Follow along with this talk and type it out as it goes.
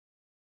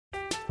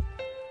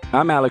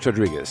I'm Alex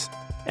Rodriguez.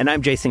 And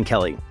I'm Jason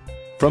Kelly.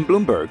 From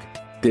Bloomberg,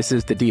 this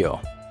is The Deal.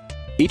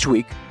 Each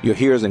week, you'll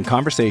hear us in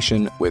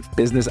conversation with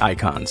business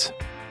icons.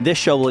 This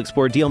show will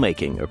explore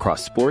deal-making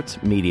across sports,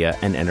 media,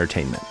 and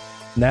entertainment.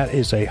 That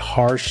is a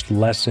harsh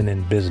lesson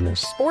in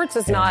business. Sports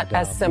is not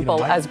as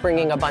simple as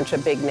bringing a bunch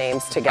of big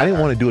names together. I didn't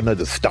want to do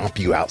another stomp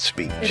you out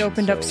speech. It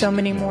opened up so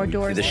many more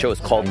doors. The show is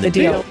called The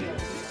Deal.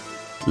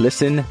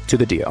 Listen to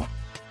The Deal.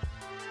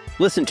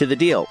 Listen to The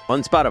Deal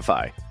on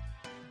Spotify.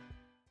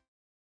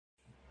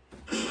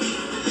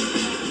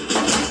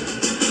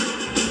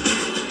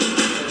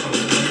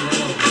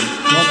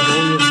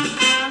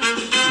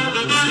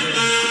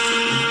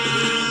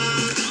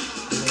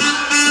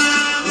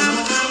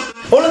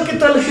 Hola, ¿qué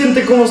tal,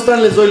 gente? ¿Cómo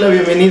están? Les doy la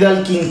bienvenida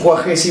al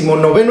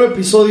 59º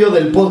episodio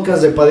del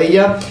podcast de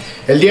Padilla.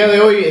 El día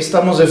de hoy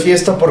estamos de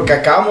fiesta porque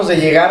acabamos de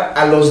llegar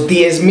a los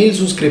 10,000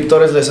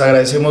 suscriptores. Les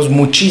agradecemos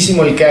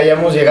muchísimo el que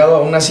hayamos llegado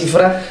a una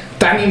cifra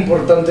tan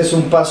importante. Es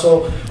un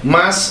paso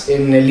más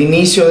en el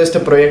inicio de este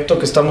proyecto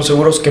que estamos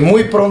seguros que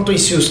muy pronto, y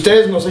si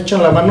ustedes nos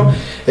echan la mano,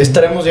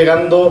 estaremos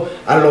llegando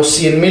a los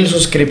 100,000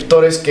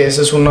 suscriptores, que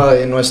esa es una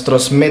de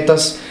nuestras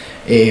metas.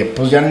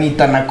 Pues ya ni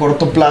tan a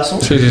corto plazo,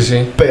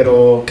 sí.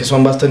 Pero que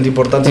son bastante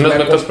importantes. Unas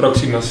metas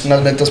próximas.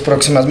 Unas metas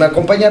próximas. Me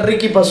acompaña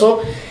Ricky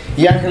Pasó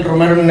y Ángel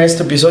Romero en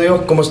este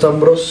episodio. ¿Cómo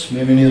están, bros?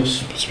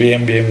 Bienvenidos. Pues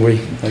bien, güey.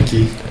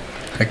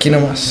 Aquí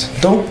nomás.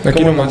 ¿Tú?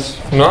 Aquí nomás.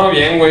 No,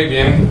 bien, güey,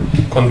 bien.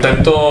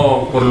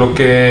 Contento por lo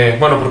que...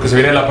 Bueno, porque se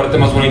viene la parte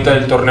más bonita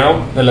del torneo,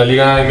 de la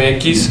Liga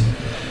MX.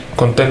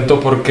 Contento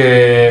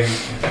porque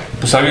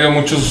pues ha habido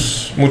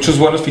muchos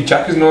buenos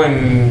fichajes, ¿no?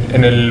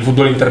 En el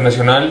fútbol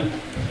internacional.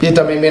 Y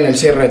también viene el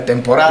cierre de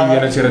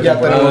temporada. Ya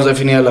tenemos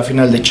definida la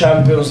final de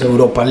Champions, de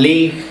Europa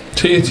League.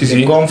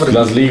 Sí. Conference.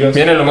 Las ligas.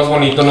 Viene lo más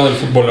bonito, ¿no? Del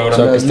fútbol ahora.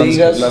 O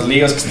sea, las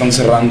ligas que están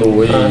cerrando,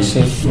 güey.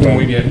 Sí.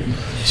 Muy bien.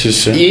 Sí.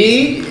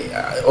 Y,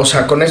 o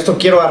sea, con esto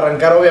quiero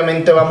arrancar.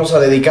 Obviamente vamos a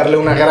dedicarle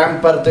una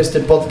gran parte de este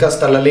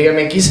podcast a la Liga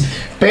MX,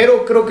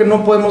 pero creo que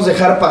no podemos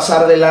dejar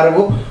pasar de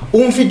largo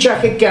un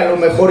fichaje que a lo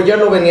mejor ya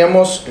lo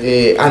veníamos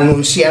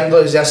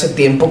anunciando desde hace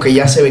tiempo, que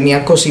ya se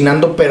venía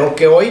cocinando, pero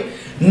que hoy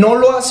no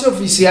lo hace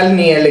oficial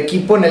ni el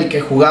equipo en el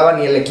que jugaba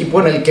ni el equipo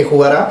en el que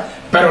jugará,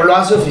 pero lo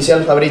hace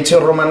oficial Fabrizio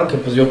Romano, que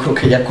pues yo creo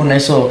que ya con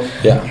eso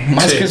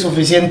más que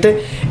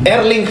suficiente.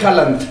 Erling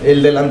Haaland,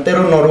 el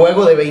delantero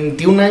noruego de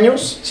 21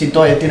 años, sí,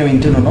 todavía tiene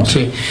 21, ¿no?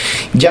 Sí.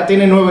 Ya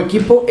tiene nuevo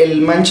equipo,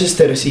 el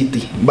Manchester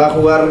City. Va a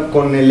jugar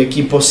con el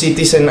equipo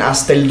Citizen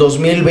hasta el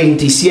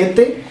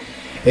 2027.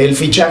 El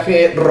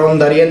fichaje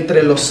rondaría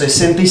entre los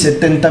 60 y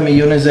 70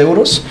 millones de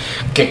euros,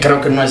 que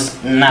creo que no es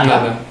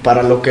nada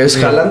para lo que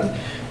es Haaland.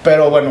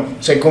 Pero bueno,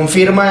 se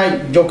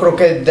confirma. Yo creo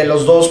que de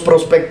los dos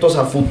prospectos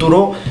a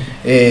futuro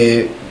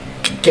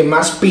que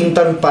más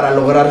pintan para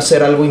lograr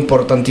ser algo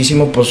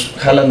importantísimo, pues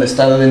Haaland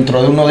está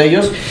dentro de uno de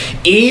ellos.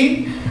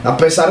 Y a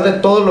pesar de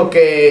todo lo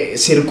que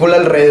circula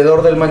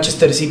alrededor del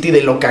Manchester City,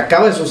 de lo que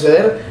acaba de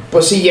suceder,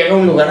 pues sí llega a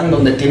un lugar en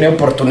donde tiene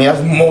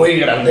oportunidad muy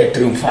grande de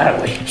triunfar,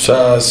 güey. O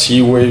sea, sí,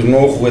 güey, un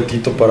nuevo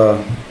juguetito para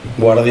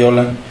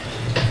Guardiola.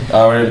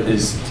 A ver,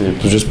 pues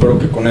yo espero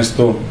que con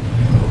esto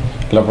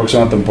la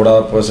próxima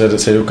temporada puede ser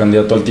serio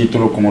candidato al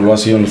título, como lo ha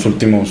sido en los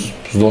últimos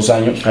 2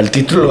 años. ¿Al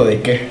título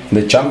de qué?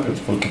 De Champions,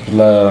 porque pues,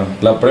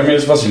 la Premier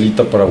es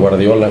facilita para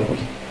Guardiola, güey.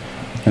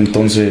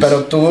 Entonces...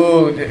 Pero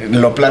tú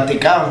lo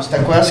platicábamos, ¿te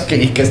acuerdas?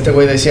 Que este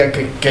güey decía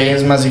que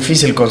es más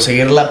difícil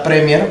conseguir la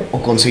Premier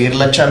o conseguir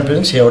la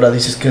Champions, y ahora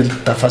dices que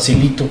está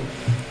facilito.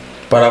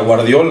 Para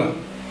Guardiola,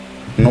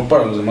 no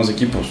para los demás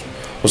equipos.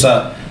 O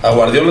sea, a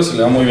Guardiola se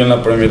le da muy bien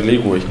la Premier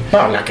League, güey.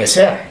 No, la que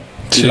sea.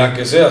 Sí. La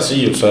que sea,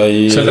 sí, o sea...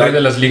 Y es el rey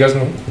de las ligas,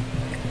 ¿no?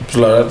 Pues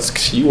la verdad es que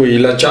sí, güey. Y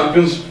la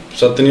Champions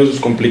pues, ha tenido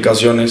sus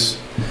complicaciones,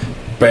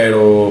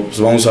 pero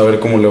pues vamos a ver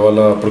cómo le va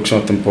la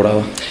próxima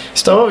temporada.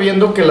 Estaba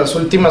viendo que las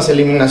últimas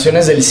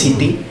eliminaciones del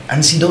City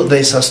han sido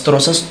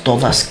desastrosas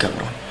todas,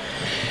 cabrón.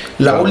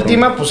 La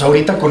última, pues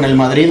ahorita con el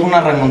Madrid, una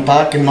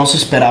remontada que no se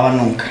esperaba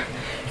nunca.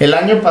 El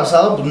año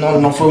pasado pues,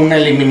 no fue una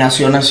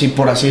eliminación así,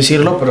 por así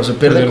decirlo, pero se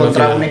pierde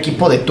contra un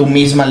equipo de tu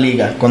misma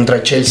liga,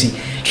 contra Chelsea.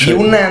 Sí. Y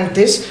una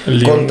antes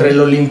contra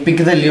el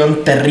Olympique de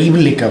Lyon,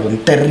 terrible,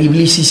 cabrón,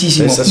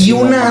 terriblisísimo. Y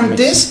una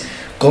antes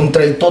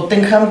contra el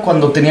Tottenham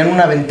cuando tenían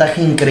una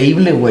ventaja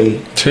increíble, güey.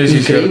 Sí,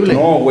 increíble.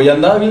 No, güey,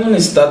 andaba viendo un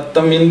stat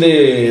también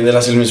de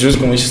las eliminaciones,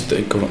 como dices,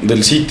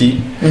 del City.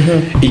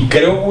 Y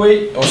creo,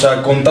 güey, o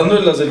sea, contando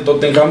de las del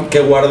Tottenham,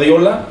 que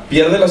Guardiola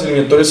pierde las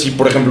eliminatorias. Si,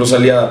 por ejemplo,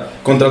 salía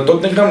contra el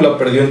Tottenham, la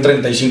perdió en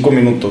 35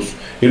 minutos.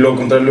 Y luego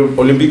contra el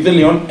Olympique de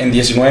Lyon en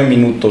 19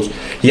 minutos.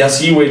 Y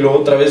así, güey, luego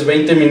otra vez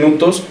 20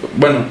 minutos.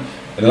 Bueno,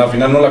 en la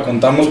final no la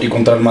contamos, y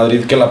contra el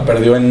Madrid, que la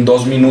perdió en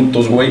 2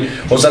 minutos, güey.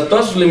 O sea,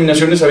 todas sus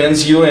eliminaciones habían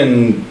sido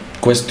en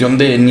cuestión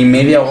de ni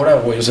media hora,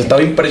 güey. O sea,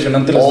 estaba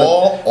impresionante.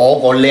 O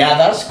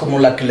goleadas como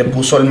la que le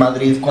puso el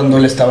Madrid cuando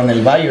él estaba en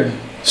el Bayern.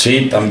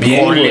 Sí,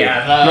 también,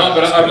 goleadas. No,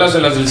 pero hablas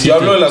de las del City. Yo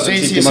hablo de las del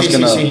City más que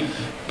nada.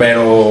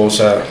 Pero, o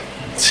sea,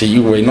 sí,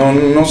 güey.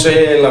 No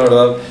sé, la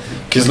verdad,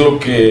 qué es lo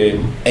que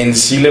en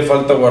sí le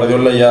falta a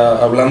Guardiola, ya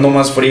hablando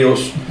más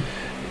fríos.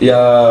 Ya,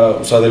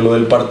 o sea, de lo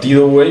del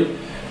partido,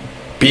 güey.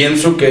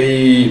 pienso que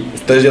ahí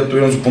ustedes ya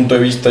tuvieron su punto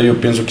de vista, yo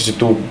pienso que sí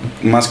tuvo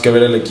más que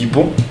ver el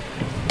equipo,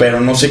 pero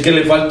no sé qué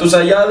le falta. O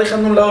sea, ya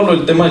dejando a un lado lo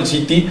del tema del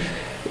City,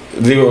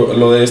 digo,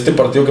 lo de este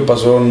partido que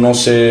pasó, no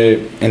sé,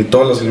 en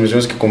todas las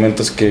eliminaciones que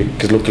comentas, qué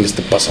es lo que le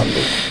esté pasando.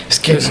 Es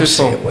que es no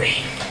eso, sé, güey.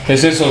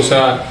 Es eso, o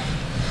sea,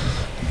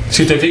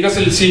 si te fijas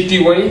el City,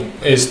 güey,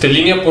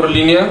 línea por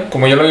línea,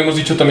 como ya lo habíamos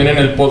dicho también en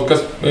el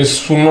podcast,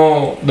 es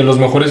uno de los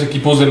mejores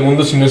equipos del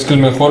mundo, si no es que el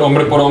mejor,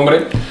 hombre por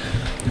hombre,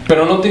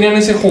 pero no tenían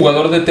ese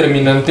jugador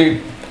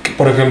determinante, que,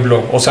 por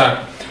ejemplo, o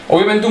sea,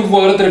 obviamente un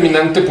jugador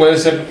determinante puede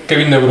ser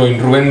Kevin De Bruyne,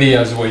 Rubén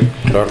Díaz, güey,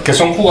 Claro. que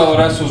son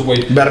jugadorazos,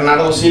 güey.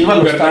 Bernardo Silva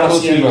lo estaba Bernardo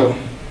haciendo. Silva.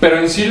 Pero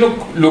en sí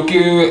lo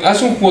que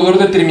hace un jugador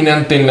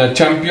determinante en la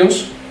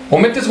Champions, o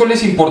metes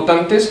goles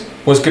importantes,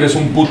 o es que eres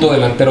un puto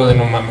delantero de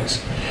no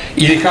mames.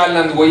 Y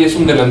Haaland, güey, es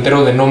un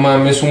delantero de no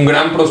mames, un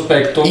gran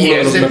prospecto, Y uno de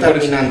es los mejores.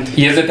 determinante.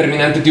 Y es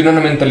determinante, tiene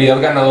una mentalidad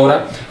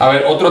ganadora. A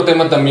ver, otro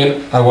tema también,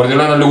 a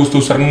Guardiola no le gusta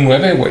usar un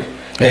 9, güey.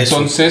 Eso.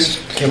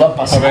 Entonces, ¿Qué va a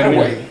pasar, a ver,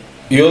 güey?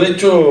 Yo de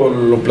hecho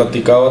lo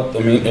platicaba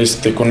también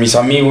con mis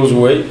amigos,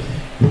 güey.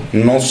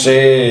 No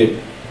sé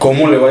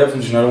cómo le vaya a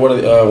funcionar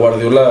a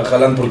Guardiola a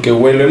Haaland, porque,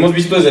 güey, lo hemos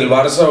visto desde el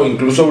Barça o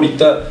incluso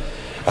ahorita.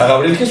 A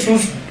Gabriel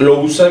Jesús lo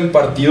usa en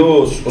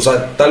partidos, o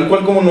sea, tal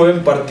cual como 9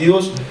 en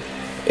partidos,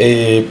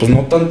 pues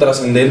no tan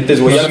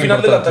trascendentes, güey. No Al tan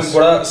final de la importantes.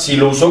 temporada, si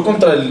lo usó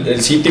contra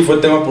el City fue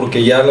tema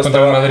porque ya la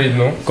contra el Madrid,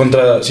 ¿no?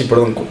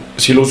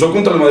 Si lo usó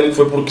contra el Madrid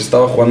fue porque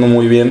estaba jugando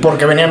muy bien.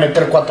 Porque venía a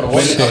meter 4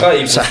 goles. Ajá,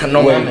 y o sea,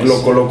 no güey, mames.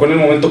 lo colocó en el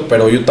momento,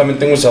 pero yo también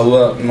tengo esa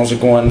duda, no sé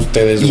cómo van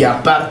ustedes. Y güey.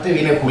 aparte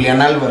viene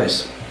Julián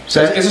Álvarez. O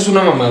sea, eso es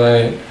una mamada,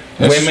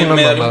 Güey, Es me una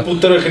daría un mamada.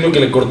 putero de genio que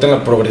le corten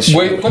la progresión.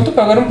 Güey, ¿cuánto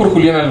pagaron por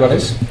Julián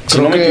Álvarez? Si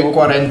Creo no me que equivoco.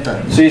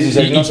 40. Sí,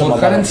 Y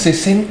por Haaland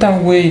 60,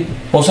 güey.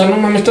 O sea, no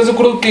mames, ¿estás de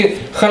acuerdo que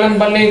Haaland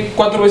vale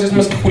 4 veces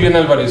más que Julián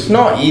Álvarez?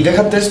 No, y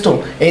déjate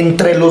esto.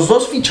 Entre los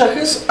dos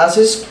fichajes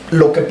haces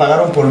lo que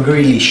pagaron por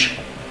Grealish.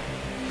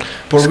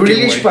 Por Es que,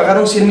 Grealish güey.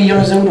 pagaron 100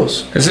 millones de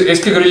euros. Es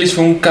que Grealish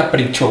fue un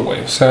capricho, güey.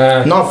 O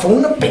sea, No, fue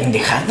una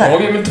pendejada.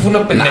 obviamente fue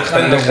una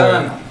pendejada,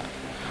 güey.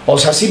 O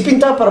sea, sí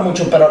pintaba para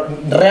mucho, pero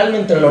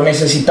realmente lo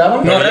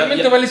necesitaban. No,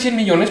 realmente vale 100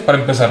 millones para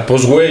empezar.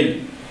 Pues, güey,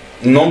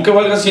 no que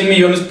valga 100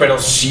 millones, pero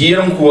sí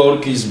era un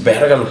jugador que es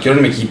verga, lo quiero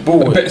en mi equipo,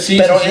 güey. Sí,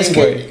 pero sí, es sí,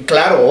 que, güey.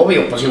 claro,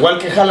 obvio, pues igual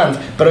que Haaland.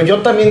 Pero yo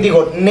también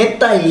digo,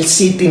 neta, el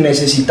City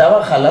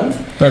necesitaba a Haaland.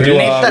 Digo,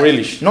 a Neta,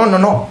 Grealish.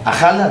 no, a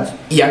Haaland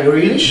y a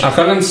Grealish. A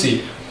Haaland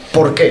sí.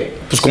 ¿Por qué?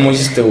 Pues como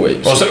dice este güey.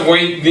 O sea,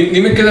 güey,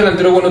 dime qué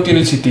delantero bueno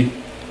tiene el City.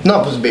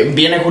 No, pues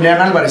viene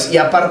Julián Álvarez. Y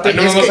aparte. Ay,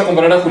 no me es vas que- a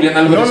comparar a Julián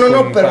Álvarez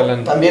No, con pero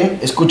Haaland. también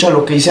escucha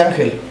lo que dice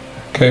Ángel.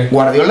 ¿Qué?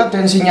 Guardiola te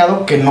ha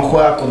enseñado que no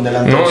juega con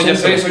delanteros. No, ya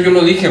sé, eso yo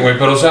lo dije, güey,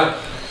 pero o sea,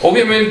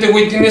 obviamente,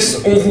 güey,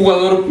 tienes un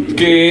jugador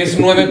que es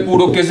 9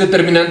 puro, que es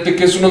determinante,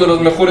 que es uno de los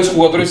mejores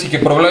jugadores y que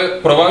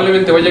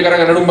probablemente va a llegar a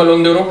ganar un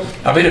Balón de Oro.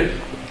 A ver,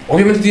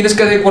 obviamente tienes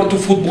que adecuar tu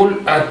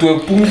fútbol a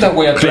tu punta,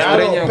 güey, a tu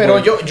Claro, estrella, pero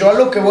güey. yo a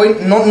lo que voy,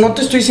 no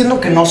te estoy diciendo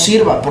que no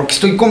sirva, porque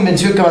estoy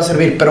convencido de que va a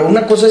servir. Pero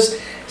una cosa es,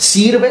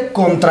 sirve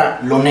contra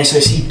lo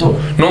necesito.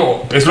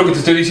 No, es lo que te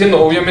estoy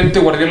diciendo. Obviamente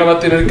Guardiola va a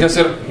tener que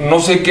hacer no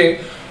sé qué,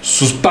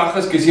 sus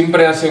pajas que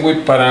siempre hace,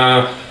 güey,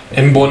 para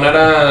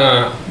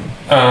embonar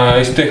a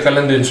este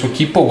Haaland en su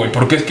equipo, güey.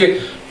 Porque es que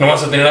no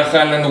vas a tener a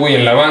Haaland, güey,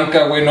 en la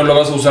banca, güey. No lo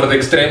vas a usar de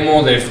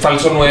extremo, de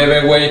falso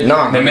 9, güey.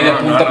 No, de media no,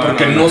 punta, no,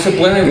 porque no. no se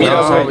puede, güey. No,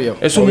 O sea, obvio,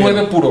 es un obvio.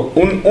 9 puro.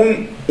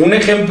 Un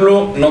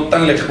ejemplo no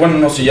tan lejano, bueno,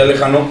 no sé, ya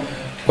lejano,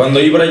 cuando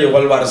Ibra llegó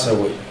al Barça,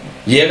 güey.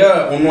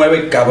 Llega un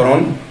 9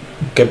 cabrón,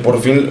 que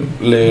por fin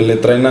le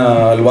traen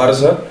al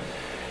Barça,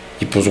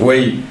 y pues,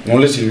 güey, no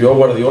le sirvió a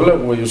Guardiola,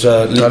 güey. O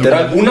sea,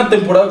 literal, una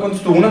temporada, ¿cuánto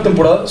estuvo? ¿Una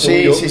temporada?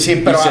 Sí, pero y se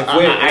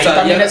fue. ahí O sea,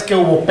 también ya- es que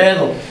hubo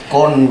pedo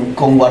con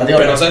Guardiola.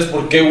 Pero ¿sabes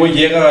por qué, güey?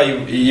 Llega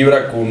y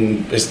Ibra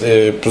con, pues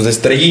de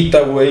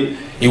estrellita, güey,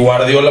 y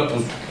Guardiola,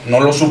 pues, no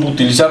lo supo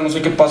utilizar, no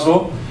sé qué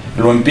pasó,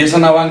 lo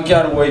empiezan a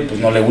banquear, güey, pues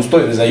no le gustó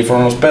y desde ahí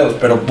fueron los pedos.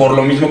 Pero por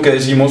lo mismo que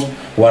decimos,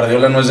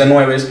 Guardiola no es de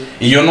 9,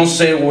 y yo no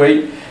sé,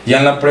 güey, ya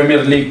en la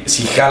Premier League,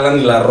 si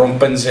Haaland la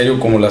rompa en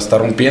serio como la está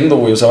rompiendo,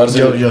 güey. O sea, a ver si...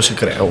 Yo sí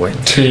creo, güey.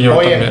 Sí, yo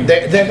Oye, también.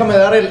 déjame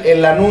dar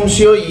el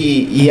anuncio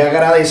y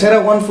agradecer a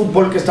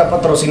OneFootball que está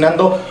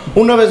patrocinando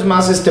una vez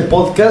más este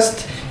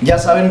podcast. Ya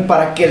saben,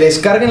 para que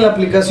descarguen la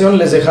aplicación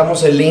les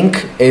dejamos el link,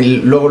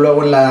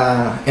 luego en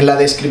la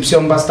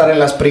descripción va a estar en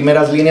las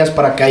primeras líneas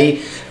para que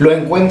ahí lo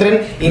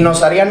encuentren y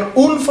nos harían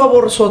un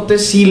favorzote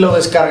si lo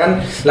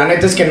descargan. La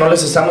neta es que no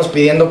les estamos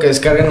pidiendo que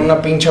descarguen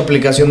una pinche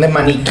aplicación de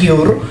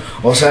manicure,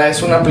 o sea,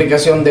 es una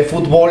aplicación de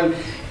fútbol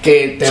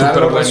que te da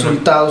Súper los buena.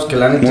 resultados, que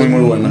la neta Muy, es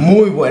muy buena.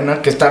 muy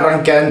buena, que está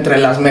rankeada entre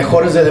las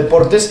mejores de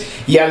deportes,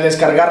 y al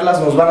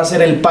descargarlas nos van a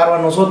hacer el paro a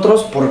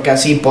nosotros, porque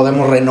así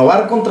podemos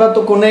renovar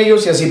contrato con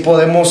ellos y así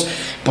podemos,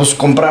 pues,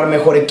 comprar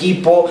mejor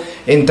equipo,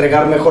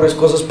 entregar mejores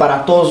cosas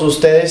para todos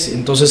ustedes.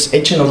 Entonces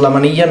échenos la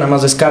manilla, nada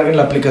más descarguen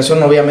la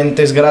aplicación,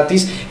 obviamente es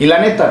gratis y la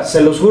neta,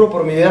 se los juro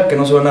por mi vida que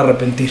no se van a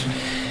arrepentir.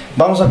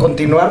 Vamos a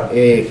continuar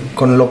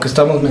con lo que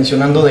estamos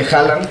mencionando de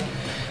Haaland.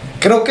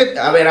 Creo que,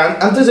 a ver,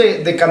 antes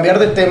de cambiar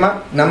de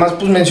tema, nada más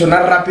pues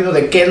mencionar rápido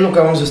de qué es lo que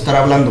vamos a estar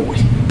hablando, güey.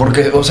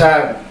 Porque, o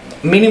sea,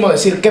 mínimo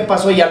decir qué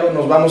pasó y ya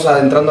nos vamos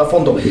adentrando a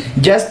fondo.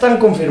 Ya están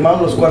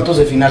confirmados los cuartos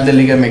de final de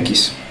Liga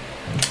MX.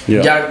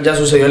 Ya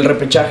sucedió el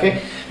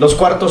repechaje. Los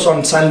cuartos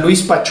son San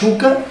Luis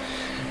Pachuca,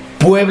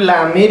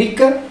 Puebla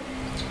América,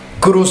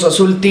 Cruz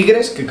Azul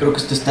Tigres, que creo que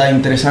este está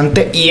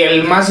interesante, y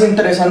el más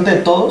interesante de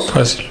todos,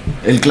 fácil,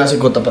 el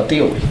clásico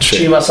tapatío, güey. Sí.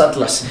 Chivas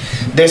Atlas.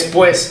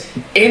 Después,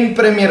 en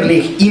Premier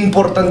League,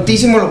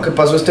 importantísimo lo que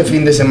pasó este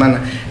fin de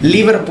semana.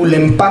 Liverpool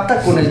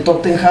empata con el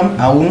Tottenham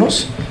a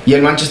unos y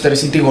el Manchester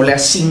City golea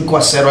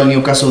 5-0 al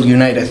Newcastle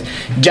United.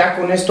 Ya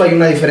con esto hay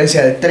una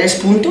diferencia de 3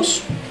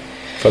 puntos.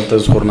 Faltan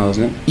 2 jornadas,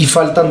 ¿no? Y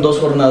faltan 2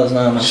 jornadas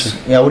nada más. Sí.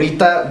 Y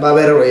ahorita va a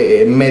haber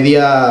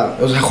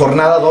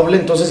jornada doble.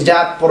 Entonces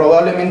ya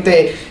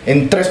probablemente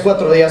en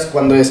 3-4 días,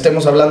 cuando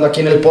estemos hablando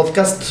aquí en el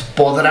podcast,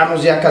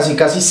 podremos ya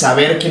casi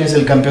saber quién es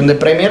el campeón de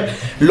Premier.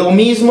 Lo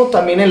mismo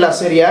también en la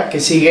Serie A,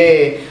 que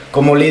sigue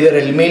como líder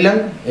el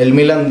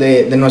Milan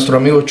de nuestro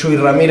amigo Chuy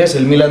Ramírez,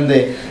 el Milan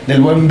del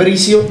buen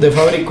Bricio, de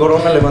Fabri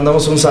Corona. Le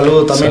mandamos un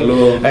saludo también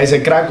a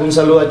ese crack, un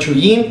saludo a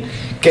Chuyín,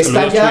 que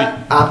está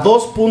ya a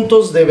 2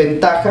 puntos de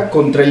ventaja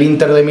contra el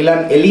Inter de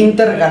Milán. El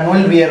Inter ganó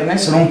el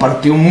viernes, era un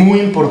partido muy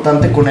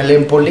importante con el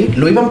Empoli.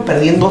 Lo iban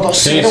perdiendo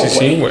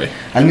 2-0, güey.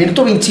 Al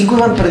minuto 25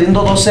 iban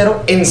perdiendo 2-0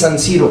 en San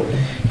Siro.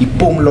 Y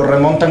pum, lo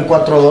remontan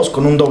 4-2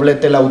 con un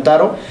doblete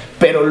Lautaro.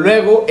 Pero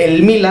luego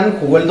el Milan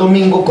jugó el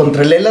domingo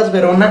contra el Hellas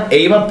Verona e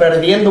iba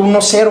perdiendo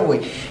 1-0, güey.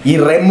 Y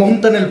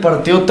remontan el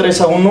partido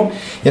 3-1.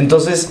 Y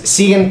entonces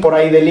siguen por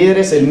ahí de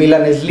líderes. El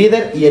Milan es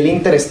líder y el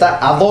Inter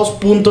está a 2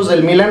 puntos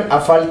del Milan, a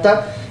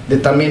falta de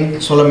también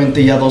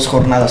solamente ya 2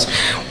 jornadas.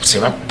 Se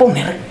va a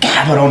poner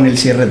cabrón el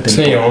cierre de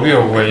temporada. Sí,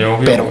 obvio, güey,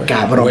 obvio. Pero güey.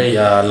 Cabrón. Güey,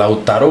 a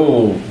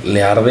Lautaro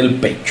le arde el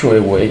pecho,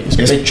 güey.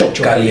 Es pecho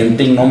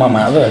caliente y no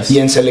mamadas. Y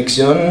en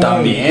selección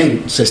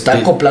también se está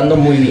acoplando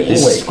muy bien,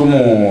 güey. Es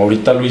como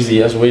ahorita Luis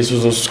Díaz, güey,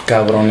 esos 2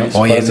 cabrones.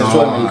 Oye,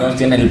 no.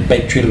 Tienen el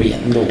pecho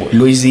hirviendo, güey.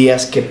 Luis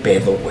Díaz, qué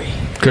pedo, güey.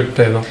 Qué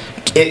pedo.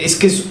 Es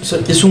que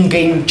es un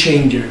game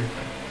changer.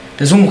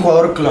 Es un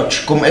jugador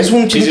clutch. Es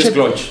un pinche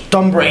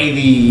Tom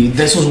Brady,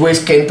 de esos güeyes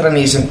que entran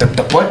y dicen, te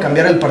puede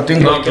cambiar el partido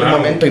en cualquier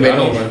momento.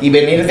 Y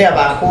venir de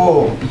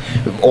abajo,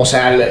 o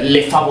sea,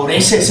 le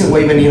favorece a ese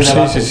güey venir de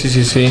abajo.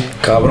 Sí.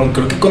 Cabrón,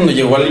 creo que cuando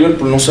llegó a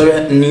Liverpool no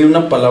sabía ni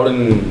una palabra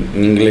en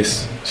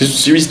inglés.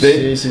 ¿Sí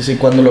viste? Sí,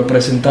 cuando lo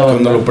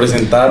presentaban.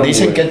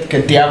 Dicen que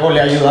Thiago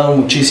le ha ayudado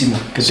muchísimo.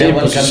 Que sí,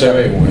 pues se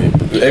ve,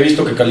 güey. He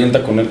visto que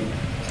calienta con él.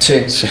 Sí.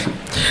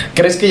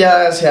 ¿Crees que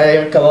ya se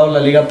haya acabado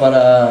la liga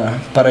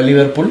para el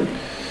Liverpool?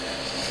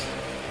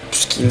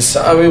 Pues quién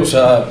sabe, o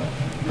sea,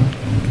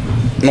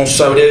 no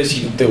sabría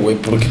decirte, güey,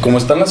 porque como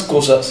están las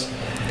cosas,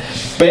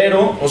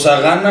 pero, o sea,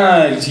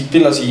 gana el City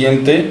la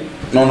siguiente.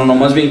 No,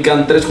 más bien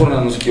quedan 3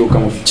 jornadas, nos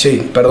equivocamos.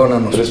 Sí,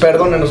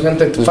 perdónanos,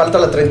 gente. Falta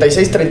la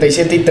 36,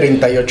 37 y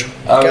 38.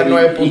 Quedan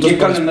 9 puntos. ¿Y qué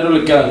calendario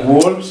le quedan?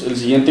 Wolves, el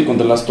siguiente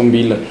contra el Aston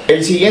Villa.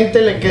 El siguiente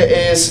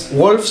es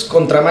Wolves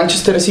contra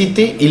Manchester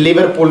City y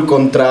Liverpool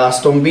contra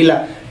Aston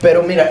Villa.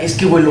 Pero mira, es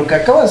que, güey, lo que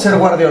acaba de hacer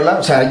Guardiola,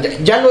 o sea,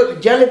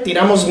 ya le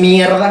tiramos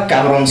mierda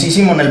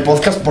cabroncísimo en el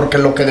podcast porque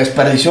lo que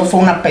desperdició fue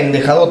una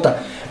pendejadota.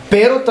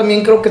 Pero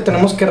también creo que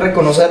tenemos que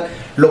reconocer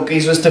lo que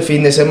hizo este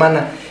fin de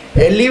semana.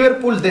 El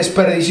Liverpool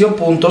desperdició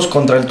puntos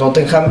contra el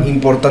Tottenham,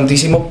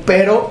 importantísimo,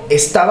 pero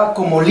estaba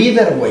como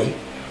líder, güey,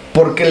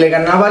 porque le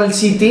ganaba al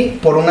City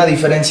por una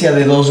diferencia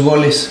de 2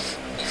 goles.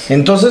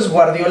 Entonces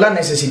Guardiola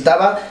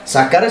necesitaba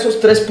sacar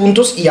esos 3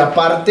 puntos y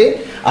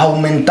aparte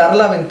aumentar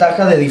la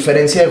ventaja de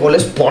diferencia de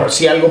goles por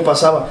si algo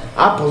pasaba.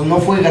 Pues no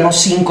fue, ganó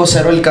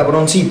 5-0 el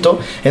cabroncito.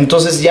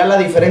 Entonces ya la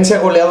diferencia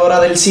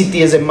goleadora del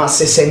City es de más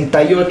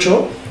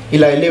 68 y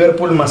la de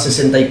Liverpool más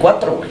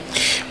 64, güey.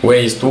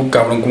 Güey, estuvo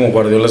cabrón como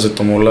Guardiola se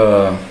tomó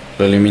la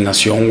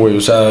eliminación, güey.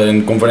 O sea,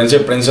 en conferencia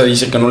de prensa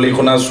dice que no le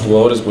dijo nada a sus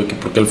jugadores, güey, que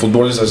porque el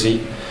fútbol es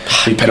así.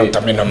 Pero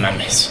también no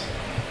mames.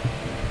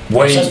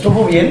 Güey. O sea,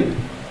 ¿estuvo bien?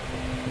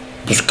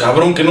 Pues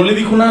cabrón, que no le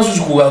dijo nada a sus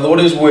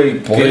jugadores,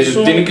 güey. Que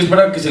tienen que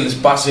esperar a que se les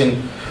pasen.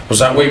 O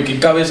sea, güey, ¿qué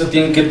cabeza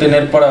tienen que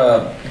tener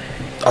para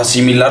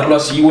asimilarlo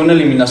así, güey, una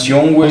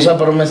eliminación, güey? O sea,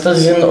 pero me estás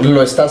diciendo,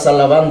 lo estás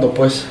alabando,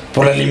 pues.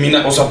 Por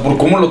o sea, por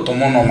cómo lo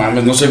tomó, no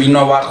mames, no se vino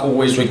abajo,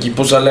 güey. Su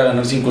equipo sale a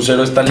ganar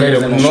 5-0, está libre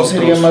de nosotros. ¿No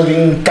sería más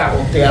bien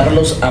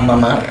cagotearlos a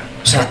mamar?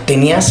 O sea,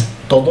 ¿tenías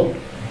todo?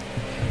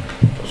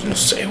 Pues no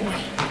sé,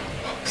 güey.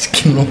 Es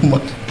que no,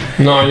 man.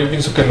 No, yo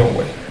pienso que no,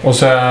 güey. O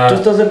sea... ¿Tú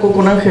estás de acuerdo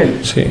con Ángel?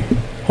 Sí.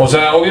 O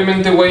sea,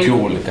 obviamente, güey... ¿Qué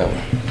hubo,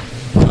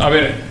 cabrón? A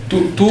ver,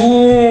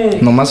 tú...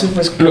 Nomás se fue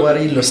a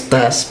escuchar y lo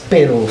estás,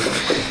 pero...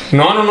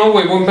 No,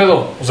 güey, buen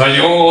pedo. O sea,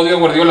 yo odio a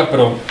Guardiola,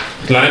 pero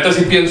la neta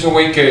sí pienso,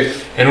 güey, que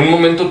en un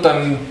momento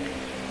tan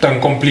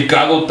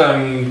complicado,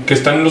 que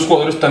están los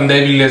jugadores tan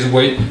débiles,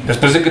 güey,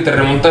 después de que te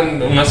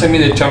remontan una semi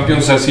de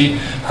Champions así,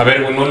 a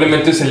ver, güey, no le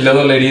metes el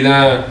dedo a la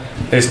herida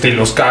y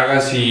los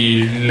cagas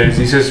y les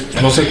dices,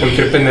 no sé,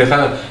 cualquier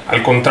pendejada.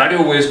 Al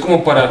contrario, güey, es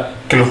como para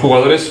que los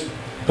jugadores,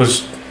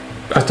 pues,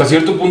 hasta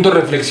cierto punto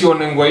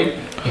reflexionen, güey,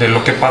 de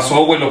lo que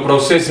pasó, güey, lo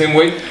procesen,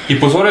 güey, y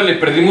pues ahora le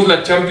perdimos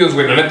la Champions,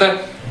 güey. La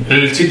neta,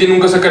 el City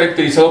nunca se ha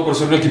caracterizado por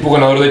ser un equipo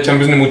ganador de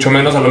Champions, ni mucho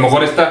menos. A lo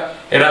mejor está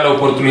era la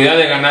oportunidad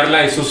de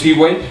ganarla, eso sí,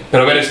 güey.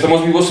 Pero a ver,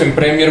 estamos vivos en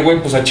Premier, güey,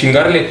 pues a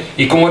chingarle.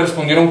 ¿Y cómo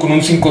respondieron con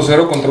un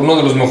 5-0 contra uno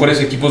de los mejores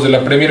equipos de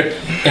la Premier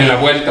en la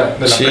vuelta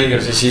de la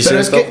Premier? Sí, se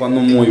está jugando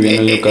muy bien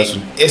en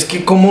Newcastle. Es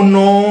que como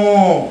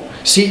no...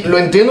 Sí, lo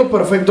entiendo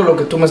perfecto lo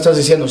que tú me estás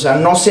diciendo. O sea,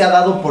 no se ha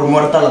dado por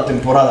muerta la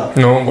temporada.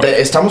 No, güey.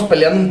 Estamos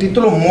peleando un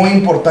título muy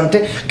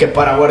importante que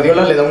para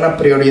Guardiola le da una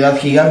prioridad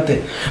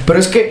gigante. Pero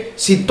es que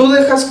si tú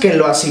dejas que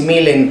lo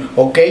asimilen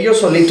o que ellos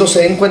solitos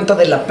se den cuenta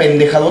de la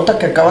pendejadota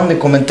que acaban de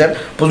cometer,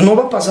 pues no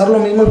va a pasar lo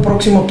mismo el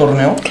próximo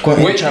torneo con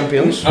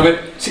Champions. A ver,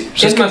 sí,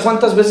 es que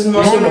 ¿cuántas veces no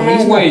ha sido lo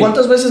mismo? Wey.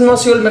 ¿Cuántas veces no ha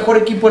sido el mejor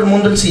equipo del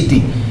mundo el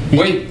City?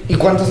 Güey. ¿Y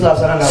cuántas las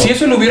ha ganado? Si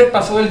eso le hubiera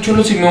pasado al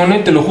Cholo Simeone,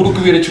 te lo juro que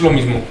hubiera hecho lo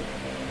mismo.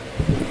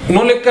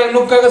 No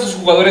caga a sus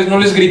jugadores, no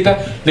les grita,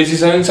 les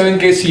dice, ¿saben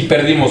qué? Si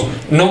perdimos,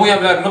 no voy a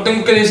hablar, no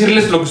tengo que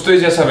decirles lo que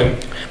ustedes ya saben.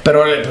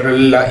 Pero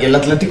el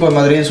Atlético de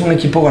Madrid es un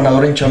equipo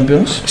ganador en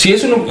Champions. Sí,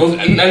 eso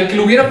al que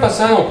le hubiera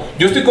pasado.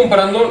 Yo estoy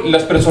comparando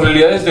las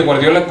personalidades de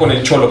Guardiola con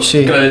el Cholo,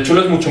 que la del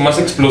Cholo es mucho más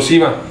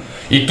explosiva.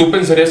 Y tú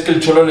pensarías que el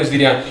Cholo les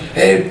diría,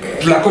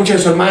 la concha de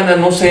su hermana,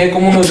 no sé,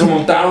 cómo nos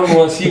remontaron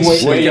o así,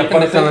 güey. Y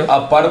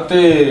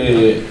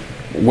aparte,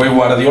 güey,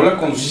 Guardiola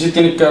cuando sí se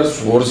tiene que dar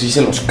su favor, sí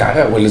se los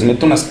caga, güey, les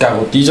mete unas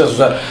cagotillas, o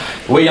sea,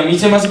 güey, a mí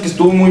se me hace que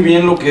estuvo muy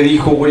bien lo que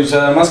dijo, güey, o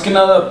sea, más que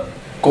nada,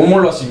 cómo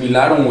lo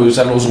asimilaron, güey, o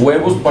sea, los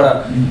huevos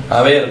para,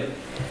 a ver,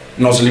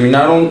 nos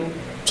eliminaron,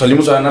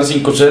 salimos a ganar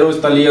 5-0,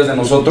 esta liga es de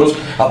nosotros,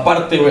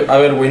 aparte, güey, a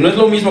ver, güey, no es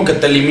lo mismo que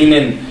te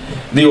eliminen,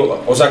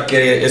 digo, o sea,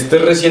 que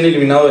estés recién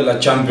eliminado de la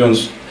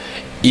Champions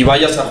y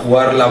vayas a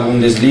jugar la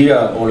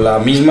Bundesliga o la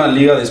misma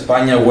Liga de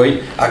España,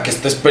 güey, a que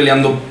estés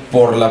peleando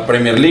por la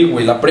Premier League,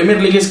 güey. La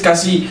Premier League es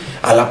casi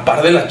a la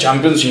par de la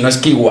Champions, si no es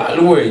que igual,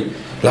 güey.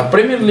 La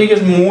Premier League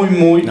es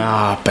muy...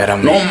 No,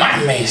 espérame. No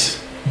mames.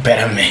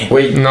 Espérame.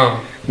 Güey. No,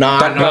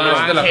 Ahí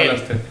te la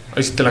jalaste.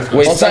 Ahí sí te la jalaste.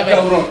 Güey, O sea,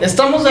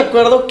 estamos de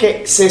acuerdo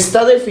que se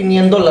está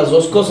definiendo las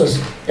dos cosas.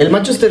 El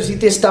Manchester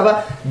City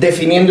estaba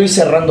definiendo y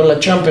cerrando la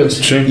Champions.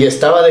 Sí. Y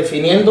estaba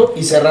definiendo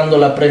y cerrando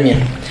la Premier.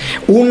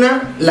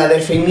 Una la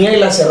definía y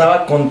la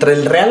cerraba contra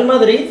el Real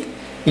Madrid.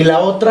 Y la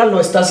otra lo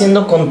está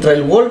haciendo contra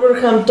el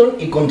Wolverhampton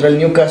y contra el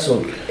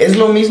Newcastle. Es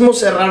lo mismo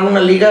cerrar una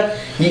liga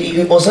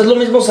o sea, es lo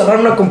mismo cerrar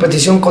una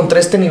competición contra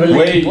este nivel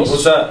de equipos. O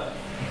sea,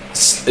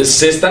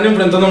 se están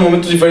enfrentando en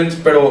momentos diferentes,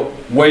 pero,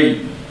 güey,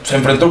 se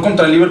enfrentó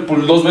contra el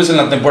Liverpool 2 veces en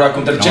la temporada,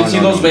 contra el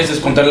Chelsea 2 veces,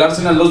 contra el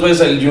Arsenal 2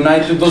 veces, el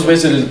United 2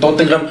 veces, el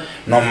Tottenham.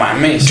 No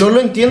mames. Yo lo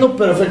entiendo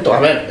perfecto. A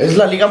ver, es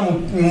la liga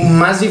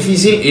más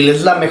difícil y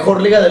es la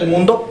mejor liga del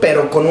mundo,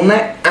 pero con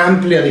una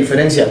amplia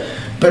diferencia.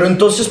 Pero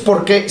entonces,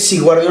 ¿por qué si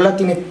Guardiola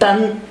tiene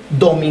tan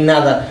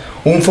dominada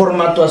un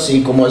formato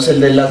así como es el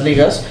de las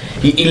ligas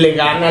y le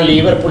gana al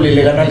Liverpool y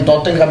le gana al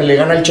Tottenham y le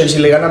gana al Chelsea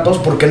y le gana a todos,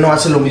 ¿por qué no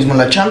hace lo mismo en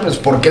la Champions?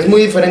 Porque es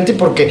muy diferente y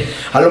porque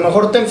a lo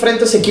mejor te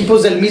enfrentas a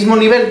equipos del mismo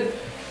nivel,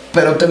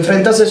 pero te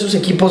enfrentas a esos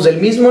equipos del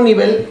mismo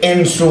nivel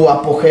en su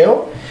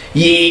apogeo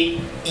y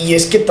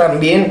es que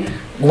también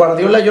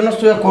Guardiola, yo no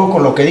estoy de acuerdo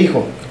con lo que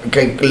dijo,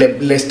 que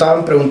le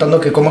estaban preguntando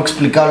que cómo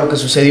explicaba lo que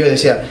sucedió y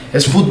decía,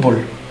 es fútbol.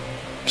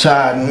 O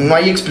sea, no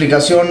hay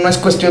explicación, no es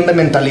cuestión de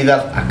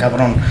mentalidad. Ah,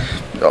 cabrón.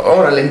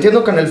 Ahora, le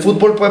entiendo que en el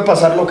fútbol puede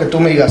pasar lo que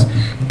tú me digas,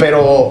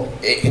 pero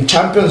en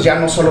Champions ya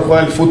no solo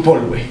juega el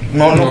fútbol, güey.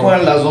 No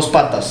juegan las dos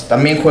patas,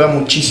 también juega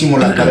muchísimo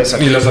la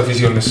cabeza. Y las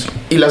aficiones.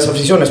 Y las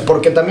aficiones,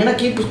 porque también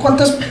aquí, pues,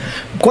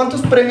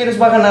 ¿cuántos Premiers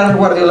va a ganar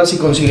Guardiola si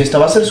consigue esta?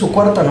 Va a ser su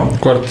cuarta, ¿no?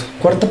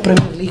 Cuarta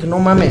Premier League, no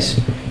mames.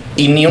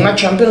 Y ni una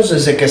Champions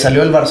desde que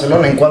salió el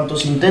Barcelona, ¿en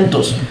cuántos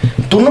intentos?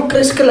 ¿Tú no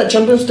crees que la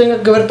Champions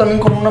tenga que ver también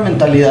con una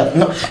mentalidad?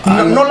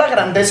 No la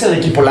grandeza del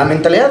equipo, la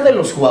mentalidad de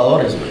los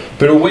jugadores, güey.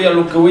 Pero, güey, a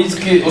lo que voy es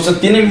que, o sea,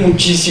 tiene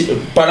muchísimo...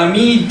 Para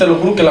mí, te lo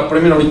juro que la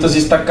Premier ahorita sí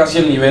está casi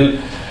al nivel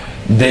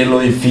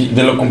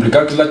de lo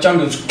complicado que es la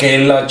Champions. Que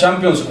en la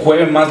Champions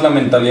juegue más la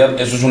mentalidad,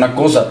 eso es una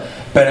cosa.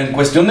 Pero en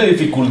cuestión de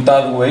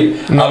dificultad, güey...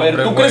 No, a ver,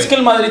 pero, ¿tú crees que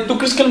el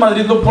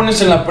Madrid lo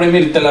pones en la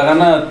Premier y te la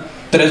gana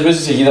 3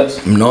 veces seguidas?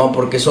 No,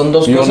 porque son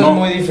dos cosas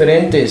muy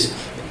diferentes.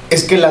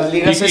 Es que las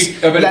ligas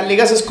las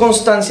ligas es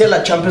constancia,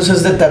 la Champions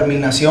es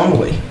determinación,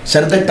 güey.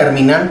 Ser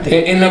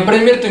determinante. En la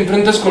Premier te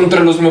enfrentas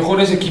contra los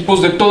mejores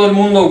equipos de todo el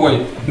mundo, güey.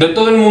 De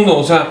todo el mundo,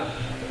 o sea...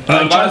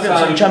 En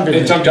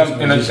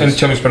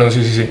Champions, perdón,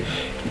 sí.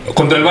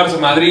 Contra el Barça,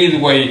 Madrid,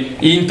 güey.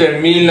 Inter,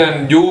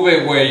 Milan,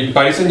 Juve, güey.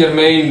 Paris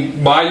Saint-Germain,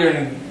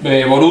 Bayern,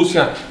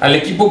 Borussia. Al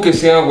equipo que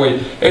sea, güey.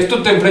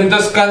 Esto te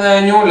enfrentas cada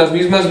año las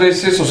mismas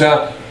veces, o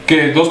sea...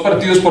 que 2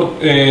 partidos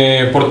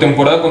por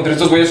temporada contra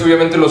estos güeyes,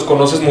 obviamente los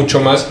conoces mucho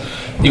más.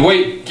 Y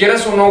güey,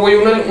 quieras o no, güey,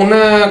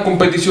 una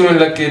competición en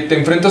la que te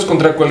enfrentas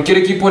contra cualquier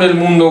equipo en el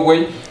mundo,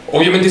 güey,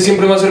 obviamente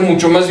siempre va a ser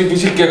mucho más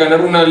difícil que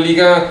ganar una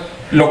liga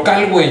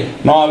local, güey.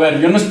 No, a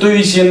ver, yo no estoy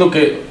diciendo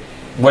que,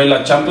 güey,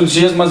 la Champions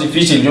sí es más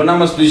difícil. Yo nada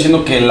más estoy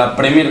diciendo que la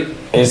Premier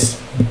es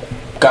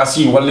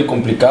casi igual de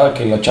complicada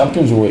que la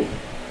Champions, güey.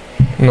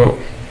 No.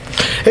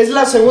 Es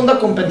la segunda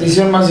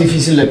competición más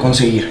difícil de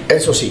conseguir,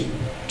 eso sí.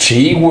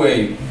 Sí,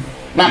 güey.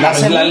 La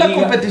segunda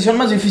competición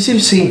más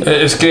difícil, sí.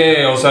 Es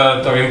que, o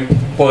sea, también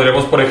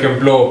podremos, por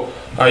ejemplo,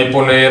 ahí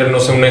poner, no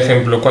sé, un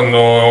ejemplo.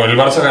 Cuando el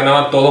Barça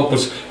ganaba todo,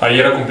 pues ahí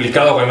era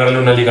complicado ganarle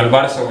una liga al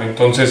Barça, güey.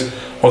 Entonces,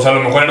 o sea, a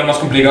lo mejor era más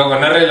complicado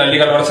ganarle la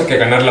liga al Barça que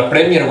ganar la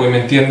Premier, güey,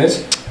 ¿me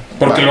entiendes?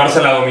 Porque el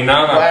Barça la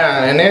dominaba.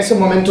 Bueno, en ese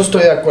momento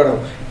estoy de acuerdo.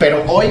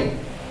 Pero hoy...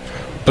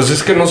 Pues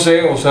es que no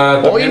sé, o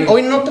sea... También...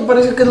 ¿Hoy no te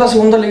parece que es la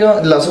segunda liga,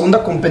 la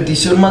segunda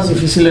competición más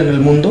difícil en el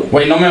mundo?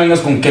 Güey, no me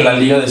vengas con que la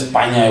Liga de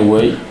España,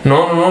 güey.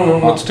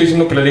 No te estoy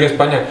diciendo que la Liga de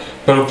España.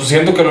 Pero pues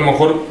siento que a lo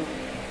mejor...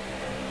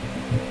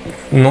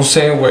 No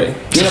sé, güey.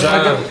 Mira, o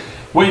sea,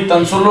 güey,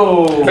 tan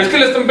solo... Es que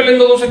le están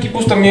peleando dos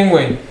equipos también,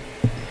 güey.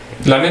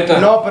 La neta.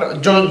 No, pero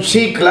yo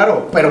sí,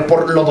 claro, pero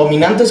por lo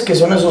dominantes que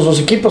son esos dos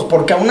equipos,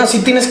 porque aún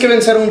así tienes que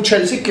vencer a un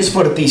Chelsea que es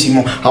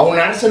fuertísimo, a un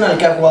Arsenal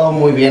que ha jugado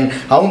muy bien,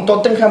 a un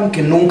Tottenham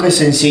que nunca es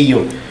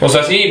sencillo. O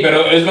sea, sí,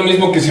 pero es lo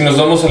mismo que si nos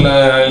vamos a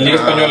la Liga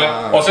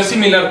Española. O sea, es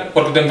similar,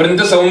 porque te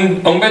enfrentas a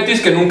un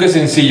Betis que nunca es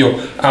sencillo,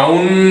 a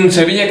un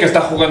Sevilla que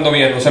está jugando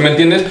bien, o sea, ¿me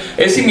entiendes?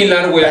 Es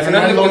similar, güey, al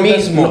final no es lo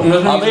mismo. No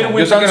es lo A mismo, ver,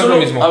 güey, yo sé que no es lo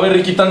mismo. A ver,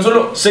 Ricky, tan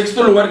solo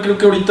sexto lugar creo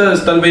que ahorita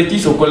está el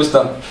Betis, ¿o cuál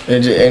está?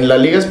 En la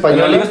Liga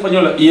Española. En la Liga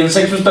Española, y en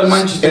sexto está el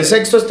Manchester. En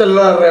sexto está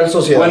la Real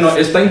Sociedad. Bueno,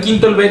 está en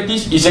quinto el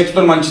Betis y sexto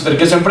el Manchester.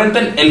 Que se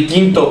enfrenten el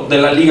quinto de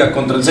la Liga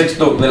contra el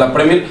sexto de la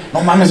Premier. No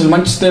mames, el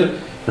Manchester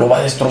lo va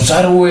a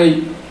destrozar,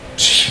 güey.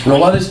 Lo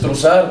va a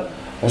destrozar.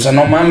 O sea,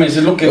 no mames,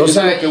 es lo que, o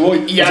sea, que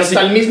voy. Y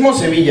hasta el mismo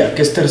Sevilla,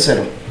 que es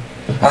tercero.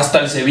 Hasta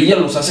el Sevilla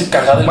los hace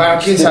cagar. Bueno,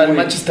 quién sabe, el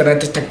Manchester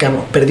United está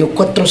cabrón. Perdió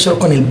 4-0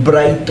 con el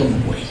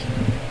Brighton, güey.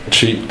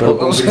 Sí, pero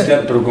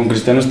con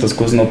Cristiano estas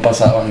cosas no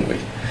pasaban, güey.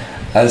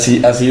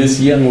 Así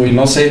decían, güey,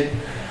 no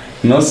sé.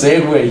 No sé,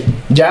 güey.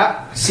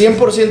 Ya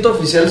 100%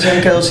 oficial se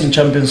han quedado sin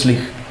Champions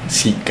League.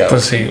 Sí, cabrón.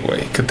 Pues sí,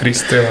 güey, qué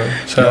triste, güey.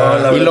 O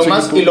sea,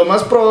 no, y lo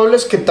más probable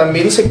es que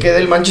también se quede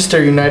el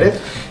Manchester United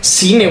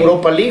sin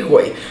Europa League,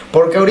 güey.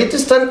 Porque ahorita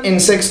están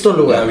en sexto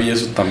lugar. Ya vi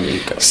eso también,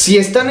 cabrón. Si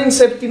están en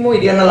séptimo,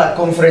 irían a la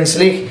Conference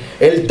League.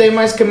 El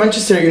tema es que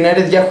Manchester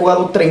United ya ha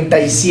jugado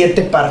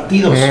 37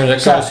 partidos. Ya o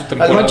sea,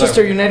 al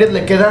Manchester United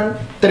le quedan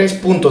 3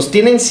 puntos.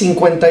 Tienen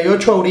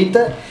 58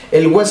 ahorita.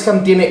 El West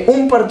Ham tiene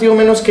un partido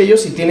menos que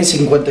ellos y tiene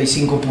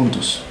 55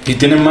 puntos. Y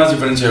tiene más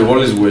diferencia de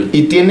goles, güey.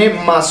 Y tiene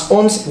más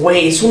 11.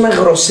 Güey, es una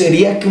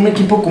grosería que un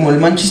equipo como el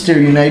Manchester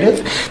United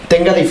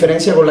tenga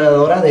diferencia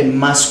goleadora de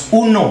más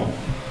 1.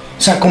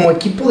 O sea, como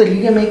equipo de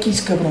Liga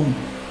MX, cabrón.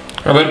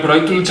 A ver, pero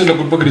ahí tú le echas la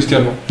culpa a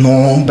Cristiano. No,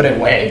 hombre,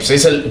 güey. Pues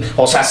es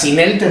o sea, sin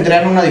él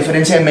tendrían una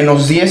diferencia de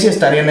menos 10 y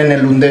estarían en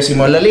el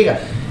 11º de la liga.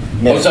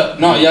 Mira. O sea,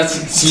 no, ya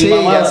sí,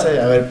 mamada. Ya sé.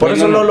 A ver, por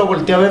eso no lo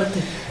volteé a verte.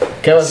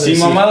 ¿Qué vas a decir?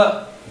 Sí,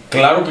 mamada.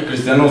 Claro que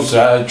Cristiano se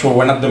ha hecho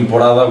buena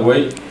temporada,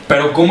 güey.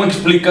 Pero ¿cómo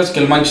explicas que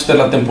el Manchester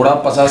la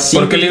temporada pasada...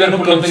 Porque el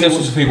Liverpool no tenía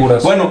sus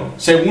figuras. Bueno,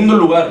 segundo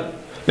lugar.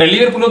 El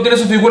Liverpool no tiene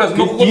sus figuras.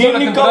 No jugó toda la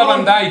temporada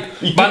Van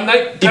Dijk. Van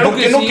Dijk, claro. ¿Y por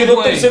qué no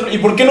quedó tercer? ¿Y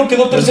por qué no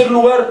quedó tercer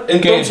lugar?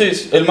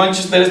 Entonces, el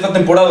Manchester esta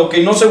temporada, ok,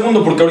 no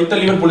segundo, porque ahorita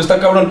el Liverpool está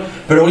cabrón.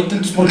 Pero ahorita,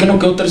 entonces, ¿por qué no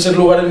quedó tercer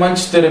lugar el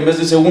Manchester en vez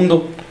de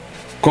segundo?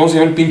 ¿Cómo se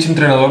llama el pinche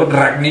entrenador?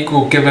 Ragnick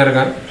o qué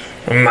verga.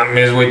 No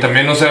mames, güey.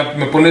 También, o sea,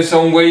 me pones a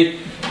un güey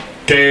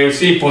que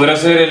sí, podrá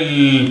ser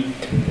el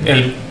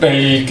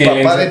que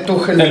papá de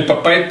Tuchel. El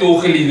papá de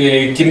Tuchel y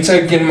de quién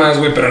sabe quién más,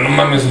 güey, pero no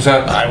mames, o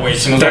sea, ay, güey,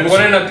 si nos te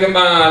ponen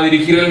a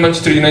dirigir el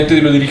Manchester United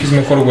y lo diriges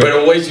mejor, güey.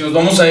 Pero, güey, si nos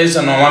vamos a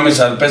esa, no mames,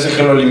 al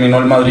PSG lo eliminó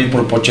el Madrid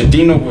por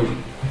Pochettino, güey.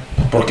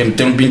 Porque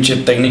tiene un pinche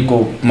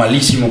técnico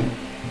malísimo.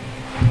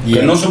 Y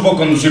él no supo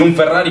conducir un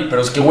Ferrari,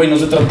 pero es que, güey, no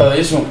se trata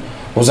de eso.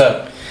 O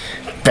sea...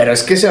 Pero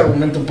es que ese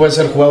argumento puede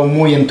ser jugado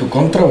muy en tu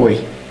contra, güey.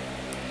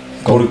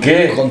 ¿Por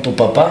qué? Con tu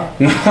papá.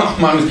 No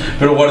mames,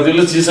 pero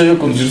Guardiola sí sabía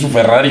conducir su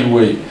Ferrari,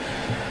 güey.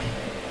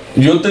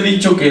 Yo te he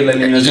dicho que la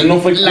eliminación no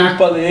fue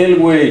culpa de él,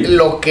 güey.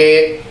 Lo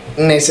que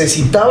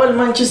necesitaba el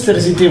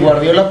Manchester City,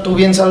 Guardiola, tú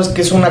bien sabes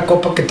que es una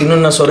copa que tiene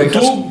unas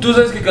orejas. Tú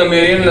sabes que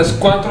cambiarían las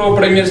 4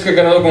 premiers que ha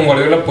ganado con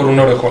Guardiola por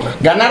una orejona.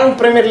 Ganaron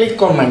Premier League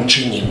con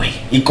Mancini, güey.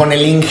 Y con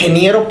el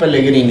ingeniero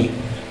Pellegrini.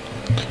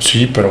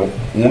 Sí, pero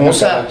o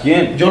sea,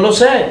 ¿quién? Yo lo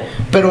sé,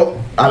 pero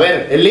a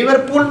ver, el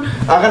Liverpool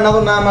ha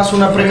ganado nada más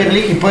una Premier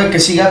League y puede que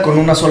siga con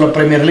una sola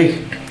Premier League.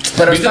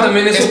 Pero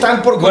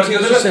están por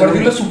Guardiola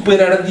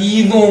super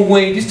ardido,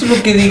 güey. ¿Viste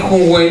lo que dijo,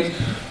 güey?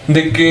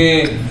 De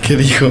que... ¿Qué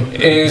dijo?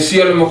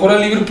 Sí, a lo mejor a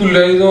Liverpool le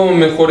ha ido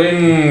mejor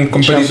en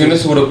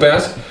competiciones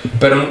europeas,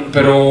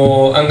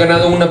 pero han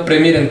ganado una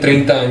Premier en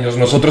 30 años,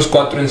 nosotros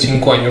 4 en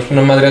 5 años.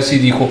 Una madre así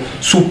dijo,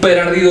 super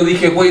ardido.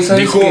 Dije, güey,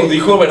 ¿sabes qué?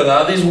 Dijo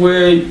verdades,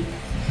 güey.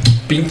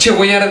 Pinche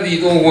güey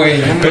ardido, güey.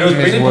 No pero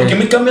esperen, ¿por qué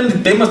me cambian de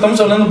tema? Estamos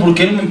hablando por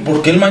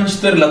qué el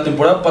Manchester la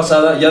temporada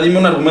pasada, ya dime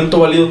un argumento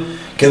válido,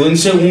 quedó en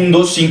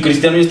segundo sin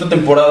Cristiano y esta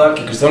temporada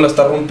que Cristiano la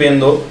está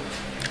rompiendo.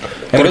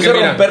 Porque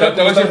mira, te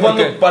voy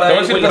a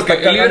decir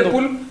porque el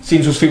Liverpool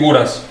sin sus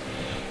figuras.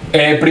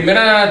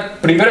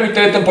 Primera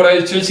mitad de temporada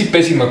del Chelsea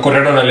pésima,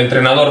 corrieron al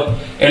entrenador.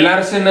 El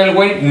Arsenal,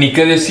 güey, ni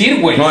qué decir,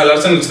 güey. No, el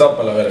Arsenal estaba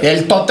para la verga.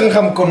 El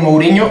Tottenham con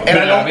Mourinho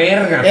era la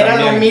verga. Era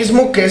lo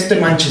mismo que este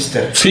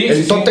Manchester. Sí,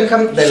 el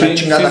Tottenham de la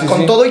chingada.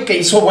 Con todo y que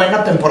hizo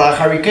buena temporada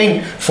Harry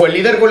Kane. Fue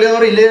líder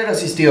goleador y líder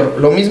asistidor.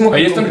 Lo mismo que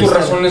ahí están tus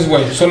razones,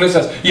 güey. Son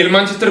esas. Y el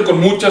Manchester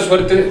con mucha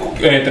suerte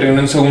terminó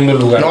en segundo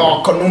lugar.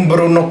 No, con un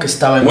Bruno que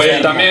estaba en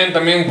güey, también.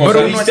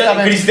 Bruno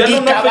estaba Cristiano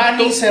y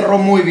Cavani cerró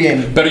muy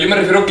bien. Pero yo me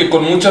refiero que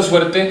con mucha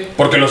suerte,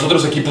 porque los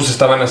otros equipos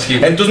estaban así,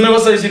 güey. Entonces me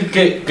vas a decir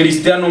que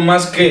Cristiano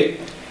más que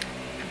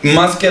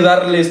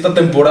darle esta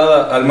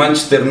temporada al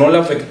Manchester no le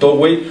afectó,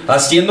 güey,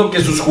 haciendo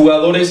que sus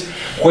jugadores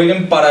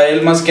jueguen para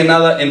él más que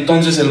nada,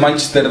 entonces el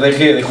Manchester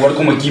deje de jugar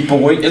como equipo,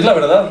 güey. Es la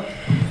verdad.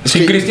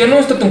 Si Cristiano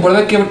esta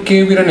temporada,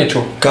 ¿qué hubieran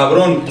hecho?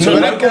 Cabrón, se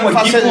hubieran quedado en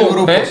fase de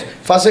grupos.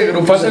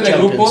 Fase de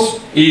grupos.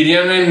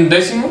 ¿Irían en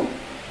décimo?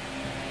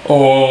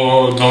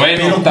 O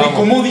noveno, octavo.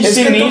 ¿Cómo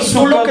dicen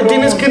eso? Tú lo que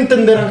tienes que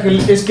entender, Ángel,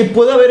 es que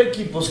puede haber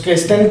equipos que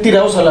estén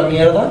tirados a la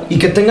mierda y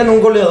que tengan un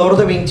goleador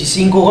de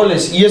 25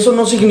 goles. Y eso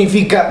no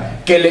significa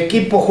que el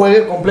equipo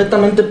juegue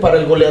completamente para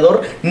el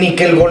goleador, ni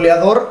que el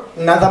goleador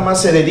nada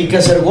más se dedique a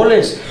hacer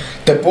goles.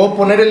 Te puedo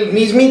poner el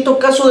mismito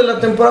caso de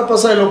la temporada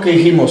pasada de lo que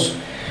dijimos.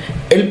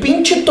 El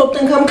pinche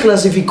Tottenham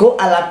clasificó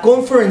a la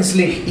Conference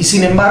League y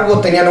sin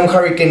embargo tenían un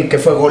Harry Kane que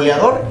fue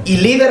goleador y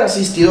líder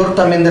asistidor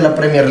también de la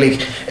Premier League.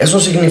 ¿Eso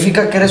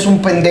significa que eres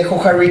un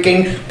pendejo, Harry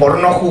Kane, por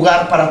no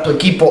jugar para tu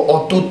equipo,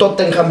 o tú,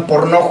 Tottenham,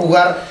 por no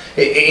jugar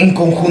en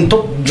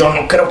conjunto? Yo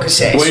no creo que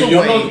sea eso,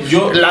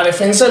 güey. La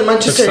defensa del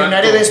Manchester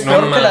United es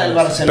peor que la del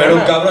Barcelona.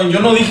 Pero cabrón, yo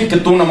no dije que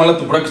tuvo una mala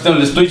temporada, Cristiano.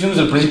 Le estoy diciendo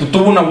desde el principio,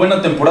 tuvo una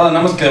buena temporada,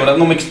 nada más que de verdad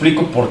no me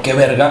explico por qué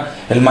verga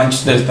el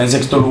Manchester está en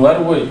sexto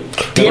lugar, güey.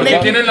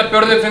 Tienen la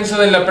peor defensa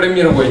de la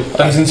Premier, güey.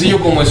 Tan sencillo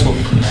como eso.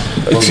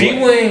 Sí,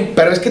 güey.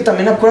 Pero es que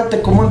también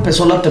acuérdate cómo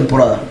empezó la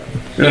temporada.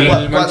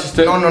 El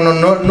Manchester.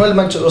 No el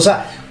Manchester. O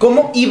sea,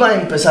 ¿cómo iba a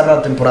empezar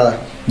la temporada?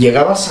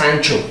 Llegaba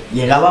Sancho,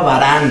 llegaba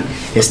Varane,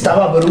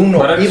 estaba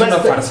Bruno, iba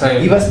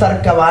a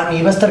estar Cavani,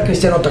 iba a estar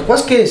Cristiano. ¿Te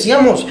acuerdas que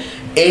decíamos?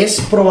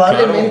 Es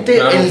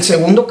probablemente el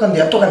segundo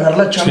candidato a ganar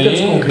la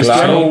Champions con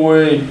Cristiano. Claro,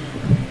 güey.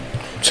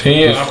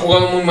 Sí, ha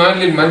jugado muy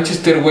mal el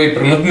Manchester, güey,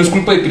 pero no es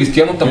culpa de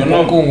Cristiano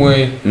tampoco,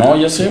 güey. No,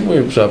 ya sé, güey,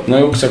 o sea, no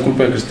digo que sea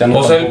culpa de Cristiano.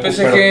 O sea,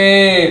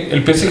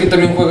 el PSG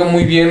también juega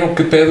muy bien, ¿o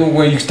qué pedo,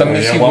 güey? Está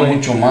Messi, llegó a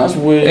mucho más,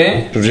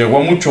 güey. Pues llegó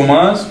a mucho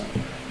más.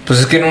 Pues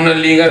es que en una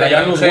liga de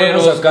allá los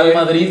huevos acá en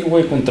Madrid,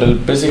 güey, contra el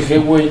PSG,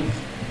 güey.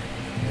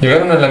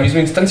 Llegaron a la misma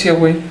instancia,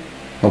 güey.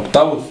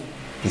 Octavos.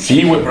 Pues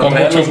sí, güey, pero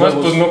muchos más,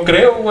 pues no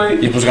creo,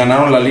 güey. Y pues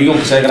ganaron la liga,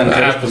 aunque sea de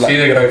granjeros. Pues sí,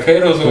 de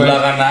granjeros, güey. Pues la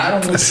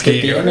ganaron, güey.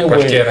 Sí, tiene,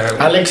 cualquiera, güey.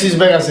 Alexis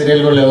Vega sería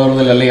el goleador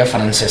de la liga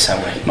francesa,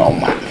 güey. No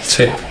mames.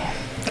 Sí.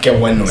 Qué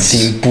bueno es.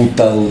 Sin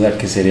puta duda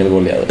que sería el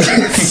goleador.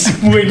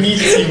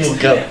 Buenísimo,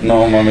 cabrón.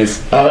 No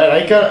mames. A ver,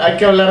 hay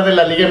que hablar de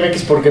la Liga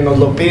MX porque nos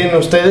lo piden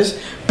ustedes.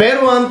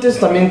 Pero antes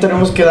también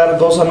tenemos que dar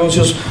dos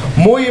anuncios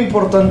muy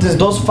importantes,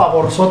 dos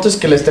favorzotes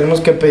que les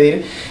tenemos que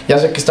pedir. Ya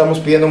sé que estamos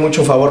pidiendo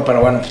mucho favor, pero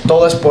bueno,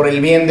 todo es por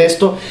el bien de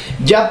esto.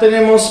 Ya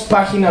tenemos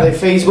página de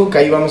Facebook,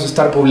 ahí vamos a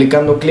estar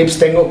publicando clips.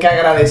 Tengo que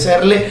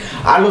agradecerle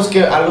a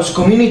los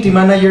community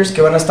managers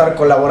que van a estar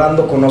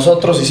colaborando con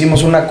nosotros.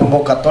 Hicimos una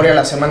convocatoria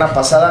la semana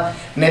pasada.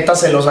 Neta,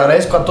 se los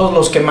agradezco a todos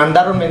los que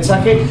mandaron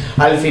mensaje.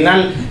 Al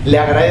final le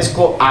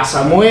agradezco a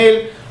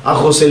Samuel, a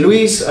José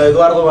Luis, a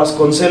Eduardo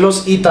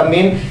Vasconcelos y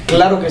también,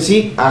 claro que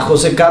sí, a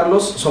José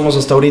Carlos. Somos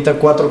hasta ahorita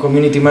 4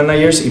 community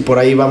managers y por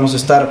ahí vamos a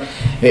estar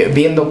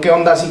viendo qué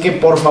onda. Así que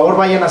por favor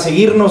vayan a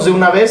seguirnos de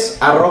una vez,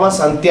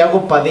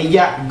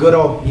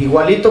 @SantiagoPadillaGro,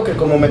 igualito que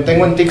como me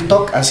tengo en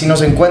TikTok, así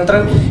nos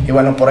encuentran. Y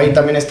bueno, por ahí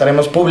también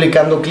estaremos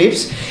publicando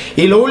clips.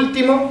 Y lo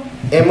último,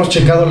 hemos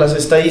checado las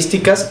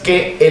estadísticas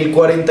que el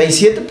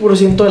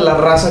 47% de la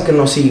raza que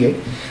nos sigue,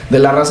 de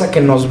la raza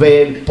que nos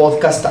ve el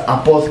podcast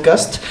a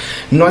podcast,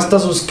 no está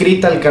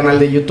suscrita al canal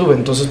de YouTube.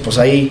 Entonces pues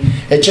ahí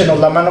échenos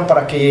la mano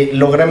para que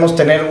logremos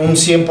tener un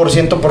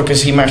 100%, porque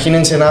si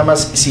imagínense nada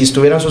más, si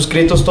estuvieran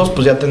suscritos todos,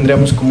 pues ya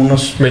tendríamos como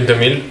unos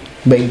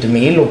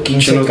 20,000 o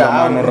 15,000.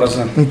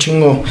 Un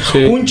chingo,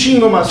 sí. Un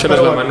chingo más.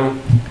 Échenos la mano.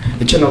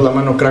 Échenos la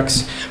mano,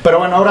 cracks. Pero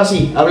bueno, ahora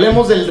sí,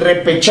 hablemos del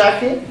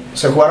repechaje.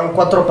 Se jugaron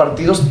 4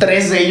 partidos,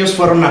 3 de ellos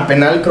fueron a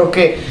penal. Creo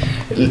que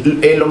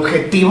el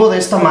objetivo de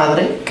esta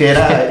madre, que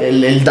era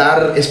el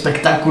dar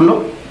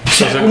espectáculo,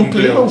 se ha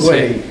cumplido,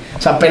 güey. Sí.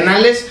 O sea,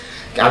 penales,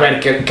 a ver,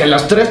 que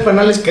los 3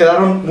 penales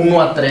quedaron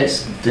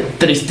 1-3,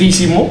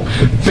 tristísimo,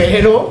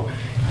 pero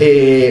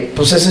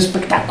pues es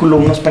espectáculo,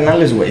 unos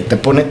penales, güey, te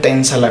pone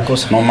tensa la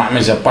cosa. No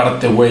mames, y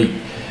aparte, güey,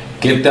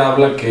 ¿qué te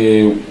habla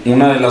que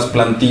una de las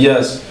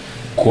plantillas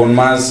con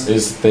más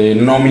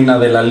nómina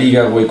de la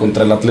liga, güey,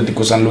 contra el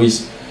Atlético San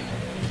Luis,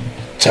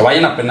 se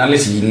vayan a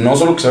penales? Y no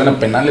solo que se vayan a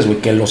penales, güey,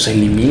 que los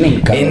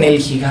eliminen, cabrón. En el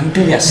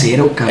Gigante de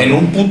Acero, cabrón. En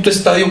un puto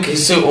estadio que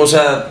es, o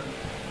sea,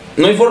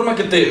 no hay forma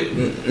que te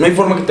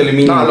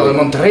eliminen. No, lo de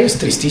Monterrey es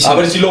tristísimo. A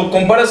ver, si lo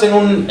comparas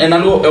en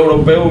algo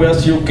europeo, hubiera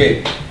sido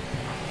que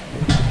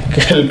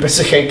el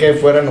PSG que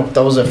fuera en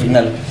octavos de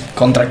final,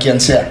 contra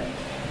quien sea.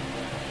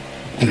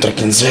 contra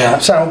quien sea.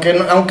 O sea,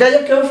 aunque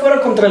haya quedado fuera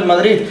contra el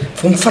Madrid,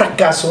 fue un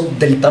fracaso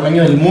del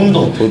tamaño del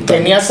mundo. Puta.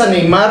 Tenías a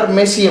Neymar,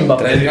 Messi y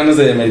Mbappé. Traes ganas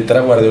de demeritar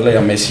a Guardiola y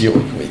a Messi,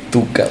 güey.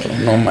 Tú,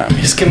 cabrón, no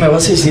mames. Es que me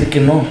vas a decir que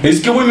no.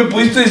 Es que, güey, me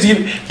pudiste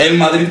decir el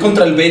Madrid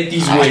contra el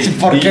Betis, güey.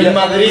 ¿Por qué el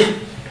Madrid?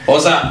 O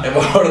sea,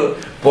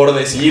 por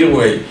decir,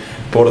 güey.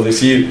 Por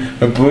decir,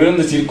 me pudieron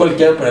decir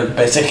cualquiera, pero el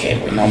PSG,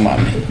 güey, no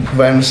mames.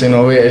 Bueno, si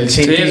no, el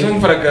City. Sí, es un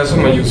fracaso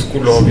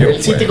mayúsculo, obvio.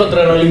 El City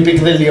contra el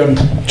Olympique de Lyon.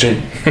 Sí,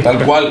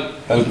 tal cual,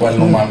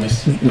 no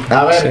mames.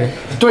 A ver,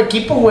 tu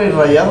equipo, güey,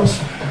 Rayados.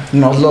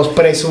 Nos los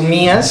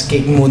presumías que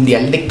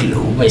Mundial de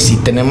Clubes y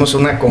tenemos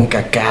una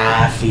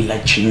CONCACAF y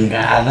la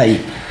chingada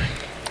y...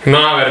 No,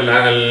 a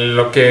ver,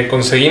 lo que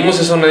conseguimos,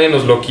 eso nadie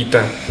nos lo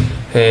quita.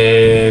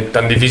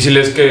 Tan difícil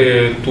es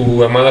que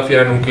tu amada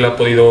fiera nunca la ha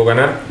podido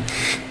ganar,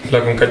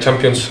 la CONCACAF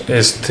Champions.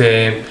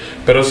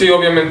 Pero sí,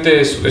 obviamente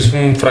es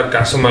un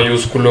fracaso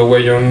mayúsculo,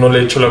 güey. Yo no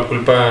le echo la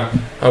culpa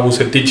a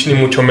Vucetich, ni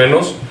mucho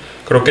menos.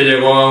 Creo que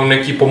llegó a un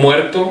equipo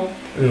muerto,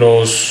 no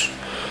los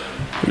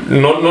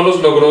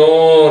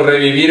logró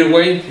revivir,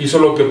 güey. Hizo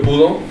lo que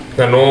pudo,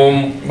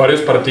 ganó varios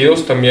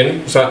partidos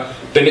también. O sea,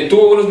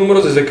 tuvo buenos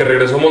números desde que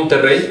regresó a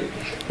Monterrey.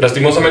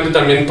 Lastimosamente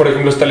también, por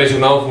ejemplo, está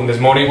lesionado Funes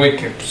Mori, güey,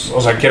 que, pues,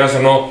 o sea, quieras o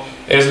no,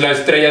 es la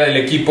estrella del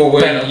equipo,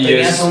 güey. Pero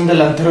tenías a un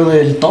delantero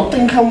del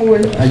Tottenham,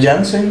 güey, a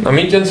Jansen. A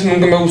mí Jansen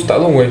nunca me ha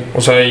gustado, güey.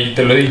 O sea, y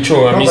te lo he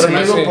dicho, a mí pero se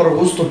me no hace... por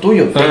gusto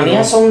tuyo.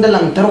 Tenías a un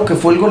delantero que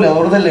fue el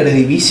goleador del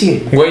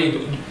Eredivisie. Güey,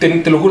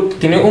 te lo juro,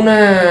 tiene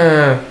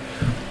una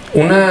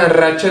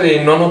racha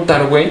de no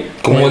anotar, güey.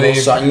 Como de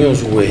 2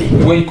 años, güey.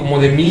 Güey, como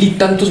de 1000 y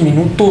tantos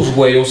minutos,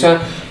 güey. O sea,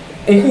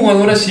 un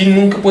jugador así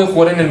nunca puede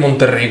jugar en el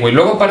Monterrey, güey.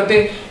 Luego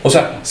aparte, o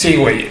sea, sí,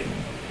 güey,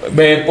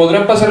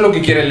 podrá pasar lo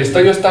que quiera. El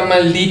estadio está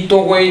maldito,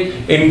 güey.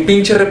 En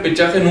pinche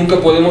repechaje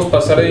nunca podemos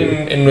pasar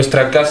en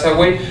nuestra casa,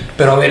 güey.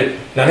 Pero a ver,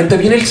 la neta,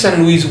 viene el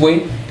San Luis,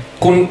 güey,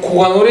 con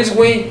jugadores,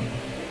 güey,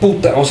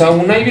 puta. O sea,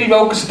 Unai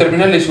Bilbao que se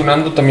termina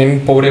lesionando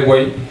también, pobre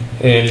güey.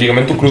 El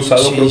ligamento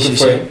cruzado, sí, creo que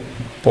fue. Sí.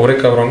 Pobre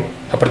cabrón.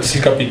 Aparte es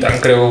el capitán,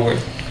 creo, güey.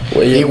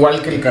 Oye,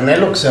 igual que el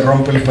Canelo, que se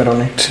rompe el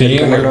peroné. Sí,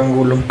 el Canelo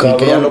Angulo. Y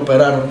que ya lo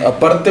operaron.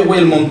 Aparte,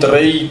 güey, el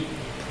Monterrey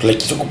le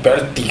quiso copiar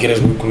al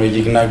Tigres, güey, con el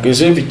Gignac.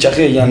 Ese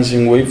fichaje de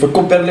Jansen, güey, fue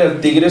copiarle al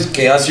Tigres,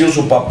 que ha sido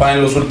su papá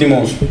en los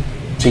últimos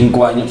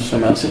 5 años, se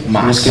me hace.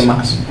 Más. Es que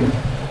más.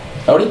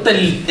 Ahorita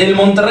el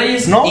Monterrey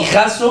es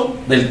hijazo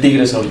del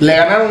Tigres ahorita. Le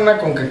ganaron una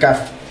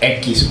CONCACAF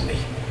X,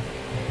 güey.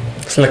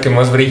 Es la que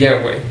más brilla,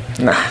 güey.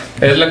 Nah.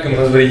 Es la que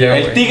más brilla,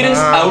 güey. El Tigres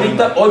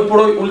ahorita, hoy por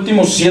hoy,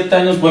 últimos 7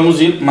 años, podemos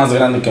decir, más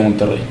grande que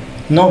Monterrey.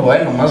 No,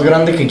 bueno, más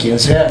grande que quien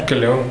sea. Que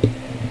León.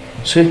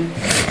 Sí.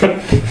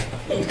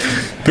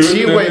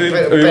 Sí, güey,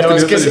 pero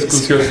es que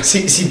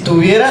si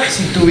tuviera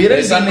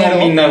el dinero,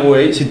 nómina,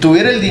 güey. Si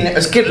tuviera el dinero,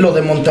 es que lo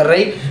de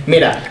Monterrey,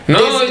 mira, no,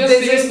 ya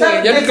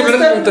no hay que hablar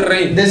de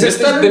Monterrey. Desde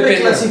estar en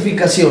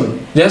reclasificación.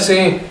 Ya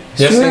sé.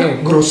 Ya es una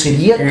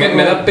grosería,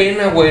 me da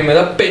pena, güey. Me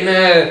da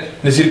pena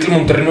decir que el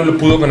Monterrey no le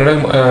pudo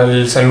ganar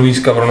al San Luis,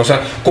 cabrón. O sea,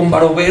 con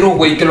Barovero,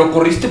 güey, que lo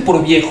corriste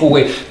por viejo,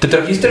 güey. Te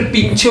trajiste al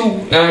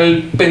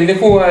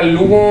pendejo, al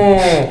Hugo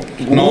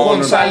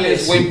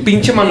González, güey.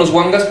 Pinche manos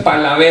guangas pa'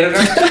 la verga.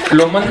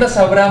 Lo mandas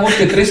a Bravo,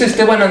 te traes a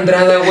Esteban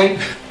Andrada, güey.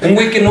 Un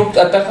güey que no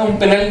ataja un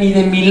penal ni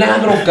de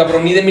milagro,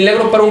 cabrón. Ni de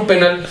milagro para un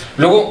penal.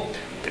 Luego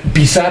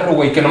Pizarro,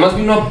 güey, que nomás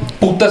vino a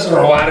putas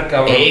robar,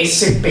 cabrón.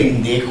 Ese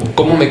pendejo.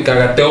 ¿Cómo me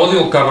caga? Te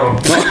odio, cabrón.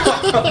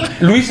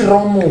 Luis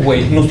Romo,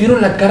 güey, nos dieron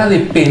la cara de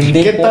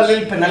pendejos. ¿Qué tal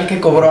el penal que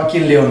cobró aquí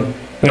en León?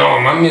 No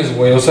mames,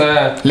 güey, o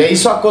sea... Le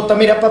hizo a Cota,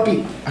 mira,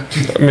 papi.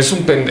 Aquí. Es un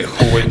pendejo,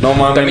 güey. No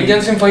mames. También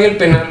Jansen falla el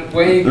penal,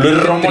 güey.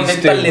 Luis Romo,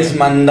 neta, les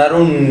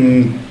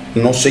mandaron...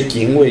 No sé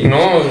quién, güey. No.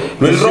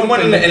 Luis Romo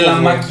en la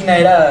máquina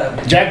era...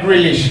 Jack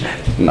Grealish.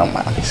 No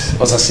mames.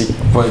 O sea, sí,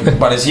 fue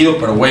parecido,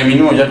 pero, güey,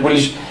 mínimo Jack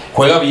Grealish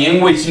juega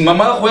bien, güey. Sin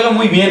mamada juega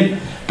muy bien.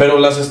 Pero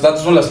las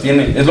stats no las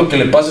tiene. Es lo que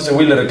le pasa a ese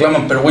güey, le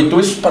reclaman. Pero, güey, tú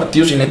ves sus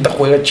partidos y neta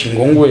juega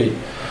chingón, güey.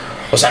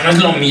 O sea, no es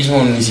lo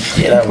mismo ni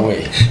siquiera, güey.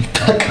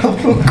 Está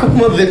cabrón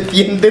cómo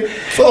defiende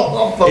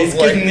todo, es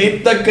que es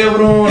neta,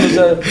 cabrón. O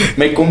sea,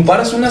 me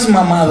comparas unas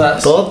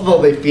mamadas. Todo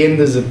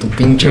defiendes de tu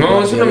pinche. No,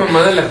 guardia. Es una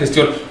mamada la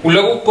gestión.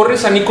 Luego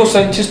corres a Nico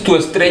Sánchez, tu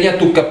estrella,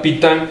 tu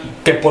capitán,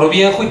 que por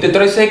viejo, y te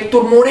traes a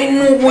Héctor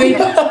Moreno, güey.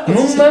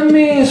 No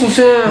mames, o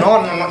sea.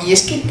 No. Y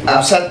es que,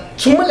 o sea,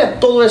 súmale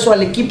a todo eso,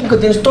 al equipo que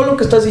tienes, todo lo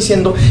que estás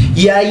diciendo.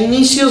 Y a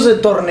inicios de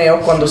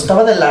torneo, cuando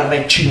estaba de la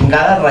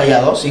rechingada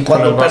Rayados, y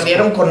cuando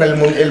perdieron con el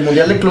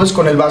Mundial de Clubes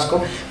con el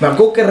Vasco, me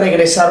acuerdo que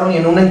regresaron y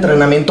en un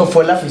entrenamiento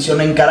fue la afición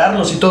a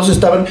encararlos y todos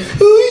estaban, ay,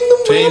 no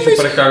mames,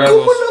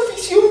 ¿cómo la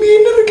afición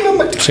viene a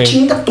reclamar? Sí.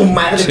 Chinga tu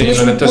madre, sí, tienes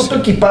un puto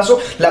equipazo,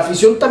 la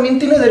afición también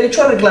tiene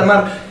derecho a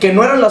reclamar, que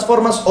no eran las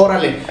formas,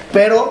 órale,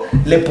 pero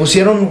le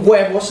pusieron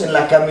huevos en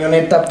la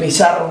camioneta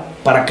Pizarro.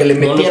 para que le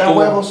metiera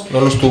huevos.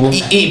 No los tuvo.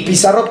 Y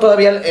Pizarro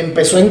todavía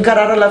empezó a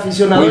encarar al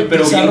aficionado. Güey,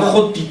 pero Pizarro, bien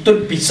jotito el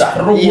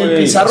Pizarro, güey. y el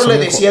Pizarro le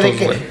decía de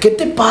que, ¿qué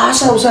te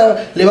pasa? O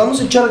sea, le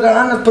vamos a echar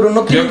ganas, pero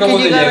no tienen que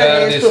llegar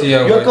a esto.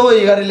 Yo acabo de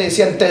llegar y le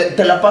decían,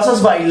 te la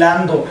pasas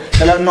bailando.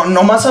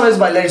 Nomás sabes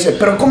bailar. Y dice,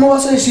 pero ¿cómo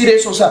vas a decir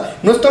eso? O sea,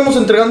 no estamos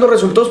entregando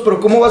resultados, pero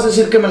 ¿cómo vas a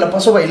decir que me la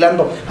paso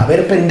bailando? A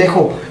ver,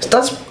 pendejo,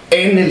 estás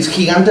en el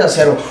Gigante de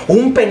Acero,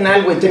 un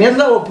penal, güey, tenías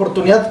la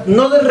oportunidad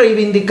no de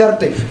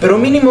reivindicarte, pero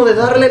mínimo de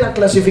darle la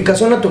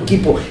clasificación a tu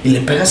equipo y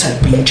le pegas al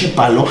pinche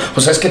palo.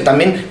 O sea, es que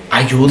también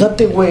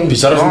ayúdate, güey.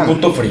 Pizarro es un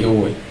punto frío,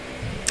 güey.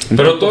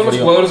 Pero todos los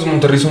jugadores de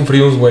Monterrey son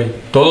fríos, güey.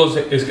 Todos,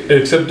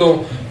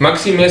 excepto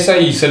Maxi Mesa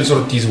y Celso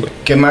Ortiz, güey.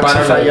 Que Maxi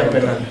falla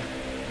penal.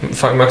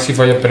 Maxi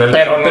falla penal.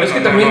 Pero es que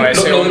también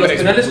lo de los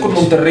penales con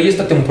Monterrey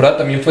esta temporada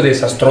también fue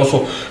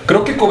desastroso.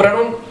 Creo que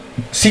cobraron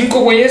 5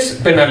 güeyes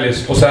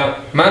penales. O sea,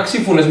 Maxi,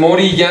 Funes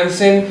Mori,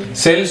 Jansen,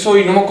 Celso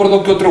y no me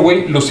acuerdo qué otro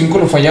güey. Los 5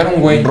 lo fallaron,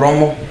 güey.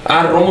 Romo.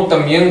 Romo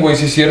también, güey,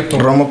 sí es cierto.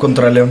 Romo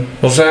contra León.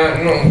 O sea,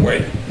 no, güey.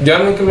 Ya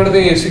no hay que hablar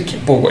de ese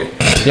equipo, güey.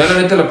 Ya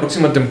la neta la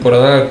próxima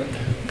temporada,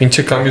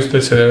 pinche cambio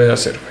usted se debe de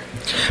hacer, güey.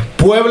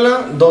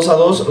 Puebla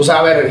 2-2. O sea,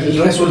 a ver,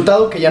 el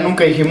resultado que ya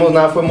nunca dijimos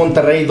nada fue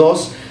Monterrey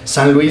 2,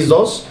 San Luis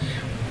 2.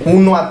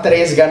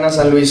 1-3 gana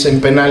San Luis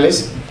en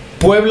penales.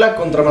 Puebla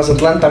contra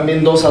Mazatlán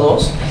también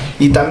 2-2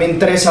 y también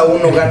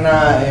 3-1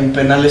 gana en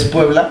penales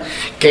Puebla,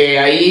 que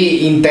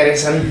ahí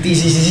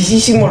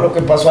interesantísimo lo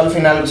que pasó al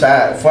final. O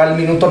sea, fue al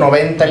minuto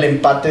 90 el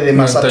empate de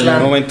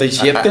Mazatlán.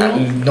 97,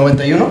 ¿no?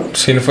 ¿91?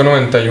 Sí, fue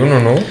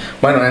 91, ¿no?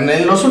 Bueno,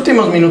 en los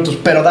últimos minutos,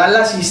 pero da la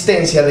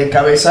asistencia de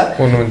cabeza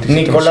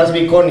Nicolás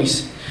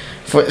Viconis.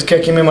 Es que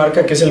aquí me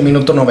marca que es el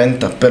minuto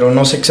 90, pero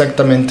no sé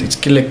exactamente. Es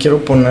que le quiero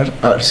poner,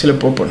 a ver si le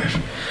puedo poner.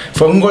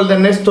 Fue un gol de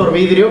Néstor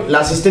Vidrio. La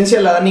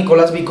asistencia la da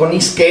Nicolás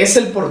Viconis, que es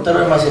el portero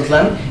de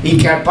Mazatlán y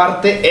que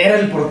aparte era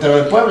el portero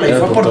de Puebla. Y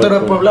fue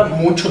portero de Puebla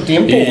mucho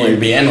tiempo, güey.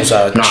 Bien, o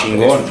sea,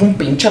 chingón. Es un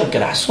pinche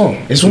arquerazo.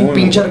 Es un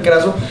pinche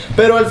arquerazo.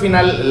 Pero al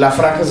final la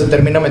franja se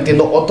termina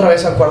metiendo otra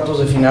vez a cuartos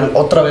de final.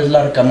 Otra vez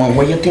la Arcamón.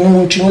 Güey, ya tienen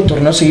un chingo de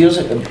torneos seguidos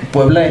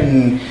Puebla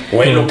en...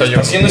 Güey, lo que está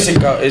haciendo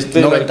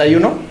este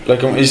 91.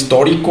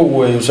 Histórico,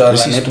 güey. O sea,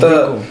 la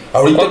neta...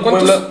 Ahorita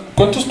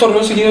 ¿Cuántos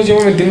torneos seguidos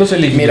lleva metiéndose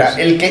el Mira,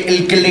 el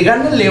que le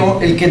gana León,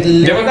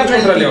 León gana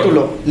el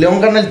título.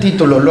 León gana el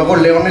título, luego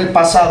León el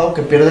pasado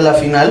que pierde la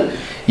final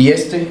y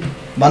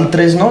van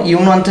 3, ¿no? Y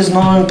uno antes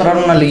no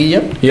entraron a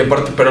liguilla. Y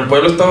aparte, pero el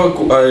pueblo estaba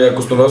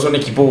acostumbrado a un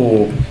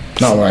equipo.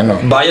 No, bueno.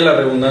 Vaya la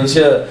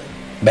redundancia,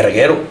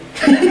 verguero.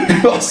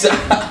 O sea,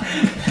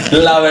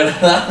 la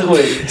verdad,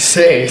 güey.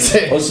 Sí.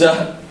 O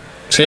sea.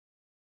 Sí.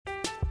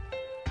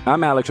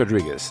 I'm Alex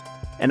Rodriguez.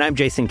 And I'm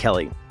Jason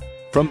Kelly.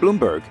 From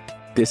Bloomberg,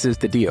 this is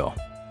The Deal.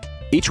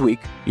 Each week,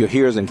 you'll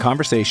hear us in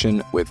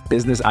conversation with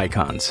business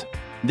icons.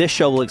 This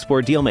show will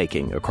explore deal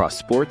making across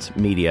sports,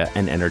 media,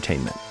 and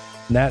entertainment.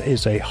 That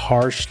is a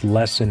harsh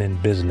lesson in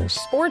business.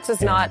 Sports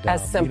is not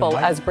as simple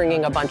as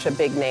bringing a bunch of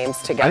big names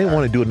together. I didn't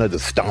want to do another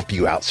stomp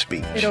you out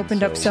speech. It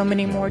opened up so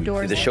many more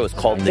doors. The show is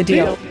called The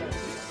Deal.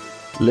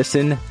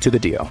 Listen to The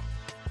Deal.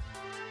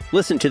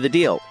 Listen to The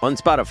Deal on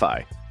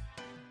Spotify.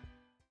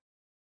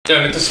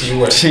 La neta sí,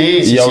 güey.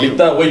 Sí. Y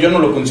ahorita, güey, yo no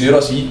lo considero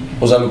así.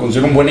 O sea, lo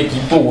considero un buen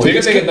equipo, güey.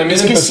 Fíjate que también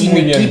es que sin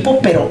equipo,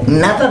 pero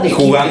nada de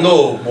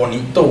jugando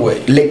bonito, güey.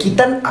 Le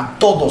quitan a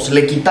todos.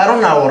 Le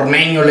quitaron a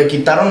Ormeño, le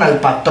quitaron al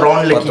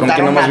Patrón, le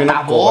quitaron a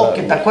Tabó.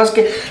 ¿Te acuerdas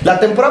que la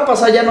temporada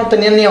pasada ya no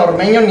tenía ni a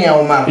Ormeño ni a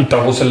Omar? Y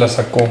Tabó se la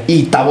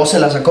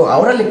sacó.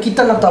 Ahora le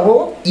quitan a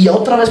Tabó y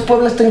otra vez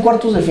Puebla está en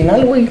cuartos de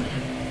final, güey.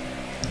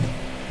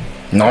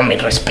 No,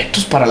 mis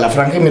respetos para la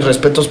franja y mis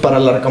respetos para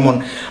el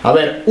Arcamón. A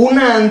ver,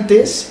 una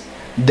antes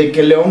de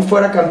que León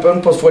fuera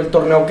campeón, pues fue el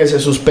torneo que se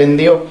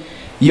suspendió.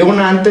 Y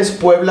una antes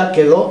Puebla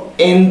quedó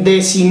en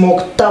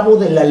 18º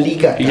de la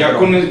liga. Y ya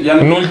con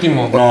el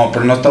último. No,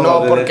 pero no estaba.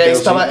 No, porque ahí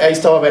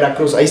estaba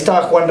Veracruz, ahí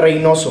estaba Juan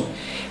Reynoso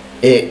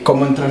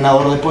como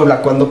entrenador de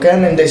Puebla. Cuando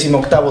quedan en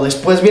 18º,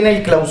 después viene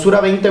el Clausura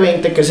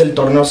 2020, que es el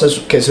torneo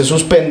que se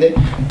suspende.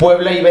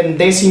 Puebla iba en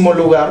 10º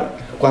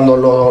lugar cuando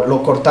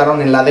lo cortaron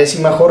en la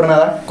 10ª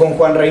jornada con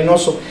Juan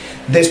Reynoso.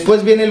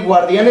 Después viene el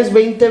Guardianes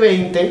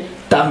 2020,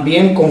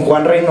 también con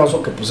Juan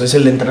Reynoso, que pues es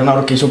el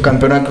entrenador que hizo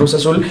campeón a Cruz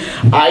Azul.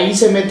 Ahí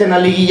se meten a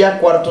liguilla,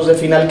 cuartos de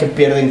final que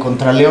pierden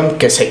contra León,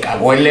 que se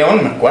cagó el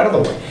León, me acuerdo,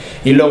 güey.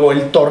 Y luego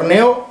el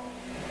torneo...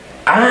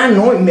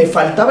 no, y me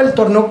faltaba el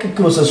torneo que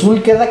Cruz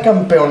Azul queda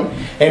campeón,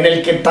 en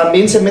el que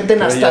también se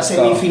meten hasta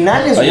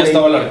semifinales, güey. Ahí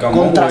estaba el Arcamón,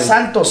 contra güey.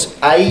 Santos.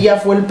 Ahí ya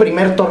fue el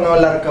primer torneo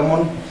del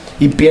Arcamón.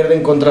 Y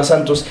pierden contra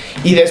Santos.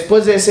 Y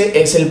después de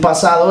ese es el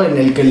pasado en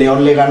el que el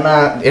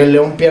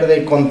León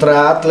pierde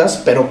contra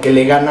Atlas, pero que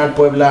le gana al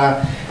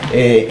Puebla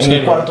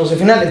en cuartos de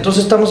final.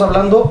 Entonces estamos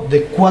hablando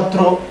de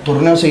 4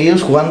 torneos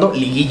seguidos jugando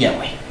liguilla,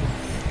 güey.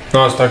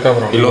 No, está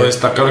cabrón. Y lo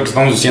destacable que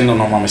estamos diciendo,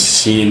 no mames,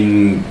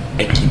 sin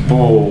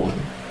equipo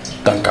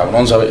tan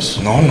cabrón, ¿sabes?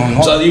 No.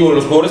 O sea, digo,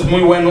 los jugadores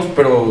muy buenos,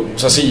 pero, o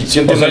sea, sí,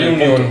 siento hay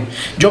unión.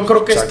 Yo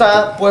creo que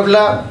está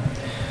Puebla,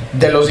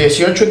 de los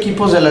 18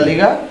 equipos de la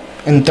liga,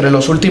 entre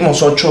los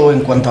últimos 8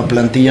 en cuanto a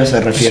plantilla se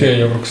refiere. Sí,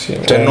 yo creo que sí.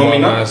 ¿En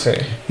nómina? Sí.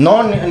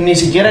 No, ni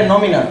siquiera en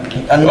nómina.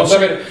 No sé,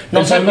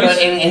 no sé, pero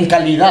en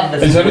calidad.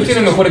 De el San Luis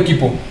tiene mejor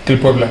equipo que el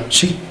Puebla.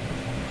 Sí.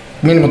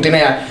 Mínimo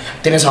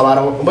tienes a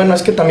Varo. Bueno,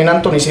 es que también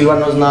Anthony Silva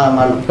no es nada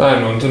malo. Ah,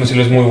 no, Anthony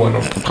Silva es muy bueno.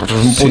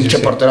 Un pinche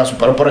porterazo.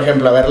 Pero por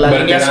ejemplo, a ver, la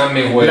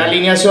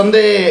alineación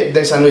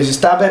de San Luis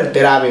está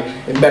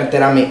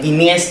Berterame,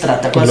 Iniestra,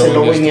 ¿te acuerdas del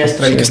Lobo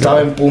Iniestra? El que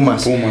estaba en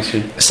Pumas.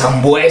 Sí.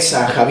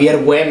 Zambuesa, Javier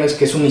Güemes,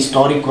 que es un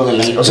histórico de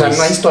la... O sea,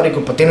 no es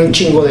histórico, pero tiene un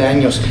chingo de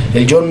años.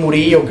 El John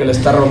Murillo, que le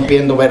está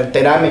rompiendo,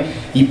 Berterame.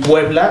 Y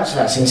Puebla, o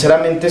sea,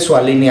 sinceramente su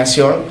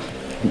alineación...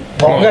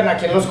 Pongan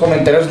aquí en los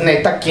comentarios,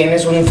 neta, quién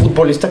es un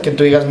futbolista que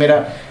tú digas,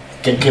 mira,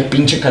 qué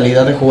pinche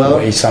calidad de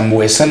jugador. Y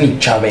Zambuesa ni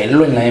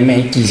Chabelo en la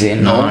MX,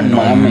 No,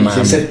 mames,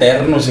 es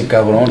eterno ese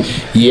cabrón.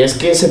 Y es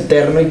que es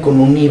eterno y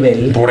con un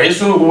nivel. Por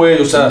eso, güey,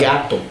 o sea,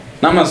 gato.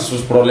 Nada más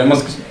sus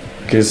problemas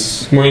que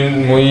es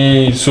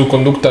muy su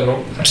conducta, ¿no?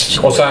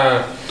 O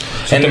sea,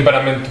 su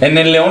temperamento. En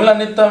el León, la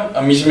neta,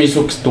 a mí se me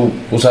hizo que estuvo,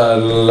 o sea,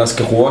 las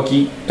que jugó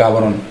aquí,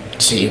 cabrón.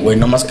 Sí, güey,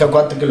 nomás que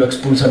acuérdate que lo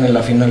expulsan en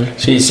la final.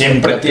 Sí,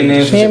 siempre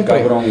tiene ese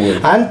cabrón, güey.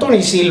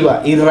 Anthony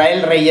Silva,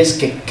 Israel Reyes,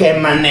 que qué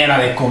manera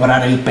de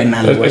cobrar el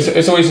penal, güey.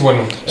 Eso es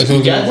bueno. Eso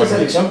es ya bueno.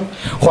 Selección.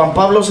 Juan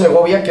Pablo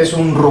Segovia, que es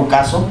un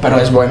rucazo, pero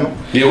es bueno.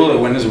 Diego de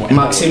Buen es bueno.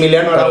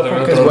 Maximiliano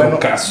Araujo, que es bueno.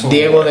 Rucazo,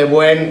 Diego de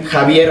Buen,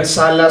 Javier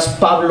Salas,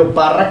 Pablo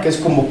Parra, que es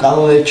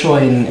convocado de hecho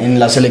en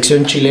la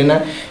selección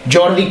chilena.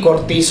 Jordi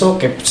Cortizo,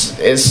 que pues,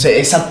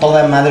 es a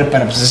toda madre,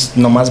 pero pues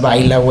nomás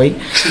baila, güey.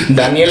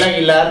 Daniel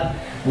Aguilar.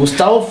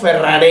 Gustavo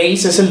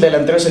Ferraréis es el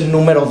delantero, es el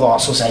número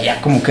 2. O sea, ya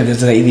como que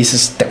desde ahí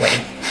dices, este güey,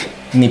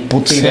 ni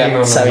puta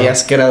idea,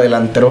 sabías que era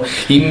delantero.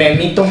 Y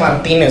Memito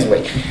Martínez, güey.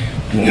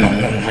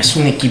 No, es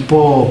un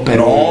equipo,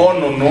 pero...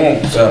 No,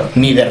 o sea...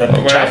 Ni de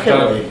repechaje,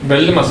 güey. Ve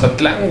el de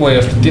Mazatlán, güey,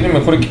 hasta tiene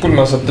mejor equipo el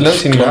Mazatlán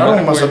sin Claro,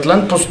 mamá,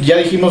 Mazatlán, pues ya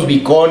dijimos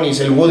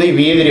Viconis, el Woody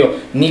Vidrio,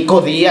 Nico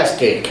Díaz,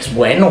 que es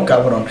bueno,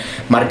 cabrón.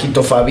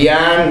 Marquito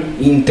Fabián,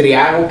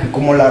 Intriago, que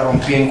como la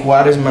rompí en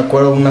Juárez, me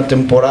acuerdo de una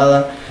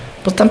temporada...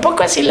 Pues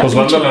tampoco así la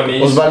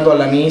Osvaldo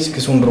Alanís, que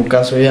es un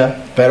rucazo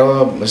ya.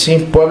 Pero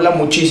sí, Puebla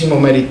muchísimo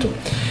mérito.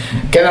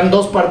 Quedan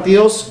 2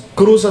 partidos.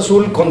 Cruz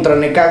Azul contra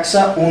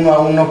Necaxa,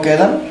 1-1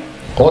 quedan.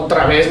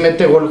 Otra vez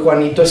mete gol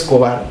Juanito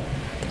Escobar.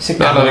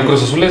 Lo de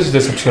Cruz Azul es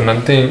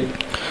decepcionante.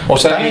 O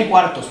sea, están en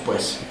cuartos,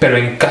 pues. Pero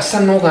en casa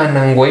no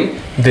ganan, güey.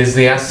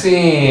 Desde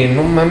hace...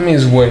 No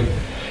mames,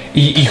 güey.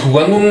 Y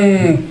jugando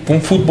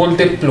un fútbol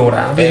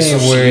deplorable,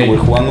 güey.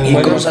 Sí, y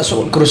Cruz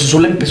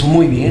Azul empezó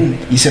muy bien.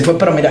 Y se fue,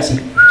 pero mira, así.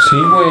 Sí,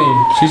 güey.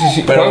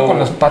 Sí. Pero juegan con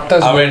las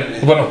patas. A ver,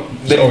 bueno,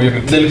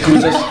 obviamente. Del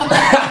Cruz Azul.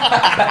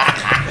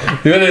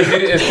 Iba a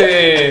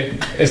decir,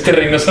 este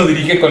Reynoso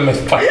dirige con las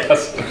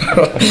patas.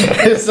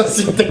 Eso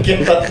sí te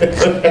queda.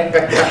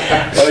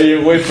 Oye,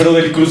 güey, pero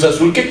del Cruz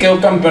Azul que quedó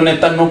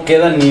campeoneta no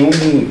queda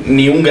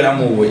ni un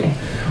gramo, güey.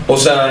 O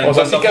sea, en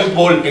cuanto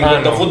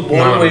a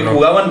fútbol, güey,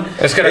 jugaban...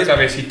 Es que era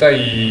Cabecita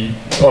y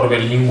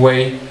Orbelín,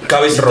 güey.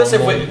 Cabecita se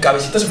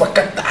fue a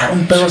Qatar,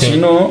 un pedo así,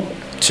 ¿no?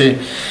 Sí.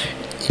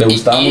 Le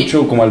gustaba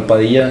mucho como al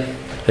Padilla,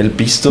 el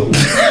pisto.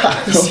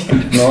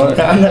 No.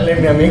 Ándale,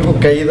 mi amigo,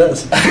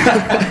 caídas.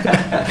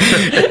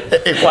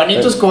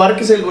 Juanito Escobar,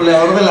 que es el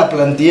goleador de la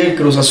plantilla del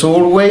Cruz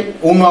Azul, güey,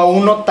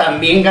 1-1,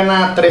 también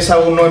gana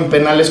 3-1 en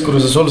penales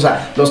Cruz Azul. O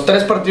sea, los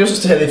 3 partidos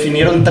se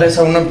definieron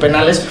 3-1 en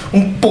penales.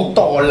 Un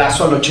puto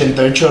golazo al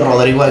 88 de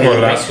Rodrigo Aguirre.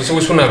 Golazo, ese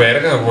güey es una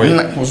verga, güey.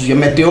 Pues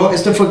metió,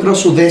 este fue creo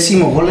su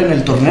 10º gol en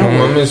el torneo. No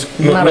mames.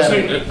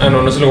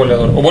 No es el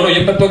goleador. O bueno, ya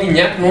empató a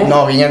Guiñac, ¿no?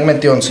 No, Guiñac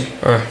metió 11.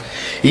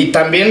 Y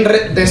también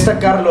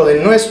destacar lo de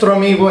nuestro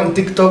amigo en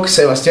TikTok,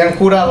 Sebastián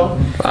Jurado.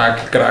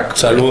 Qué crack.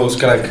 Saludos,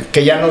 crack.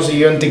 Que ya nos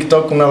siguió en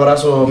TikTok. Un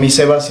abrazo, mi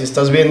Seba, si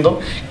estás viendo.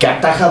 Que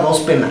ataja 2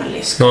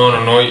 penales. No.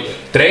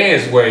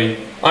 3, güey.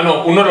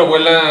 Uno lo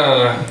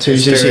vuela. Sí.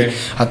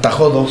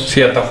 Atajó 2.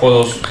 Sí, atajó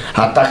 2.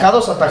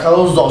 Atajados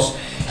 2.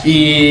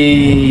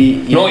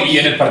 Y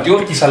en el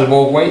partido que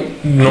salvó, güey.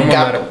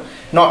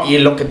 No, y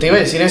lo que te iba a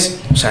decir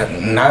es, o sea,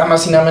 nada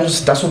más y nada menos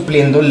está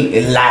supliendo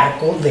el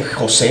arco de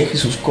José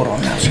Jesús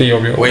Corona. Sí,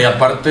 obvio. Güey,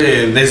 aparte,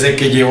 desde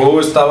que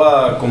llegó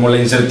estaba como la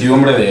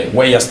incertidumbre de,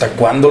 güey, ¿hasta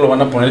cuándo lo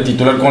van a poner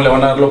titular? ¿Cómo le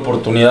van a dar la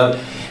oportunidad?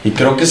 Y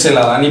creo que se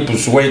la dan y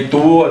pues, güey,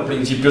 tuvo al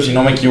principio, si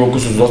no me equivoco,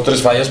 sus 2-3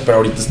 fallas, pero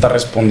ahorita está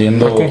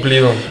respondiendo. Ha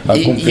cumplido.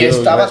 Y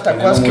estaba, ¿te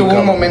acuerdas que hubo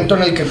un momento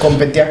en el que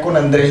competía con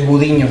Andrés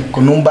Gudiño,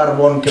 con un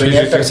barbón que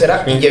venía de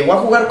tercera? Y llegó a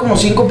jugar como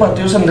 5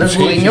 partidos Andrés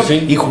Gudiño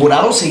y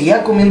Jurado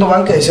seguía comiendo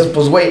banca y decías,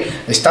 pues, güey,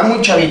 está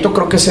muy chavito,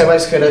 creo que Seba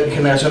es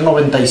generación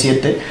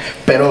 97,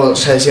 pero, o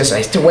sea, decías,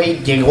 este güey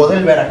llegó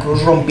del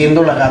Veracruz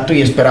rompiendo la gato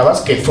y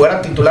esperabas que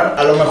fuera titular,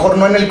 a lo mejor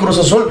no en el Cruz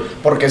Azul,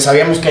 porque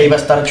sabíamos que ahí iba a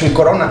estar Chuy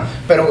Corona,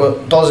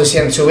 pero todos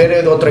decían, si hubiera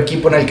ido otro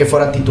equipo en el que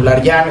fuera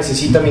titular, ya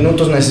necesita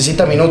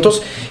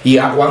minutos, y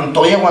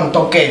aguantó,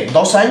 ¿qué?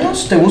 2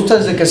 años, ¿te gusta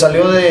desde que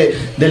salió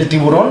del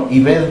Tiburón? Y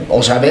ve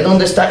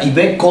dónde está, y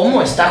ve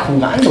cómo está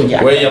jugando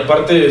ya. Güey,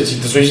 aparte, si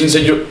te soy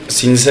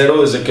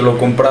sincero, desde que lo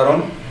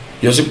compraron,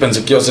 yo sí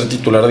pensé que iba a ser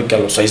titular de que a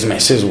los 6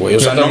 meses, güey. O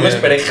sea, no me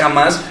esperé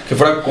jamás que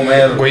fuera a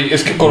comer. Güey,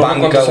 es que Corona,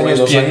 ¿cuántos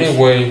años tiene,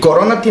 güey?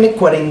 Corona tiene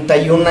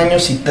 41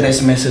 años y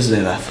 3 meses de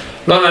edad.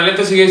 No, la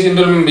neta sigue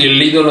siendo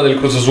el ídolo del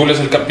Cruz Azul, es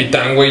el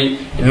capitán, güey.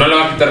 No le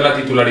va a quitar la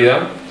titularidad,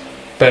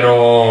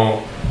 pero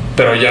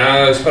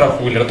ya es para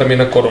jubilar también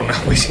a Corona,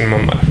 güey, sin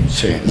mamar.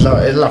 Sí,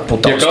 es la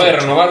puta. Y acaba de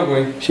renovar,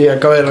 güey. Sí,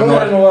 acaba de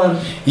renovar.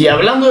 Y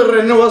hablando de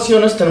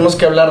renovaciones, tenemos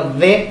que hablar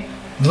de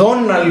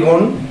Don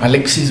Algón,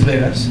 Alexis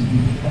Vegas.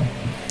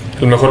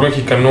 El mejor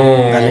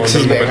mexicano.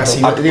 Alexis Vegas,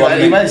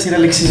 iba a decir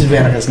Alexis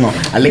Vegas, no,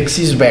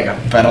 Alexis Vega,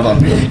 perdón.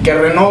 Que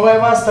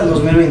renueva hasta el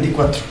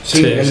 2024.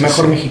 Sí, el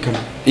mejor mexicano.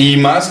 Y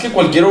más que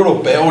cualquier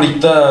europeo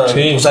ahorita.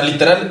 Sí. O sea,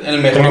 literal, el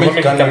mejor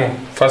mexicano.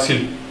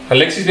 Fácil.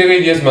 Alexis Vega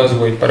y 10 más,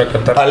 güey, para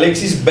Qatar.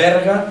 Alexis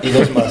Verga y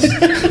 2 más.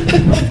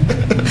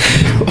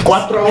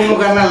 4-1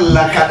 gana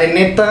la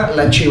cadeneta,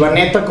 la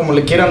chivaneta, como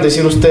le quieran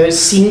decir ustedes.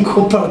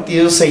 5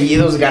 partidos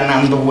seguidos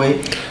ganando, güey.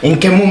 ¿En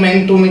qué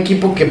momento un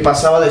equipo que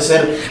pasaba de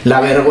ser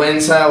la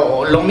vergüenza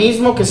o lo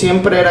mismo que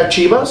siempre era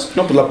Chivas?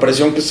 No, pues la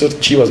presión que ser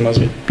Chivas más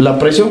bien. La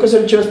presión que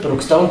ser Chivas, pero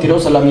que estaban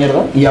tirados a la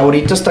mierda. Y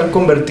ahorita están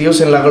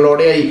convertidos en la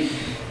gloria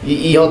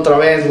y otra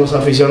vez los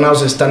aficionados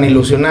se están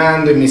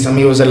ilusionando y mis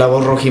amigos de la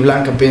voz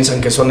rojiblanca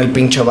piensan que son el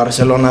pinche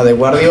Barcelona de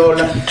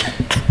Guardiola.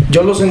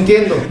 Yo los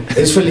entiendo,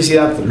 es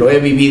felicidad, lo he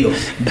vivido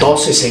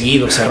 12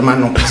 seguidos,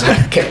 hermano, pues,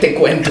 ¿qué te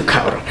cuento,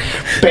 cabrón?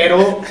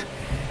 Pero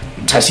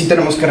así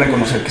tenemos que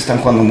reconocer que están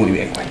jugando muy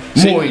bien,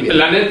 güey. Muy bien.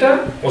 La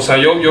neta, o sea,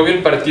 yo vi el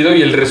partido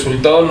y el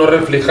resultado no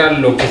refleja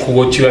lo que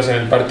jugó Chivas en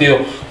el partido.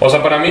 O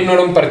sea, para mí no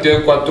era un partido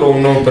de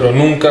 4-1, pero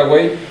nunca,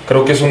 güey.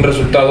 Creo que es un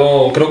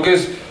resultado, creo que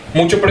es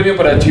mucho premio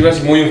para Chivas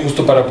y muy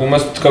injusto para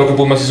Pumas. Creo que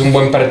Pumas hizo un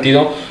buen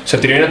partido. Se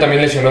termina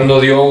también lesionando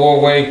Diogo,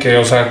 güey, que,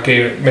 o sea,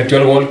 que metió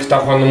el gol, que está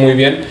jugando muy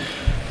bien.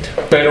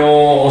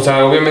 Pero, o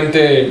sea,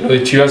 obviamente lo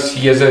de Chivas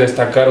sí es de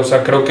destacar. O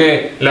sea, creo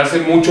que le hace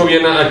mucho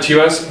bien a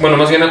Chivas, bueno,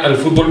 más bien al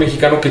fútbol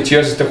mexicano, que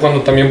Chivas esté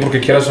jugando también, porque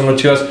quieras o no,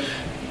 Chivas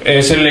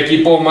es el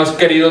equipo más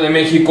querido de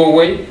México,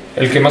 güey,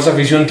 el que más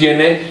afición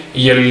tiene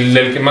y el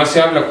del que más se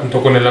habla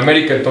junto con el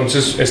América.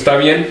 Entonces está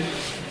bien.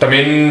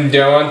 También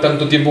llevaban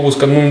tanto tiempo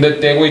buscando un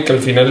DT, güey, que al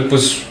final,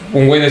 pues,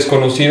 un güey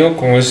desconocido,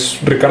 como es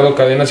Ricardo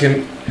Cadena,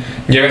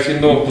 llega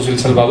siendo, pues, el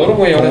Salvador,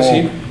 güey, ahora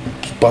sí.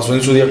 Pasó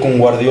en su día con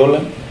Guardiola,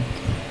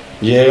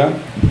 llega.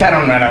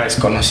 Pero no era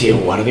desconocido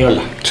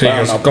Guardiola. Sí,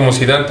 bueno, o sea, como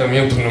Zidane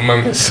también, pues, no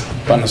mames.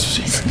 Bueno, eso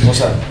sí. O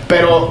sea,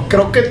 pero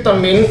creo que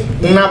también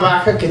una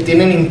baja que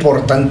tienen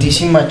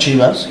importantísima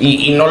Chivas,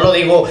 y no lo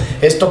digo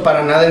esto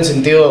para nada en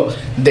sentido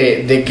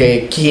de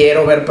que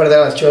quiero ver perder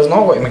a las Chivas,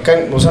 no, güey,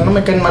 no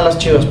me caen mal las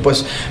Chivas,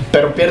 pues,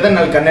 pero pierden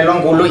al Canelo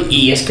Angulo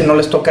y es que no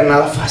les toca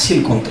nada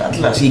fácil contra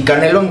Atlas. Y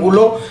Canelo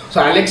Angulo, o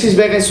sea, Alexis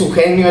Vega es su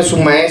genio, es su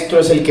maestro,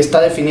 es el que está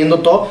definiendo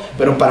todo,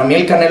 pero para mí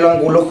el Canelo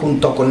Angulo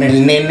junto con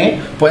el Nene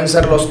pueden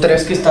ser los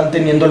 3 que están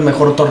teniendo el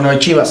mejor torneo de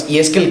Chivas. Y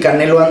es que el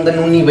Canelo anda en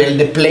un nivel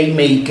de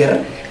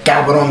playmaker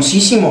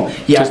cabroncísimo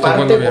y sí,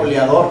 aparte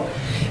goleador.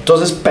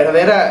 Entonces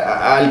perder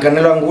al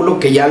Canelo Angulo,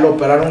 que ya lo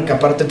operaron, que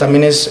aparte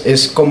también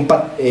es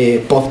compa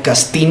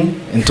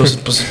podcastín, entonces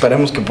pues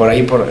esperemos que por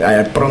ahí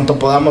pronto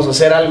podamos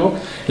hacer algo.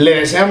 Le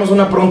deseamos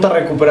una pronta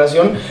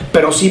recuperación,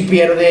 pero sí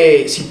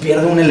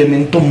pierde un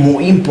elemento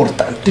muy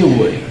importante,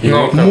 güey.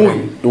 No,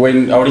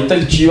 güey, ahorita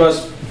el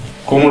Chivas,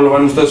 ¿cómo lo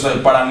van ustedes? O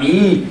sea, para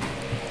mí,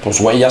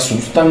 pues güey,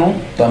 asusta, ¿no?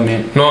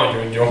 También. No,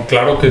 yo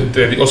claro que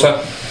te digo, o sea,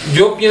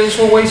 yo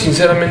pienso, güey,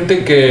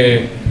 sinceramente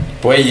que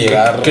puede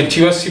llegar. Que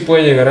Chivas sí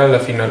puede llegar a la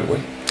final, güey.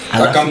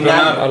 A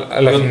campeonar.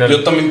 A la final.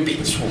 Yo también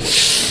pienso, güey.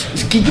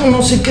 Es que yo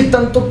no sé qué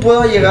tanto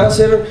pueda llegar a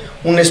ser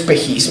un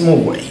espejismo,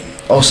 güey.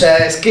 O sea,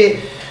 es que,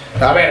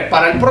 a ver,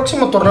 para el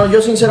próximo torneo,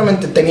 yo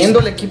sinceramente, teniendo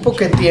el equipo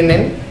que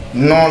tienen,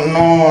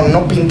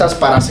 no pintas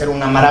para hacer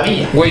una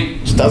maravilla. Güey,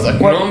 ¿estás de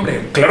acuerdo? No,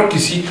 hombre, claro que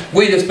sí.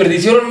 Güey,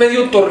 desperdiciaron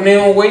medio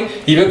torneo, güey,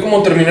 y ve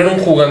cómo terminaron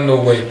jugando,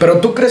 güey. Pero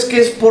tú crees que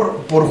es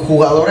por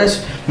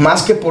jugadores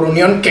más que por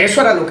unión, que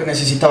eso era lo que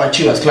necesitaba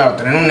Chivas, claro,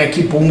 tener un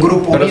equipo, un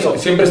grupo unido.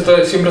 Siempre está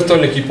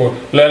el equipo.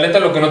 La neta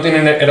lo que no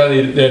tienen era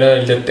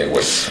el DT,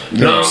 güey.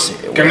 No, sé,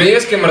 que me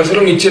digas que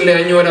Marcelo Michele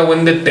Año era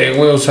buen DT,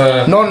 güey, o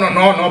sea. No,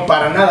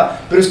 para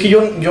nada. Pero es que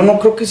yo no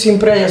creo que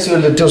siempre haya sido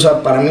el DT. O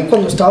sea, para mí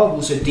cuando estaba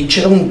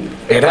Bucetich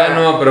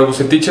no, pero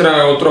Bucetich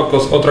era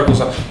otra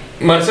cosa.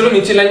 Marcelo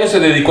Michele Año se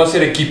dedicó a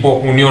hacer equipo,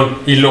 unión,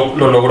 y lo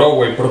logró,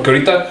 güey, porque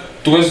ahorita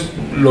tú ves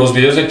los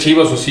videos de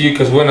Chivas o sí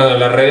que suben a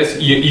las redes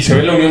y se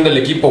ve la unión del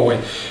equipo, güey.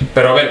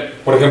 Pero a ver,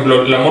 por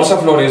ejemplo, la Morsa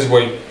Flores,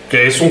 güey,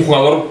 que es un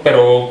jugador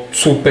pero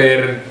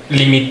súper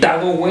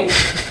limitado, güey,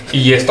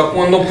 y está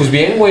jugando pues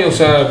bien, güey, o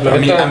sea,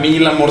 a mí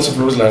la Morsa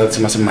Flores la verdad se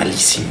me hace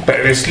malísimo.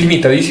 Pero es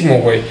limitadísimo,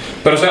 güey.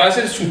 Pero o sea,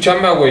 hace su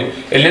chamba, güey.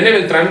 El Nene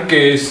Beltrán,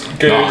 que es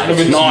que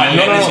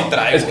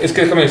es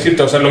que déjame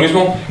decirte, o sea, lo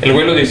mismo el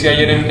güey lo decía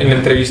ayer en la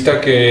entrevista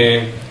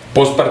que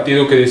post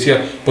partido, que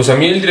decía, pues a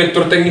mí el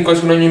director técnico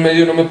hace 1 año y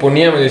medio no me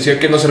ponía, me decía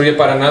que no servía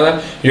para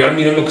nada, y ahora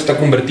miren lo que está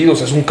convertido, o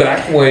sea, es un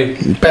crack, güey.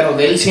 Pero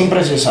de él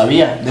siempre se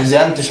sabía, desde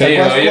antes. Sí,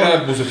 ahí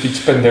era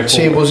Bucetich pendejo.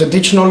 Sí,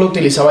 Bucetich no lo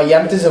utilizaba, y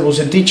antes de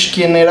Bucetich,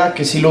 ¿quién era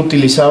que sí lo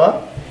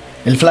utilizaba?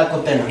 El Flaco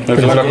Tena. El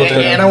Flaco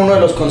Tena. Era uno de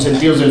los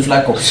consentidos del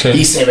Flaco. Sí.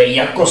 Y se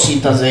veía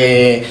cositas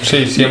de...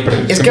 Sí, siempre.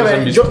 Es siempre que, a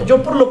ver,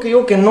 yo por lo que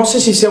digo que no sé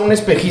si sea un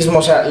espejismo.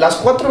 O sea, las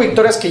 4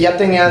 victorias que ya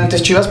tenía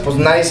antes Chivas, pues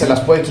nadie se las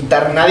puede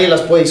quitar, nadie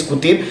las puede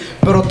discutir.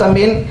 Pero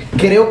también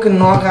creo que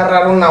no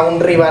agarraron a un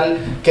rival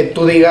que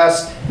tú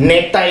digas,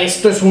 neta,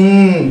 esto es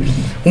un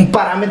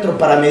parámetro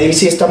para medir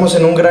si estamos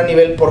en un gran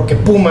nivel. Porque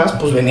Pumas,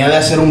 pues venía de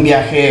hacer un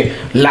viaje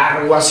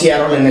largo a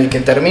Seattle en el que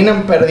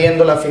terminan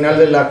perdiendo la final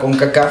de la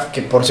CONCACAF,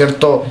 que por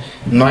cierto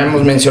no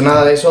hemos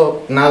mencionado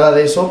nada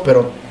de eso,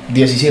 pero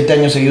 17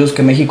 años seguidos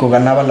que México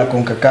ganaba la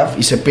CONCACAF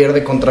y se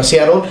pierde contra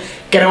Seattle.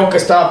 Creo que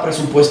estaba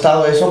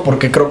presupuestado eso,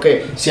 porque creo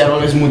que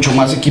Seattle es mucho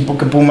más equipo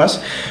que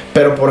Pumas.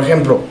 Pero por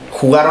ejemplo,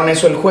 jugaron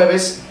eso el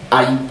jueves,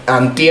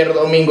 antier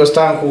domingo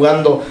estaban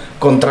jugando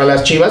contra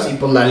las Chivas y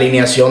pues la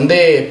alineación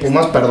de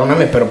Pumas,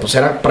 perdóname, pero pues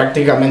era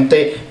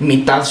prácticamente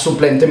mitad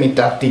suplente,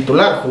 mitad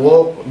titular.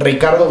 Jugó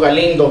Ricardo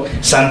Galindo,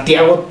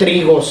 Santiago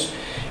Trigos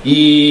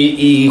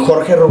y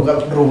Jorge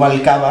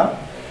Rubalcaba.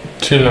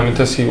 Sí, la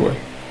neta sí, güey.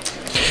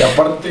 Y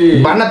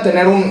aparte van a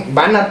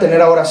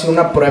tener ahora sí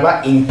una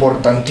prueba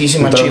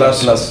importantísima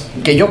Chivas,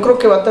 que yo creo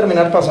que va a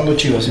terminar pasando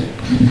Chivas,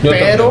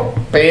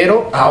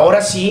 pero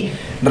ahora sí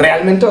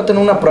realmente va a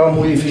tener una prueba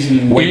muy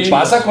difícil. Güey,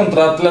 pasa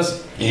contra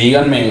Atlas y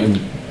díganme,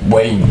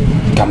 güey,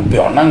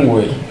 campeonan,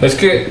 güey. Es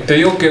que te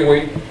digo que,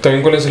 güey,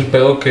 también cuál es el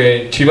pedo,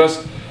 que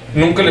Chivas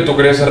nunca le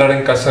tocaría cerrar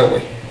en casa,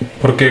 güey.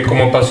 Porque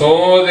como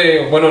pasó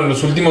en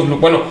los últimos, no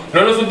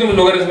en los últimos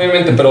lugares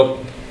obviamente, pero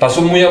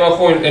pasó muy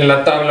abajo en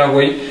la tabla,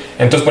 güey.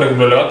 Entonces, por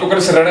ejemplo, le va a tocar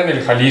cerrar en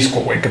el Jalisco,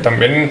 güey, que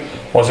también,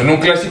 o sea, en un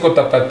clásico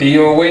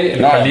tapatío, güey,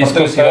 el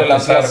Jalisco sí va a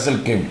pasar. Es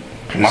el que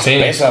más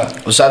pesa.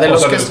 O sea, de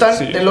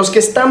los que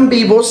están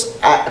vivos,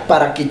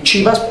 para que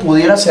Chivas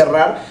pudiera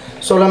cerrar,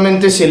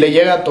 solamente si le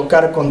llega a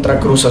tocar contra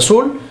Cruz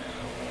Azul,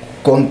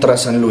 contra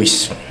San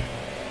Luis.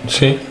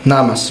 Sí.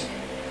 Nada más.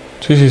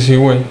 Sí,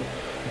 güey.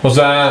 O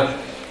sea,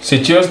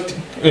 si Chivas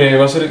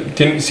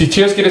si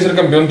Chivas quiere ser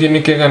campeón,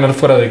 tiene que ganar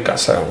fuera de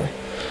casa,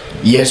 güey.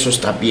 Y eso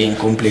está bien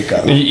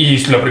complicado. Y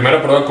la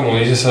primera prueba, como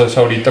dices, es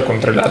ahorita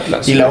contra el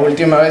Atlas. Y la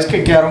última vez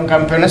que quedaron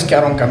campeones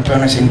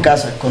en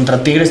casa.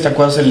 Contra Tigres, ¿te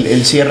acuerdas?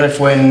 El cierre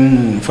fue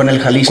en el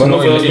Jalisco. ¿Cuándo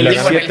fue? En el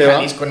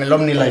Jalisco, en el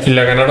OmniLife. Y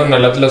la ganaron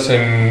al Atlas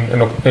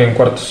en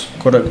cuartos.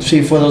 Correcto.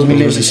 Sí, fue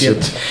 2017.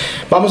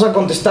 Vamos a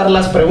contestar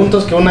las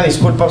preguntas, que una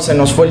disculpa, se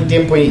nos fue el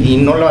tiempo y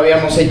no lo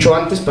habíamos hecho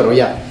antes, pero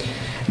ya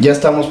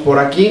estamos por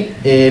aquí.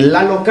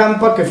 Lalo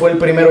Campa, que fue el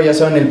primero, ya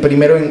saben, el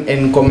primero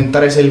en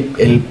comentar es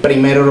el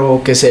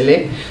primero que se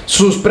lee.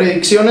 Sus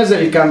predicciones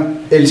del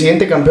el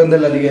siguiente campeón de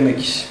la Liga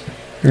MX.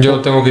 Yo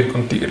tengo que ir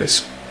con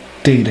Tigres.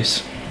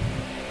 Tigres.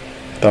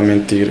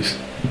 También Tigres.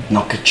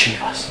 No, que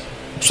Chivas.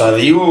 O sea,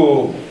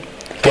 digo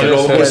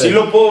que sí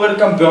lo puedo ver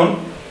campeón,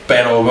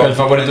 pero el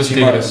favorito es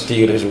Tigres.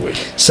 Tigres, güey.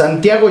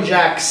 Santiago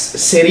Jax,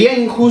 ¿sería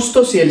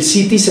injusto si el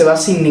City se va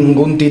sin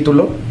ningún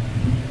título?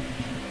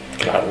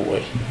 Claro,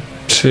 güey.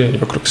 Sí,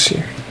 yo creo que sí.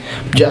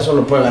 Ya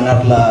solo puede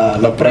ganar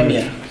la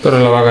Premier. Pero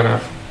la va a ganar.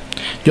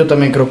 Yo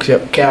también creo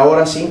que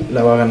ahora sí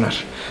la va a ganar.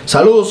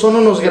 Saludos, son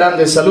unos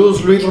grandes.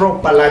 Saludos, Luis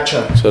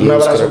Palacha. Saludos, un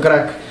abrazo,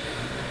 crack.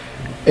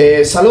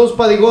 Saludos,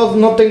 Padigod.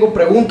 No tengo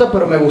pregunta,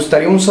 pero me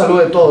gustaría un saludo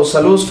de todos.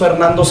 Saludos,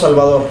 Fernando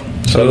Salvador.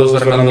 Saludos,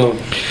 Fernando.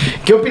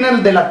 ¿Qué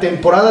opinan de la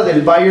temporada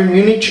del Bayern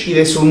Múnich y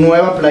de su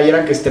nueva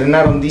playera que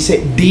estrenaron?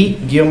 Dice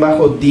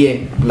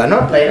D-Die. La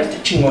nueva playera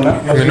está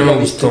chingona. A mí no me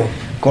gustó.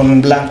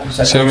 Con blanco, o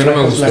sea, sí, a mí no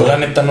me gustó. La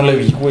neta no le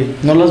vi, güey.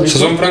 ¿No las vi? O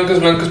sea, son blancas,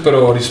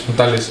 pero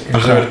horizontales.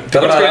 Ajá. ¿Te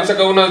acuerdas que habían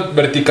sacado unas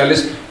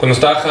verticales cuando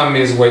estaba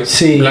James, güey?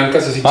 Sí.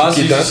 Blancas así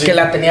chiquitas. Sí. Que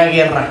la tenía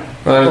Guerra.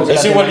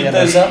 ¿Es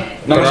igualita esa?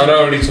 No, pero ahora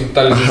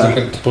horizontales.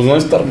 Pues no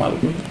es estar mal,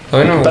 güey. A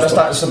mí no me pero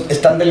gustó.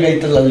 están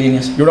delgaditas las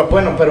líneas.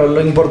 Bueno, pero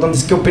lo importante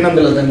es qué opinan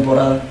de la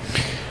temporada.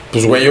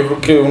 Pues, güey, yo creo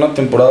que una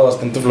temporada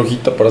bastante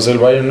flojita para hacer el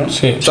Bayern, ¿no?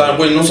 Sí. O sea,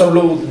 güey, no se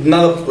habló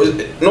nada.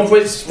 No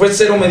fue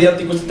cero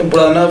mediático esta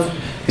temporada, nada.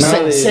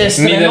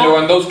 Ni de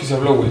Lewandowski se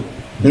habló, güey.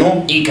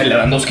 No. Y que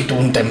Lewandowski tuvo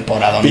un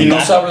temporada. Y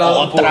no se ha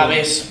hablado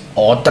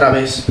otra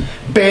vez.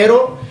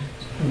 Pero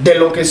de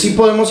lo que sí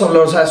podemos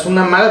hablar, o sea, es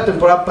una mala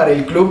temporada para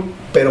el club,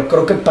 pero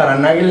creo que para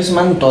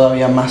Nagelsmann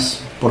todavía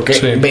más.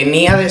 Porque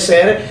venía de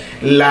ser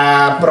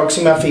la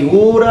próxima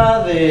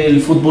figura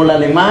del fútbol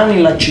alemán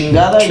y la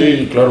chingada.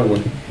 Sí, claro,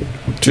 güey.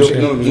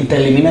 Y te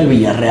elimina el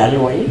Villarreal,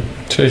 güey.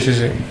 Sí.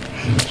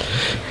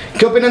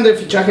 ¿Qué opinan del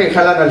fichaje de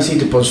Haaland al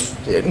City? Pues,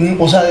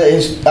 o sea,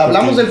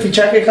 hablamos del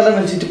fichaje de Haaland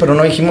al City, pero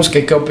no dijimos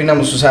qué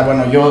opinamos. O sea,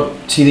 bueno, yo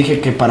sí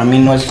dije que para mí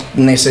no es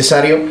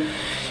necesario,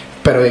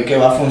 pero de que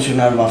va a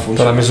funcionar.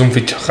 Para mí es un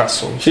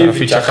fichajazo. Sí,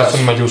 fichajazo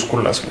en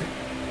mayúsculas,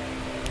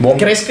 güey.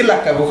 ¿Crees que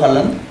la cagó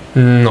Haaland?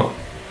 No.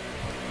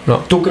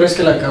 ¿Tú crees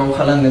que la cagó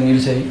Haaland en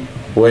irse ahí?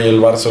 Güey, el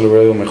Barça le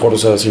hubiera ido mejor, o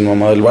sea, sin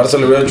mamá. El Barça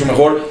le hubiera hecho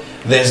mejor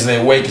desde,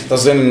 güey, que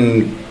estás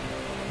en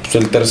pues,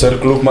 el tercer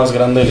club más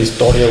grande de la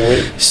historia, güey.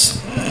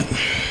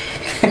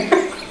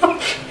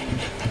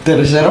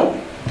 ¿Tercero?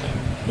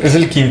 Es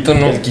el quinto,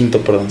 ¿no? El quinto,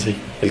 perdón, sí,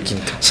 el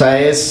quinto. O sea,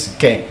 ¿es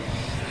qué?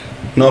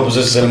 No, pues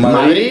ese es el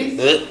Madrid.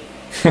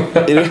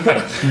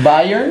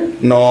 Bayern.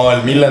 No,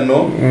 el Milan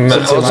no.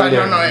 O sea,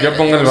 yo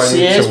pongo el Bayern.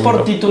 Si es segundo.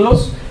 por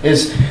títulos,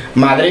 es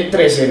Madrid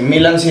 13,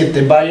 Milan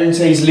 7, Bayern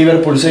 6,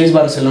 Liverpool 6,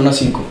 Barcelona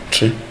 5.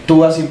 Sí.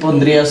 ¿Tú así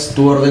pondrías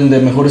tu orden de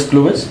mejores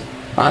clubes?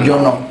 Yo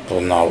no.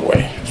 Pues no,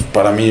 güey.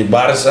 Para mí,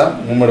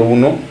 Barça, número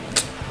 1.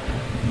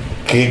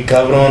 Qué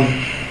cabrón.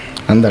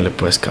 Ándale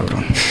pues,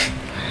 cabrón.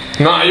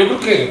 No, yo creo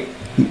que...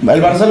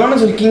 El Barcelona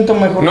es el quinto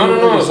mejor No, club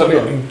de la o sea,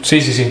 historia.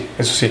 sí,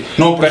 eso sí.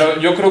 No, pues-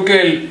 pero yo creo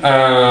que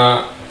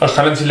a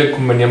Haaland sí le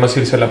convenía más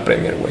irse a la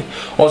Premier, güey.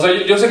 O sea,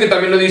 yo sé que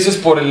también lo dices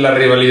por la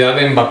rivalidad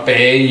de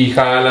Mbappé y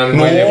Haaland,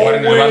 güey, de jugar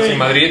en el Barça y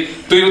Madrid.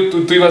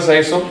 Tú ibas a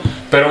eso.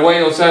 Pero,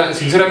 güey, o sea,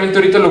 sinceramente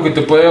ahorita lo que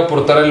te puede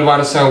aportar el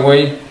Barça,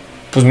 güey,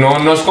 pues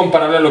no es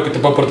comparable a lo que te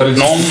puede aportar el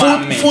City. No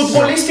mames.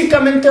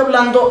 Futbolísticamente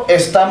hablando,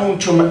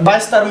 va a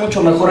estar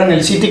mucho mejor en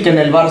el City que en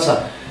el Barça.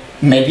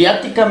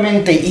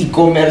 Mediáticamente y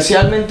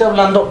comercialmente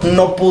hablando,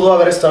 no pudo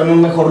haber estado en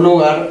un mejor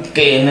lugar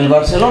que en el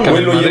Barcelona.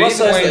 Güey, lo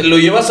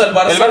llevas al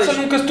Barça. El Barça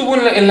nunca estuvo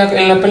en la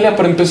pelea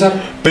para empezar.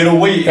 Pero,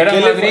 güey, Era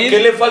Madrid. ¿qué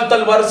le falta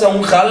al Barça?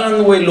 Un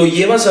Haaland, güey. Lo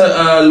llevas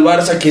al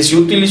Barça, que sí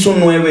utiliza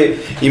un 9.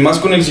 Y más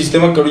con el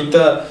sistema que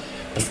ahorita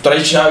pues,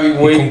 trae Xavi,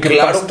 güey. ¿Con qué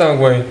pasta,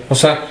 güey? O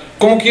sea,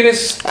 ¿cómo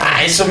quieres?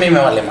 Eso a mí me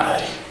vale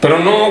madre. Pero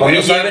no, güey.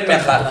 O sea, llévenme a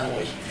Haaland,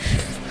 güey.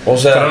 O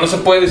sea, pero no se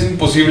puede, es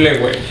imposible,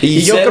 güey.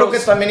 Y yo creo que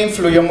también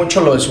influyó mucho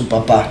lo de su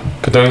papá.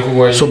 Que también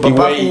jugó ahí. Su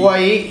papá jugó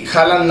ahí,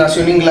 Haaland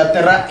nació en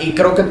Inglaterra y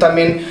creo que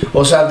también,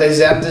 o sea,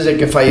 desde antes de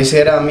que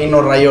falleciera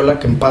Mino Raiola,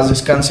 que en paz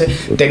descanse,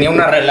 tenía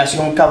una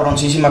relación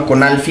cabroncísima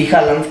con Alfie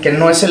Haaland, que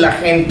no es el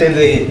agente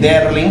de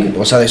Erling,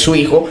 o sea, de su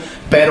hijo,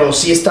 pero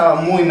sí estaba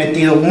muy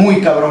metido,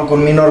 muy cabrón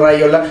con Mino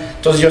Raiola.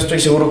 Entonces yo estoy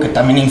seguro que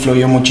también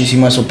influyó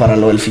muchísimo eso para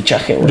lo del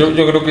fichaje, güey.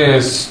 Yo creo que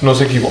no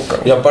se equivoca,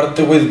 güey. Y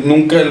aparte, güey,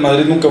 el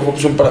Madrid nunca fue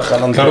opción para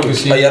Haaland. Claro que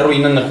sí. Ahí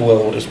arruinan a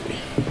jugadores, güey.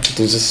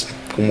 Entonces,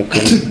 como que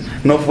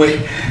no fue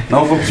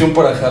opción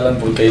para Haaland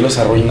porque ahí los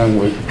arruinan,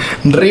 güey.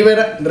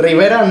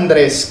 Rivera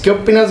Andrés, ¿qué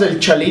opinas del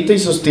Chalito y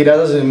sus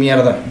tiradas de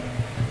mierda?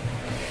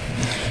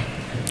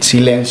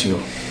 Silencio.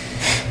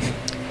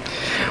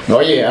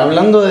 Oye,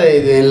 hablando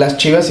de las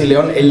Chivas y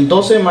León, el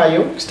 12 de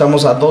mayo,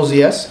 estamos a 2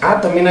 días.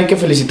 También hay que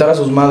felicitar a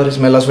sus madres,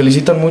 me las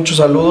felicitan mucho,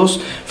 saludos.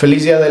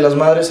 Feliz Día de las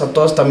Madres a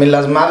todas, también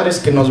las madres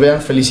que nos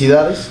vean,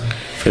 felicidades.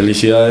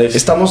 Felicidades.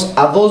 Estamos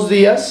a 2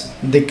 días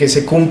de que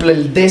se cumple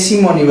el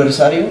 10º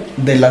aniversario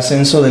del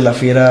ascenso de la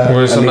Fiera.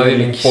 Güey, eso a nadie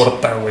le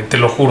importa, güey, te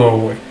lo juro,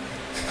 güey.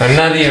 A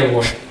nadie,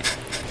 güey.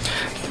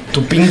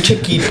 Tu pinche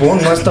equipo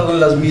no ha estado en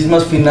las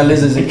mismas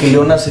finales desde que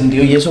León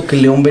ascendió, y eso que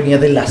León venía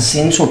del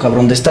ascenso,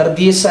 cabrón, de estar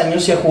 10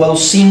 años y ha jugado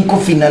 5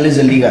 finales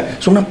de liga.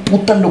 Es una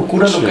puta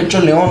locura lo que ha hecho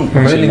León.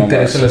 A nadie le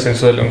interesa el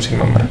ascenso de León sin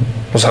mamar.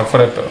 O sea,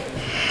 fuera de pedo.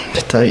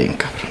 Está bien,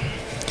 cabrón.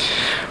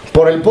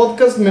 Por el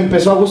podcast me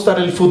empezó a gustar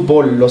el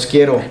fútbol, los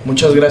quiero.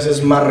 Muchas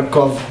gracias,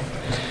 Markov.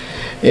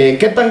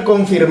 ¿Qué tan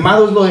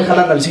confirmado es lo de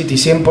Haaland al City?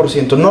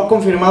 100%. No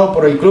confirmado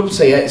por el club,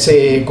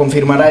 se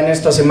confirmará en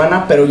esta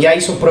semana, pero ya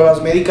hizo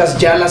pruebas médicas,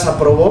 ya las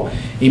aprobó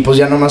y pues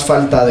ya no más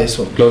falta de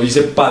eso. Lo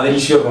dice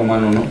Padricio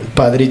Romano, ¿no?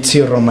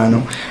 Padricio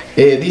Romano.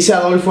 Dice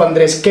Adolfo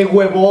Andrés, ¿qué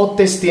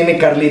huevotes tiene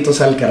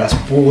Carlitos Alcaraz?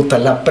 Puta,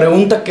 la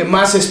pregunta que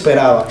más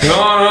esperaba.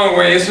 No,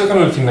 güey, eso es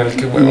con el final,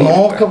 qué huevo.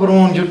 No,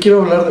 cabrón, yo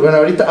quiero hablar de... Bueno,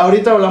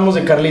 ahorita hablamos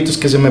de Carlitos,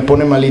 que se me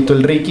pone malito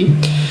el Ricky.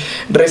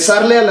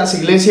 Rezarle a las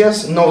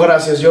iglesias, no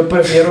gracias, yo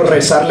prefiero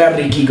rezarle a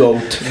Ricky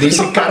Goat,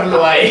 dice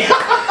Carlo ahí.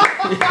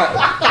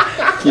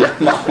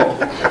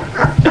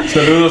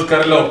 Saludos,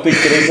 Carlos. No te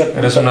crees,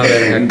 eres una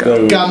verga,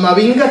 cabrón.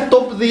 Camavinga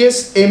top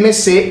 10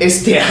 MC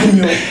este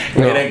año.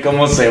 Miren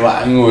cómo se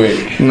van, güey.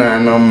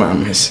 No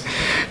mames.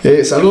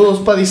 Saludos,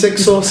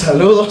 Padisexo.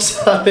 Saludos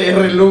a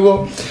DR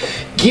Lugo.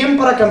 ¿Quién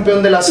para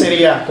campeón de la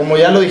Serie A? Como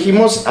ya lo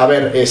dijimos, a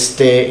ver,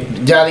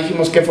 ya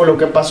dijimos qué fue lo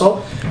que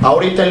pasó.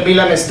 Ahorita el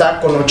Milan está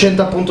con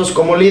 80 puntos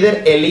como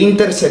líder, el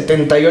Inter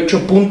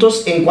 78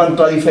 puntos. En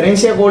cuanto a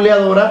diferencia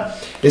goleadora,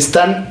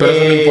 están... Pero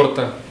eso no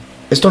importa.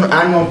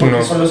 No,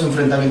 porque son los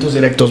enfrentamientos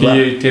directos.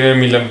 Y tiene el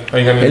Milan.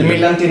 El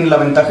Milan tiene la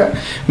ventaja.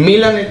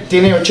 Milan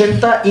tiene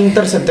 80,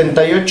 Inter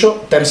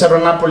 78, tercero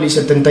Napoli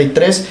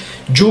 73,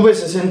 Juve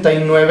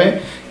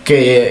 69,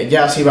 que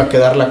ya así va a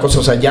quedar la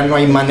cosa. O sea, ya no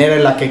hay manera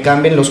en la que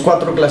cambien. Los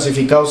 4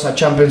 clasificados a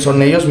Champions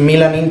son ellos: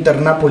 Milan,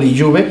 Inter, Napoli y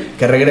Juve,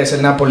 que regresa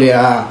el Napoli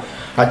a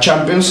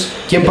Champions.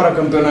 ¿Quién para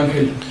campeón,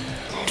 Ángel?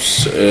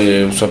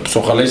 Pues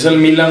ojalá sea el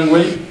Milan,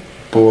 güey.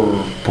 Por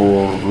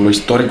lo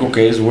histórico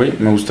que es, güey.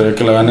 Me gustaría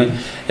que la gane.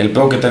 El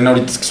peor que tienen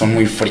ahorita es que son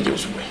muy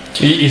fríos,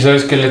 güey. Y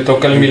sabes que le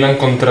toca el Milan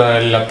contra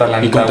el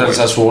Atalanta. Y contra el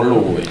Sassuolo,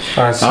 güey.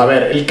 Sí. A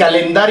ver, el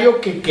calendario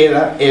que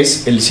queda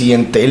es el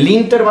siguiente. El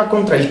Inter va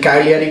contra el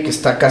Cagliari, que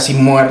está casi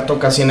muerto,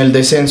 casi en el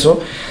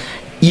descenso.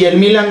 Y el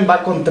Milan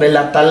va contra el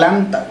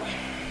Atalanta,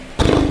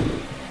 güey.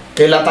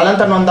 Que el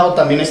Atalanta no han dado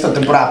también esta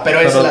temporada, pero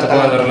es el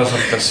Atalanta.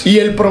 Y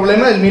el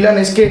problema del Milan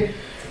es que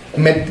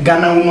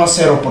gana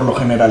 1-0 por lo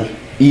general.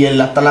 Y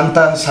el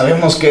Atalanta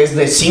sabemos que es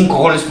de 5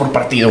 goles por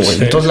partido, güey.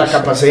 Sí, entonces la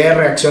capacidad de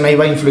reacción ahí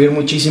va a influir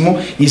muchísimo.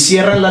 Y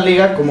cierran la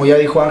liga, como ya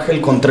dijo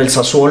Ángel, contra el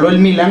Sassuolo, el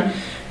Milan.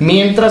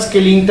 Mientras que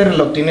el Inter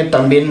lo tiene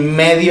también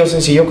medio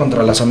sencillo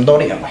contra la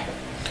Sampdoria, güey.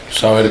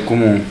 Pues a ver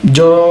cómo...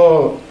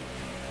 Yo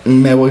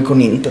me voy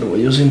con Inter,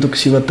 güey. Yo siento que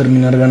sí va a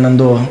terminar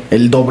ganando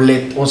el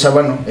doblete. O sea,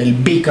 bueno, el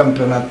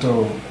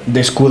bicampeonato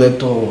de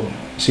Scudetto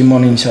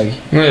Simone Inzaghi.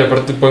 No, y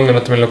aparte pueden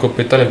ganar también la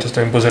Copa Italia, entonces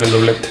también puede ser el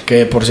doblete.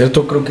 Que, por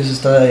cierto, creo que se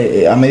está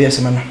a media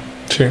semana.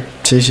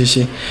 Sí.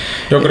 Sí.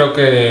 Yo creo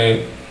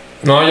que...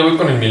 No, yo voy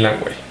con el Milan,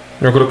 güey.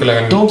 Yo creo que la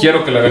gane.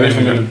 Quiero que la gane el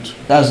Milan.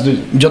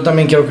 Yo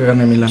también quiero que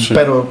gane el Milan, sí.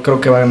 Pero creo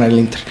que va a ganar el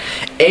Inter.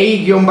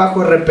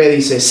 EI-RP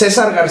dice: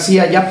 César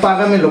García, ya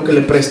págame lo que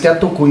le presté a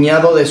tu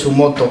cuñado de su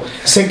moto.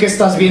 Sé que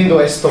estás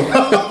viendo esto.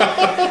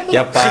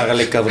 Ya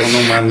págale, cabrón, no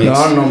mames.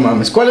 No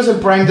mames. ¿Cuál es el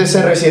Prime de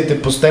CR7?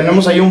 Pues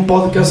tenemos ahí un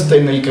podcast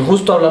en el que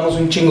justo hablamos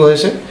un chingo de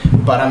ese.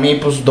 Para mí,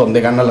 pues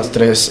donde gana las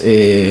 3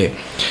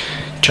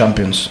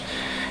 Champions.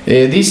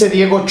 Dice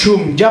Diego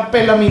Chum: ya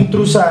pela mi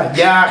intrusa,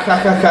 ya,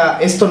 jajaja,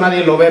 esto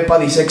nadie lo ve,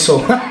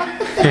 padisexo.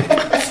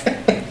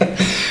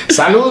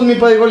 Saludos mi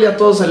padigol y a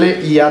todos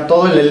y a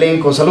todo el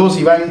elenco. Saludos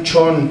Iván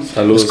Chon.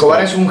 Saludos,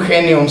 Escobar es un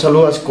genio, un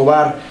saludo a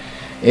Escobar.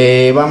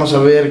 Vamos a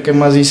ver qué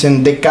más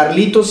dicen de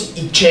Carlitos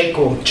y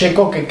Checo.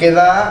 Checo que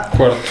queda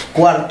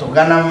cuarto.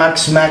 Gana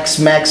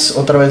Max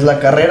otra vez la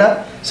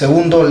carrera.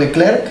 Segundo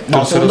Leclerc.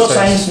 No, segundo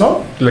Sainz,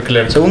 ¿no?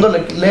 Leclerc. Segundo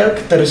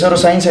Leclerc, tercero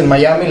Sainz en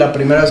Miami. La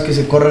primera vez que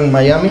se corre en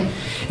Miami.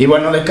 Y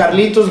bueno, de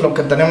Carlitos lo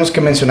que tenemos que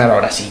mencionar.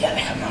 Ahora sí, ya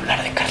déjame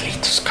hablar de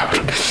Carlitos,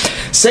 cabrón.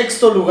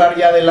 Sexto lugar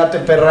ya del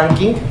ATP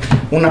Ranking.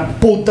 Una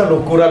puta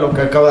locura lo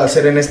que acaba de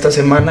hacer en esta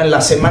semana. En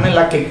la semana en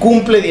la que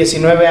cumple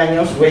 19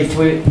 años, güey,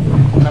 fue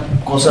una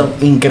cosa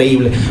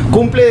increíble.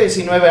 Cumple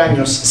 19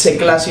 años, se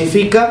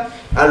clasifica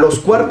a los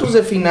cuartos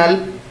de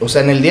final. O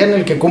sea, en el día en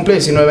el que cumple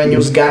 19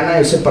 años, gana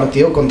ese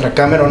partido contra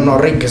Cameron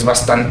Norrie, que es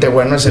bastante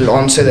bueno, es el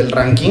 11 del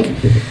ranking.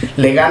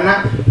 Le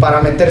gana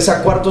para meterse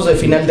a cuartos de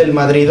final del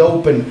Madrid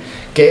Open,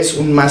 que es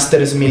un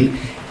Masters 1000.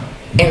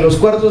 En los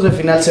cuartos de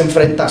final se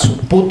enfrenta a su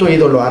puto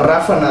ídolo, a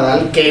Rafa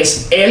Nadal, que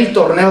es el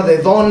torneo de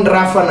Don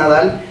Rafa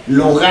Nadal.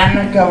 Lo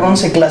gana, cabrón,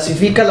 se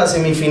clasifica a las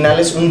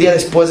semifinales un día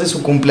después de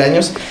su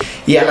cumpleaños.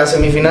 Y a las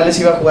semifinales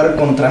iba a jugar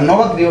contra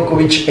Novak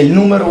Djokovic, el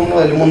número 1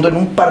 del mundo, en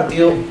un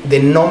partido de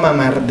no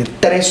mamar, de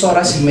 3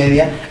 horas y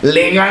media.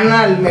 Le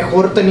gana al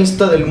mejor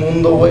tenista del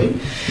mundo, güey.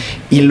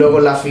 Y luego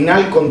la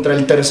final contra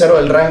el tercero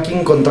del ranking,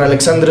 contra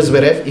Alexander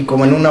Zverev, y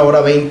como en 1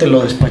 hora 20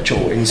 lo despachó,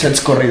 güey, en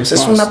sets corridos.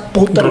 Es una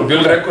puta rompió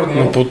el récord,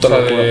 ¿no? Una puta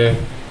locura. De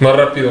más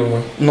rápido,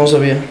 güey. No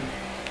sabía.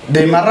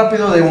 ¿De más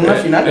rápido de una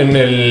final? En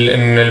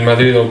el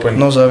Madrid Open.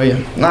 No sabía.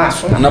 Nah,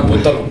 es una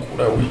puta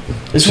locura, güey.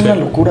 Es una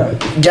locura.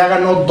 Ya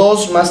ganó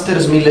 2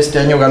 Masters 1000 este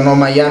año. Ganó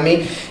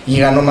Miami y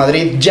ganó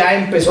Madrid. Ya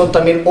empezó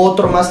también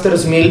otro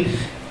Masters 1000,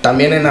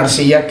 también en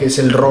arcilla, que es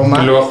el Roma.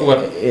 ¿Y lo va a jugar?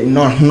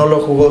 No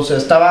lo jugó. O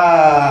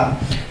sea,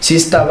 sí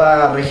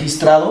estaba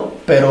registrado,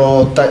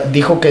 pero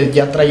dijo que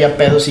ya traía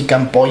pedos y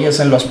campollas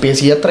en los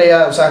pies. Y ya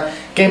traía, o sea,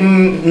 que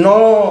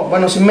no,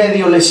 bueno, sí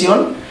medio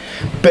lesión,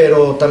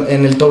 pero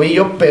en el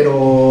tobillo,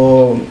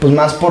 pero pues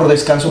más por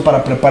descanso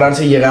para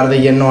prepararse y llegar de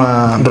lleno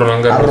a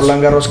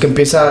Roland Garros, que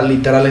empieza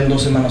literal en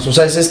 2 semanas. O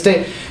sea, es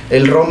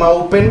el Roma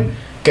Open,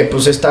 que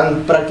pues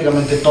están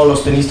prácticamente todos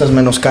los tenistas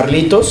menos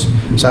Carlitos,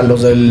 o sea,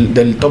 los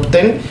del top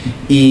 10,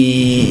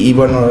 y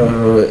bueno,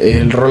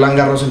 el Roland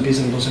Garros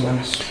empieza en 2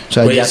 semanas. O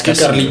sea, güey, ya es que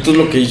Carlitos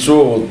lo que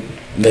hizo,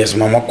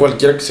 desmamó a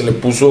cualquiera que se le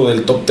puso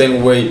del top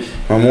 10, güey.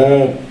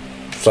 Mamó,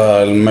 o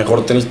sea, el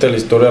mejor tenista de la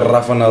historia,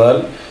 Rafa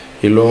Nadal.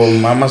 Y luego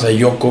mamas a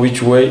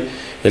Djokovic, güey.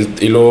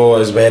 Y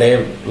luego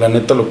Zverev. La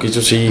neta, lo que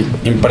hizo, sí,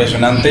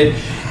 impresionante.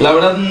 La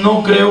verdad,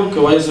 no creo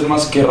que vaya a ser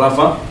más que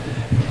Rafa,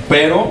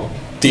 pero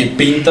te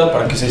pinta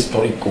para que sea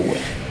histórico, güey.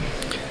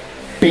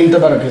 Pinta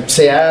para que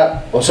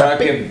sea, o sea,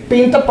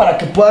 pinta para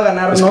que pueda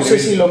ganar, no sé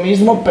si lo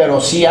mismo,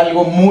 pero sí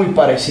algo muy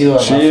parecido a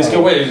Rafa. Sí, es que,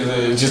 güey,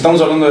 si estamos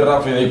hablando de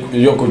Rafa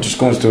y Djokovic, es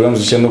como si estuviéramos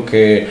diciendo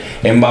que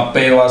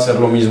Mbappé va a hacer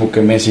lo mismo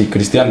que Messi y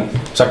Cristiano.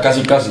 O sea,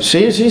 casi.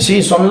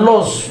 Sí, son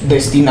los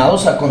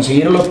destinados a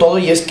conseguirlo todo.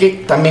 Y es que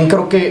también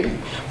creo que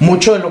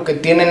mucho de lo que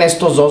tienen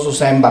estos dos, o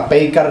sea,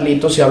 Mbappé y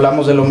Carlitos, si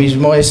hablamos de lo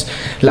mismo, es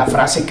la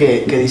frase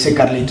que dice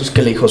Carlitos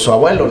que le dijo su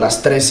abuelo: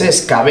 las 3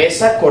 es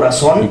cabeza,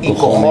 corazón y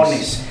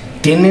cojones.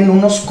 Tienen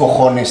unos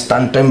cojones,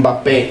 tanto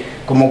Mbappé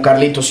como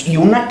Carlitos, y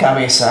una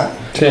cabeza.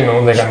 Sí,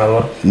 no, de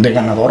ganador. De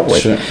ganador, güey.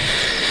 Sí.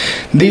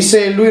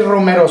 Dice Luis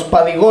Romero: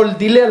 Padigol,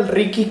 dile al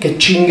Ricky que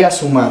chingue a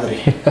su madre.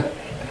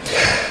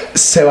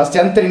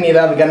 Sebastián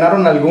Trinidad: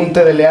 ¿ganaron algún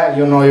TDLA?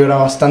 Yo no, yo era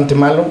bastante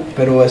malo,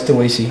 pero este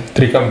güey sí.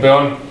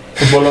 Tricampeón,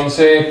 fútbol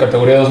 11,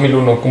 categoría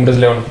 2001, Cumbres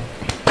León.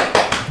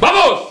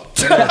 ¡Vamos!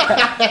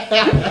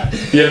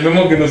 Y el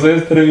Memo que nos debe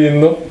estar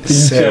viendo,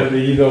 pinche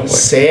rido, güey.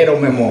 Cero,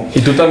 Memo. Y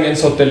tú también,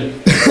 Sotel.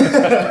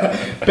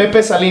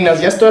 Pepe Salinas: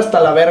 ya estoy hasta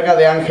la verga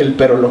de Ángel,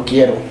 pero lo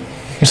quiero.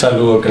 Un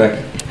saludo, crack.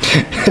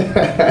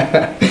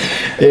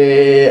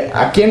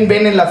 ¿A quién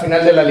ven en la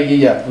final de la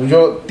liguilla?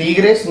 Yo,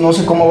 Tigres, no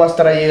sé cómo va a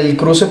estar ahí el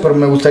cruce, pero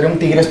me gustaría un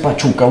Tigres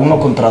Pachuca, 1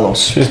 contra 2.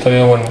 Sí,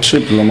 estaría bueno. Sí,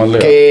 pues lo más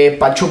legal.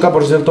 Pachuca,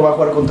 por cierto, va a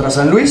jugar contra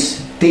San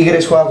Luis.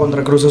 Tigres juega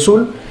contra Cruz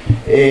Azul.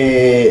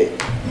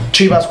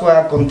 Chivas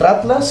juega contra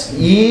Atlas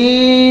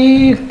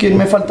y... ¿quién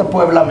me falta?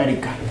 Puebla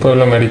América.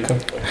 Puebla América.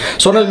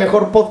 Son el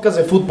mejor podcast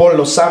de fútbol,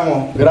 los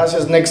amo.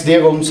 Gracias, Next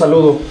Diego, un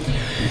saludo.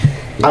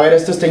 A ver,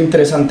 esto está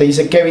interesante,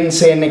 dice Kevin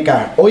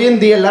CNK. Hoy en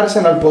día el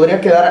Arsenal podría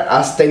quedar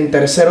hasta en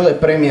tercero de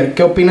Premier.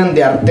 ¿Qué opinan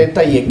de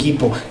Arteta y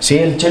equipo? Sí,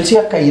 el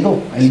Chelsea ha caído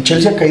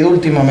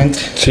últimamente.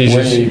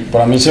 Sí.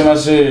 Para mí se me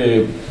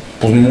hace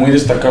pues muy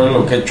destacable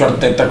lo que ha hecho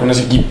Arteta con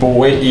ese equipo,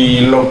 güey,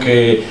 y lo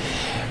que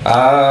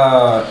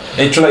ha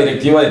hecho la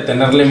directiva de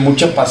tenerle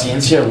mucha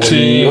paciencia, güey.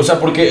 Sí. O sea,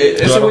 porque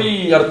ese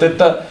güey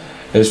Arteta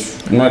es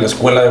uno de la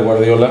escuela de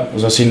Guardiola, o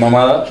sea, sin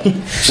mamada.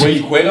 Güey,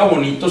 juega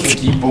bonito su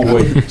equipo,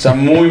 güey. O sea,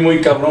 muy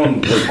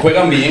cabrón.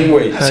 Juegan bien,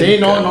 güey. Sí,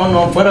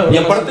 no, fuera. Y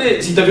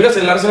aparte, si te fijas,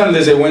 el Arsenal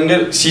desde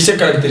Wenger sí se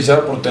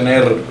caracterizaba por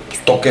tener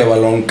toque de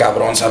balón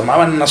cabrón. Se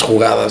armaban unas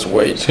jugadas,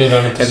 güey. Sí,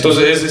 realmente.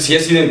 Entonces, sí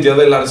es identidad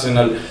del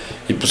Arsenal.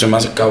 Y pues se me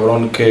hace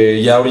cabrón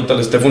que ya ahorita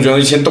le esté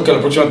funcionando. Y siento que la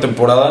próxima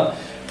temporada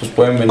pues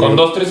pueden venir con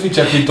 2-3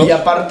 fichajitos. Y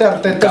aparte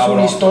Arteta cabrón.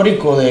 Es un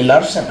histórico del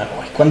Arsenal,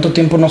 güey. ¿Cuánto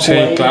tiempo no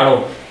juega? Sí,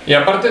 claro. Y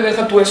aparte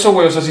deja tú eso,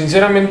 güey. O sea,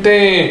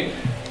 sinceramente,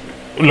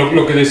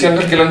 lo que decía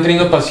Ángel, que le han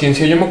tenido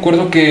paciencia. Yo me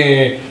acuerdo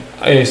que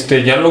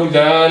ya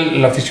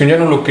la afición ya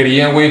no lo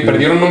quería, güey.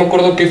 Perdieron, no me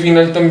acuerdo qué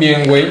final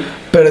también, güey.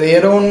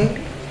 Perdieron...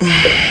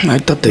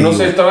 no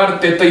sé, estaba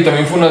Arteta y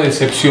también fue una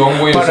decepción,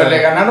 güey. Para le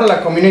ganaron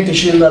la Community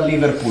Shield a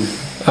Liverpool.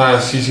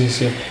 Ah, sí.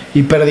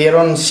 Y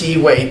perdieron,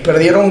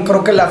 perdieron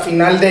creo que la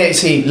final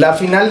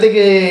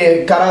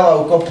de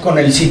Carabao Cup con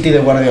el City de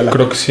Guardiola.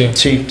 Creo que sí.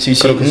 Sí.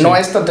 No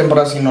esta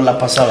temporada, sino la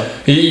pasada.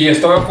 Y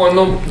estaba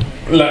jugando,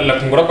 la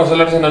temporada pasada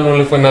al Arsenal no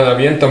le fue nada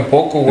bien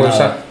tampoco, güey. O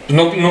sea,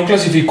 no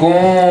clasificó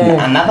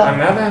a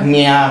nada.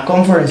 Ni a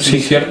Conference. Sí,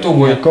 cierto,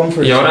 güey.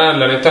 Y ahora,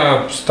 la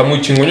neta, pues, está muy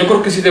chingón. Yo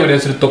creo que sí debería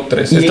ser top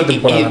 3 esta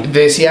temporada. Y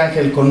decía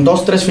Ángel, con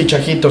 2-3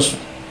 fichajitos,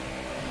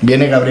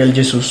 viene Gabriel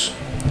Jesús.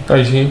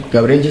 Ay, sí.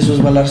 Gabriel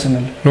Jesús va al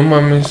Arsenal. No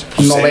mames.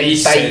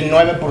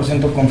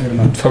 99%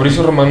 confirmado.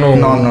 Fabricio Romano.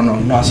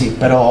 No así.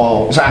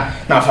 Pero, o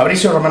sea,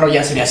 Fabricio Romano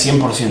ya sería 100%.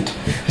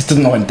 Esto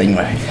es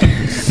 99%.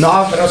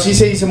 No, pero sí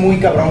se dice muy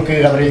cabrón que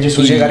Gabriel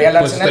Jesús llegaría al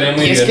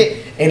Arsenal. Y es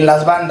que en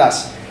las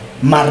bandas,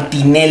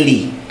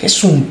 Martinelli, que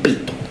es un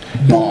pito.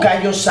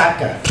 Bukayo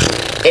Saka,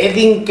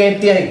 Edin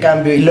Ketia de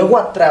cambio. Y luego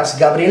atrás,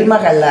 Gabriel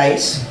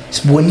Magalhães.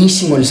 Es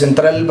buenísimo el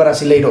central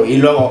brasileiro. Y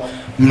luego,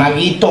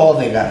 Maguito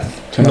Odegaard.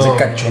 Se me hace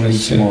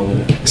cachondísimo, güey.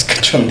 Es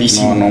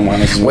cachondísimo. No,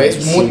 mames. Güey,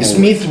 es muy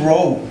Smith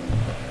Rowe.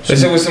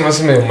 Ese güey se me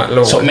hace medio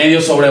malo, güey. Medio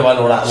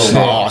sobrevalorado. Sí.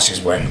 No, sí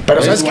es bueno.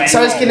 Pero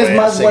 ¿sabes quién es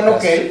más bueno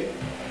que él?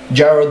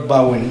 Jared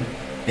Bowen,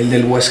 el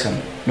del West Ham.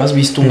 ¿Lo has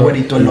visto? Un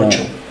güerito, el 8.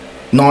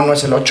 No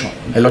es el 8.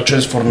 El 8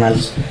 es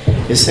Fornals.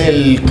 Es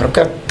el, creo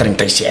que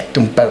 37,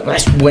 un pedo.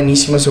 Es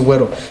buenísimo ese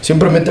güero.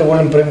 Siempre mete gol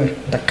en Premier.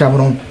 Está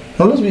cabrón.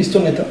 ¿No lo has visto,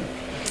 neta?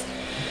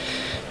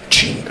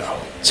 Chingao.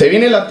 Se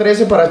viene la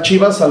 13 para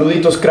Chivas.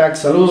 Saluditos, cracks.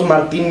 Saludos,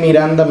 Martín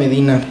Miranda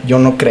Medina. Yo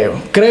no creo.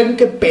 ¿Creen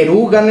que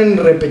Perú gane en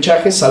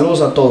repechaje? Saludos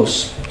a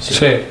todos.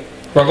 Sí.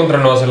 Va contra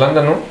Nueva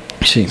Zelanda, ¿no?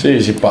 Sí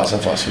pasa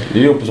fácil.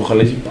 Y digo, pues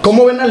ojalá y sí pase.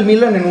 ¿Cómo ven al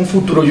Milan en un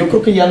futuro? Yo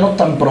creo que ya no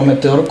tan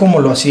prometedor como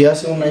lo hacía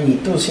hace un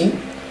añito, ¿sí?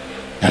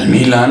 Al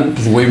Milan,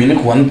 pues güey, viene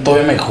jugando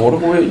todavía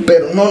mejor, güey.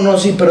 Pero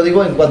sí, pero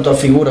digo en cuanto a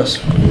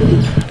figuras.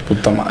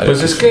 Puta madre.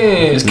 Pues es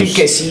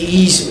que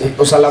sí,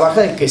 o sea, la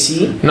baja de que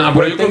sí. No,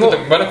 pero yo creo que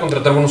van a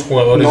contratar buenos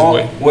jugadores,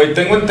 güey. Güey,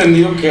 tengo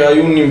entendido que hay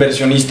un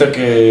inversionista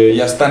que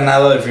ya está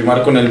nada de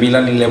firmar con el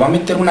Milan y le va a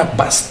meter una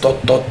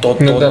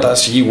pastotototota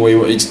así,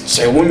 güey.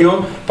 Según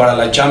yo, para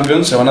la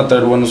Champions se van a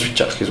traer buenos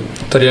fichajes, güey.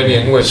 Estaría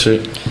bien, güey. Sí.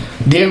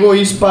 Diego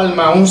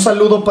Ispalma, un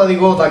saludo pa'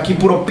 Diego, aquí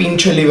puro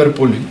pinche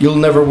Liverpool.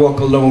 You'll never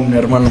walk alone,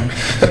 hermano.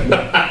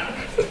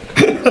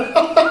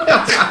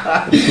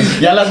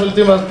 Ya las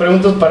últimas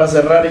preguntas para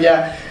cerrar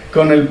ya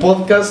con el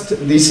podcast.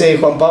 Dice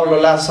Juan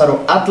Pablo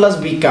Lázaro,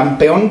 Atlas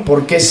bicampeón,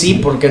 ¿por qué sí?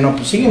 ¿Por qué no?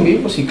 Pues siguen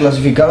vivos y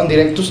clasificaron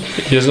directos.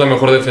 Y es la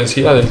mejor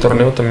defensiva del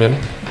torneo también.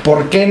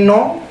 ¿Por qué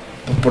no?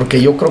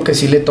 Porque yo creo que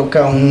sí le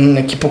toca a un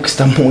equipo que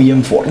está muy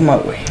en forma,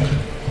 güey.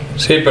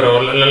 Sí,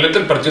 pero la neta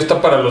el partido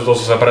está para los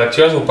dos, o sea, para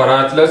Chivas o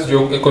para Atlas.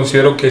 Yo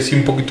considero que sí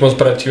un poquito más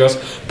para Chivas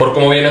por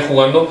cómo viene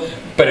jugando,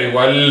 pero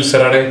igual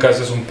cerrar en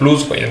casa es un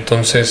plus, güey,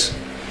 entonces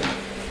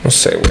no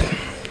sé, güey.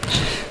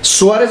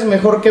 Suárez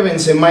mejor que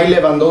Benzema y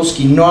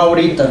Lewandowski, no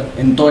ahorita,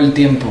 en todo el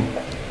tiempo.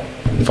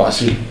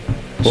 Fácil.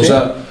 O ¿Sí?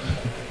 sea,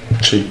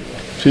 sí.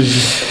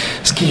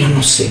 Es que yo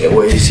no sé,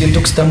 güey, siento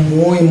que está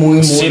muy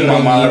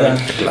mamada,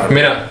 claro.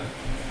 Mira,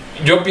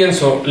 yo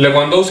pienso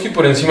Lewandowski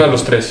por encima de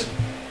los tres.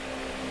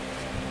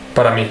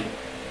 Para mí.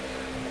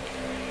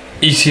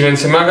 Y si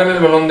Benzema gana el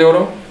Balón de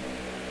Oro,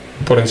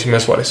 por encima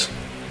de Suárez.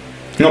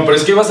 No, pero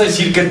es que vas a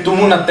decir que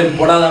tuvo una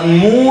temporada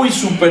muy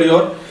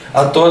superior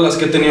a todas las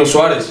que ha tenido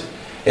Suárez.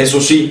 Eso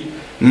sí,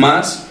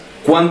 más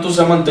 ¿cuántos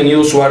ha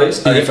mantenido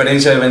Suárez a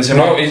diferencia de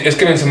Benzema? No, es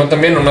que Benzema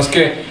también, nomás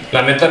que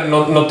la neta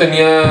no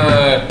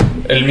tenía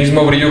el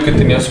mismo brillo que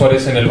tenía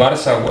Suárez en el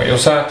Barça, güey. O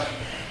sea,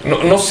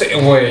 no sé,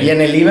 güey. ¿Y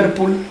en el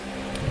Liverpool?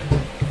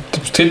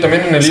 Sí,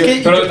 también en el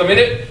Liverpool. Pero también,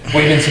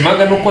 güey, Benzema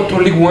ganó 4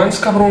 League Ones,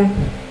 cabrón.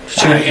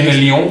 en el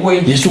Lyon,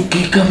 güey. ¿Y eso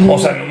qué, cabrón? O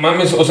sea, no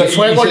mames, o sea,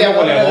 fue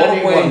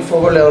goleador, güey. Fue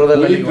goleador de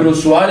la liga. Pero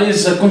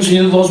Suárez ha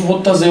conseguido 2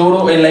 botas de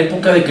oro en la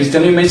época de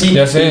Cristiano y Messi.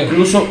 Ya sé.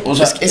 Incluso, o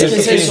sea, es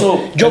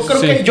eso. Yo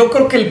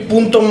creo que el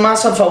punto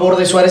más a favor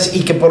de Suárez,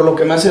 y que por lo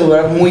que me hace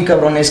dudar muy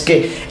cabrón, es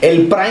que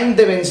el prime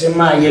de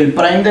Benzema y el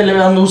prime de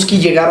Lewandowski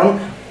llegaron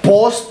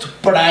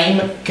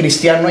post-prime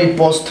Cristiano y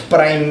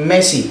post-prime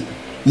Messi.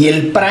 Y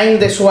el prime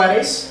de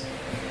Suárez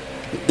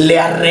le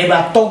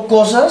arrebató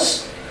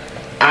cosas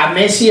a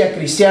Messi y a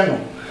Cristiano,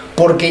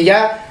 porque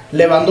ya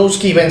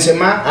Lewandowski y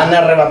Benzema han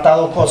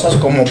arrebatado cosas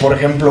como por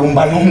ejemplo un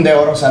balón de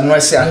oro, o sea, no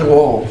es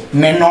algo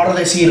menor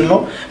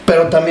decirlo,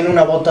 pero también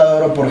una bota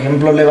de oro, por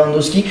ejemplo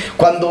Lewandowski,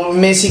 cuando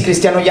Messi y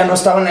Cristiano ya no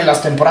estaban en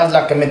las temporadas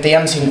la que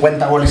metían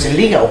 50 goles en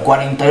liga o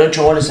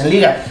 48 goles en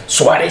liga.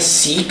 Suárez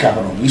sí,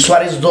 cabrón, y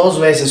Suárez 2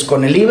 veces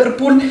con el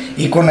Liverpool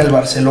y con el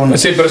Barcelona.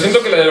 Sí, pero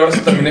siento que la del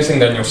Barça también es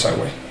engañosa,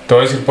 güey. Te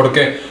voy a decir por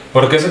qué.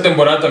 Porque esa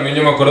temporada también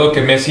yo me acuerdo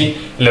que Messi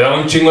le daba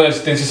un chingo de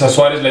asistencias a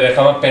Suárez, le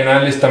dejaba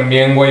penales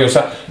también, güey. O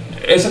sea,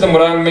 esa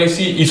temporada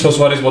Messi hizo a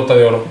Suárez bota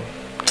de oro.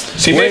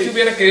 Si Messi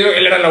hubiera querido,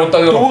 él era la bota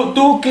de oro.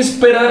 Tuvo que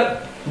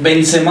esperar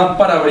Benzema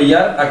para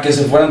brillar a que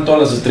se fueran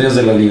todas las estrellas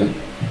de la liga.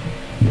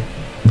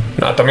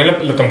 No, también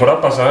la temporada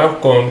pasada,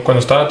 cuando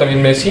estaba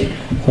también Messi,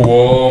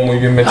 jugó muy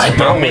bien Benzema. Ay,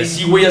 pero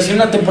Messi, güey, hacía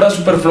una temporada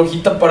súper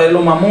flojita para él,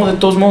 lo mamó de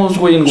todos modos,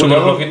 güey. ¿Súper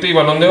flojita y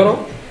balón de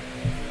oro?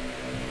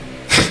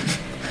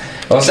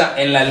 O sea,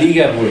 en la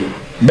liga, güey.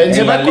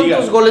 Benzema,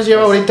 ¿cuántos goles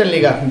lleva ahorita en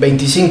liga?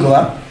 25,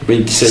 ¿ah?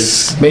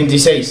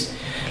 26.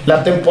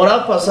 La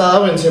temporada pasada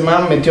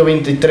Benzema metió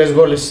 23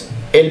 goles.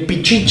 El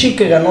Pichichi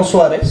que ganó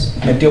Suárez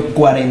metió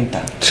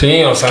 40.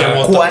 Sí, o sea, qué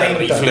bota de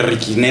rifle,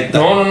 Riquineta.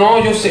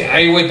 No, yo sé.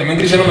 Ay, güey, también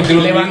Cristiano metió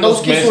los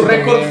Lewandowski, su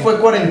récord fue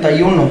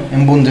 41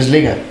 en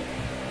Bundesliga.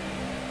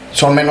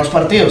 Son menos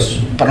partidos,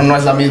 pero no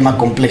es la misma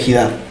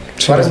complejidad.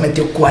 Suárez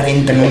metió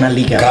 40 en una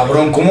liga.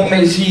 Cabrón, ¿cómo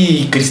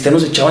Messi y Cristiano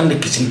se echaban de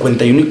que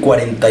 51 y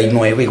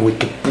 49, güey?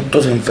 Qué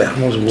putos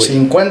enfermos, güey.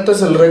 50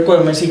 es el récord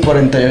de Messi y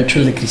 48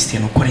 el de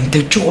Cristiano.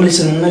 48 goles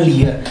en una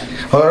liga.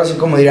 Ahora sí,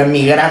 como diría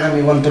mi gran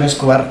amigo Antonio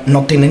Escobar,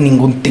 no tiene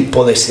ningún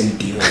tipo de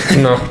sentido.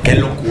 No. Qué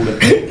locura.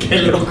 Qué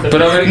locura.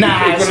 Pero a ver,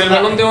 ¿y con el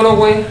balón de oro,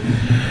 güey?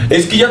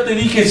 Es que ya te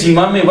dije, si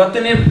mame,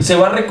 se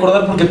va a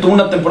recordar porque tuvo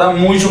una temporada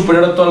muy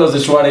superior a todas las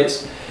de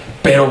Suárez.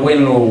 Pero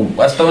bueno,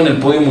 ha estado en el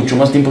podio mucho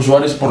más tiempo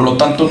Suárez, por lo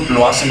tanto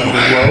lo hace mejor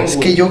jugador. Es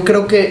que yo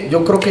creo que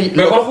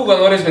mejor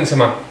jugador es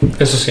Benzema,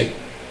 eso sí.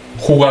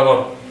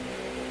 Jugador.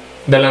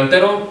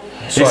 Delantero,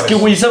 Suárez. Es que,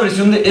 güey, esa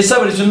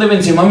versión de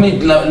Benzema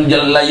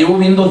la llevo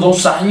viendo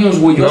 2 años,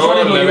 güey. No,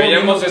 la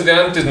veíamos desde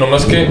antes,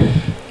 nomás que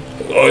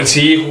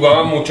sí,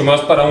 jugaba mucho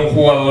más para un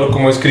jugador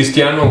como es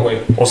Cristiano, güey.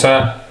 O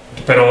sea,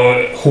 pero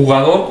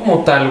jugador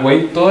como tal,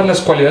 güey, todas las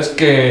cualidades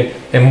que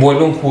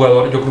envuelve un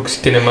jugador, yo creo que sí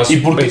tiene más. ¿Y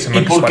por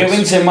qué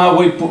Benzema,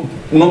 güey,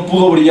 no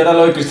pudo brillar al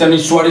lado de Cristiano y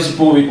Suárez sí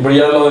pudo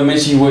brillar al lado de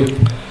Messi, güey?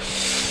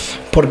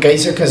 Porque ahí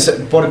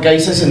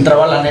se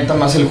centraba la neta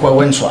más el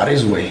juego en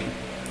Suárez, güey.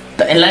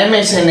 En la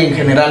MSN en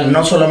general,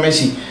 no solo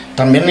Messi,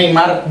 también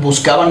Neymar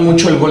buscaban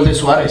mucho el gol de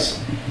Suárez.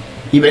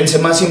 Y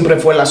Benzema siempre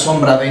fue la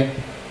sombra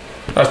de...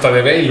 Hasta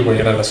de Bale, güey,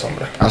 era la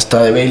sombra.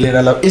 Hasta de Bale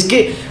era la... Es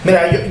que,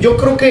 mira, yo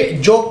creo que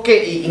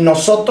y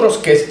nosotros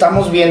que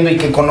estamos viendo y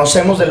que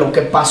conocemos de lo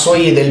que pasó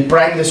y del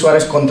prime de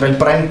Suárez contra el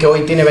prime que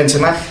hoy tiene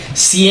Benzema,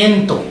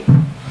 siento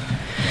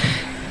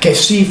que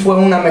sí fue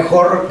un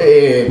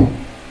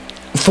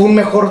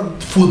mejor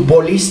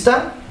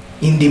futbolista,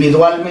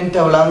 individualmente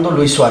hablando,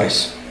 Luis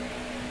Suárez.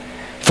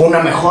 Fue una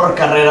mejor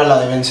carrera la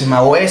de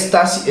Benzema, o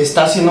está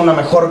haciendo una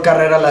mejor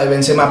carrera la de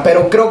Benzema,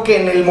 pero creo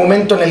que en el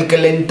momento en el que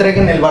le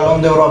entreguen el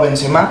balón de oro a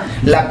Benzema,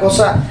 la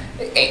cosa,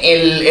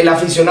 el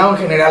aficionado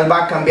en general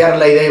va a cambiar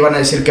la idea y van a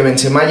decir que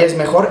Benzema ya es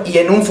mejor, y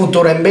en un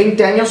futuro, en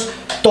 20 años,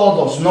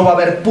 no va a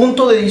haber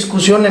punto de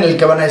discusión en el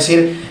que van a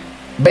decir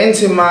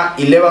Benzema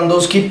y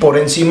Lewandowski por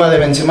encima de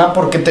Benzema,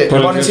 por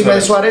encima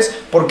de Suárez,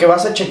 porque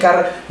vas a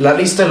checar la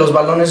lista de los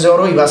balones de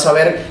oro y vas a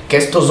ver que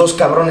estos dos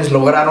cabrones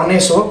lograron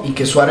eso y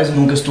que Suárez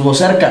nunca estuvo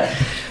cerca.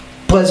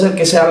 Puede ser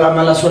que sea la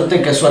mala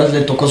suerte que a Suárez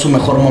le tocó su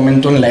mejor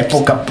momento en la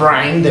época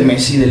prime de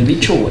Messi del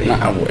bicho, güey.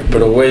 Nah, güey,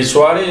 pero güey,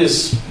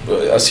 Suárez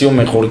ha sido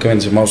mejor que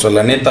Benzema, o sea,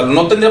 la neta,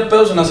 no tendría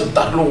pedos en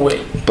aceptarlo, güey.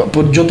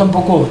 Yo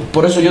tampoco,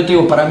 por eso yo te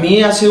digo, para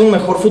mí ha sido un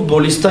mejor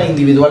futbolista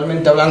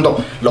individualmente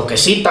hablando. Lo que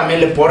sí también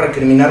le puedo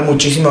recriminar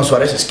muchísimo a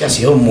Suárez es que ha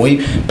sido muy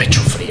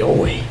pecho frío,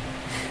 güey.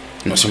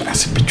 No se me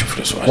hace pecho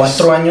frío Suárez.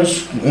 4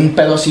 años, un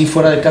pedo así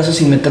fuera de casa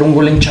sin meter un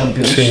gol en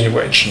Champions. Sí,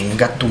 güey.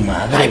 Chinga tu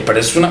madre. Ay, pero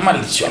es una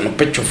maldición, no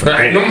pecho frío.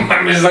 Ay, no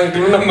mames,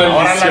 una maldición.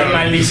 Ahora la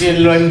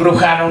maldición lo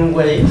embrujaron,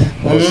 güey.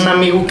 Un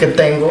amigo que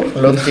tengo,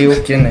 lo digo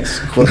quién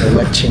es. Joder,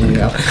 la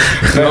chingada.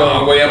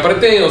 No, güey,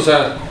 aparte, o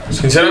sea,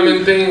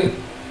 sinceramente,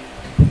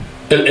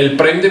 el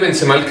prime de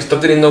Benzema, el que está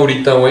teniendo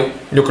ahorita, güey,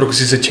 yo creo que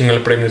sí se chinga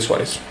el prime de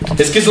Suárez.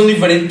 Es que son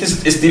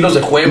diferentes estilos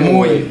de juego,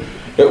 güey.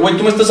 Güey,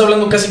 tú me estás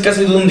hablando casi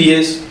de un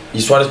 10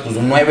 y Suárez pues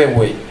un 9,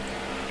 güey.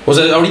 O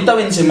sea, ahorita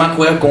Benzema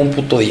juega como un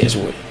puto 10,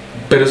 güey.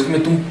 Pero es que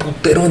mete un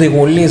putero de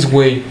goles,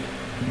 güey.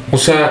 O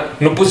sea,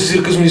 no puedes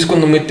decir que es un 10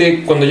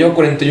 cuando lleva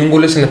 41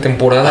 goles en la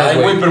temporada. Ay,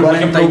 güey, pero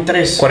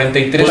 43.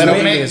 43 Pero,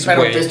 goles,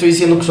 pero güey. te estoy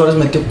diciendo que Suárez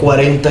metió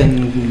 40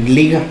 en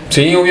liga.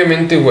 Sí,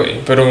 obviamente, güey,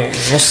 pero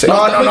no sé.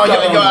 No,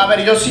 a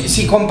ver, yo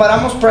si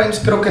comparamos primes,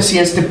 creo que sí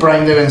este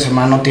prime de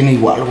Benzema no tiene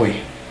igual, güey.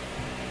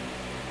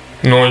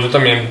 No, yo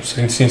también,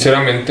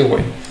 sinceramente,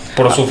 güey.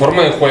 Por su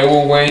forma de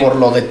juego, güey. Por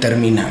lo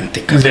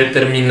determinante, cabrón.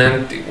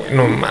 Determinante, güey,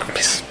 no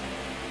mames.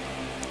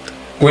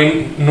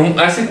 Güey,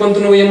 ¿hace cuánto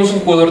no veíamos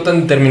un jugador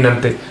tan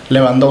determinante?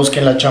 Lewandowski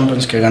en la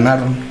Champions que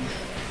ganaron.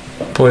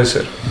 Puede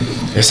ser.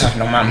 Esa,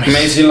 no mames.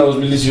 Messi en la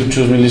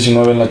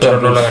 2018-2019 en la Champions.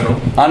 Pero no la ganó.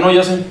 Ah, no,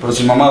 ya sé, pero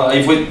sin mamada.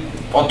 Ahí fue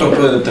otro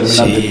juego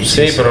determinante.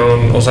 Sí,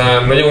 pero, o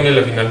sea, no llegó ni a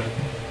la final.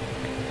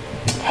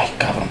 Ay,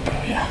 cabrón, pero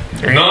ya.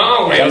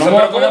 No, güey, o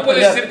sea, pero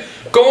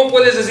 ¿cómo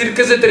puedes decir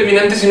que es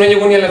determinante si no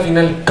llegó ni a la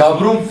final?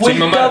 Cabrón, fue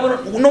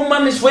cabrón. No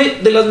mames, fue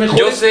de las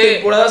mejores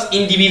temporadas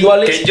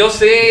individuales. Que yo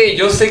sé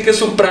que es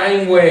su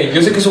prime, güey.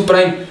 Yo sé que es su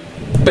prime.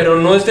 Pero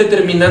no es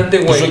determinante,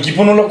 güey. Pues su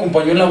equipo no lo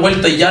acompañó en la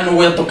vuelta y ya no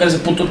voy a tocar ese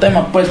puto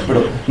tema, pues.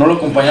 Pero no lo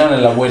acompañaron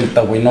en la vuelta,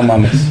 güey. No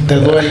mames. ¿Te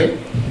duele?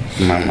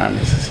 No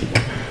mames, así.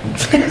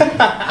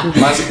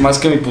 más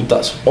que mi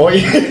putazo.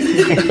 Oye.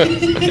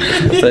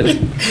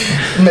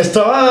 Me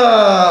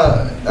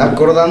estaba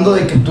acordando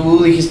de que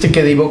tú dijiste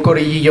que Divock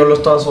Origi yo lo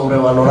estaba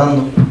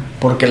sobrevalorando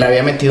porque le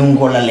había metido un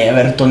gol al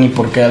Everton y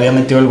porque había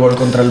metido el gol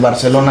contra el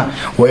Barcelona.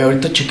 Güey,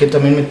 ahorita Chiqué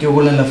también metió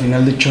gol en la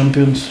final de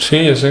Champions.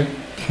 Sí, ya sé.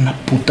 Es una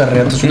puta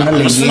reata, es una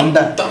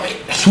leyenda.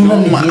 Es una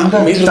leyenda.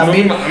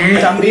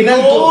 También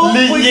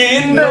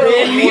leyenda.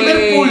 El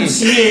Liverpool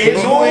sí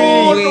es. No,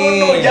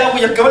 ya,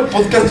 güey, acaba el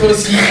podcast ahora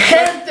sí.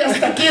 Gente,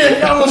 hasta aquí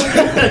dejamos.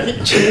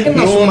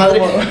 No, su madre.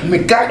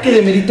 Me caga que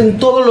demeriten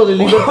todo lo de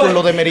Liverpool,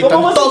 lo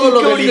demeritan todo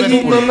lo de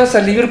Liverpool. No mamas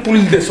a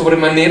Liverpool de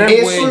sobremanera,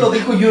 güey. Eso lo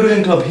dijo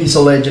Jürgen Klopp, he's a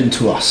legend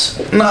to us.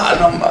 No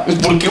mames,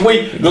 porque,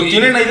 güey, lo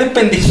tienen ahí de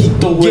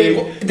pendejito,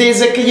 güey.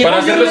 Desde que llegó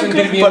para hacerlo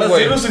sentir bien, para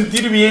hacerlo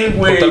sentir bien,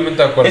 güey.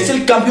 Totalmente de acuerdo. Es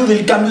el cambio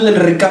del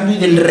recambio y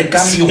del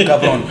recambio, sí.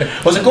 Cabrón.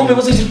 O sea, ¿cómo me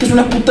vas a decir que es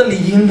una puta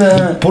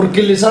leyenda?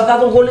 Porque les ha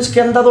dado goles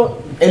que han dado.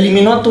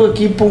 Eliminó a tu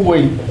equipo,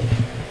 güey.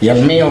 Y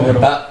al mío, bro.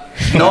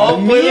 No,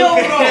 al mío,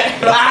 bro.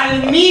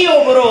 Al mío,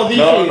 bro.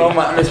 Dije. No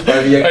mames,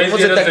 Pavía. ¿Cómo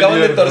se te acaban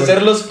de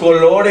torcer los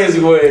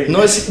colores, güey?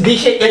 No,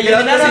 dije,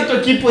 eliminar a tu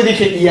equipo y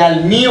dije, y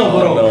al mío,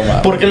 bro.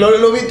 Porque lo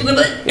vi.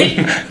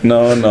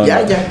 No.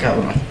 Ya,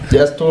 cabrón.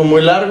 Ya estuvo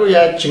muy largo,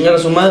 ya chingar a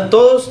su madre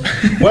todos.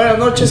 Buenas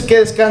noches, que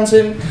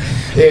descansen.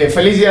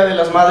 Feliz Día de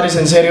las Madres,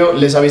 en serio.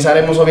 Les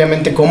avisaremos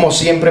obviamente como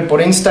siempre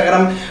por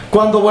Instagram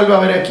cuando vuelva a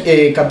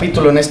haber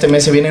capítulo en este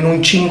mes. Se vienen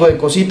un chingo de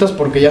cositas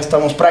porque ya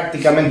estamos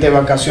prácticamente de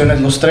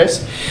vacaciones los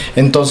tres.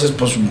 Entonces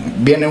pues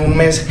viene un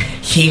mes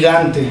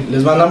gigante.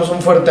 Les mandamos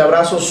un fuerte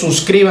abrazo.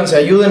 Suscríbanse,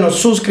 ayúdenos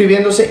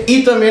suscribiéndose.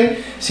 Y también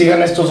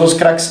sigan a estos dos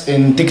cracks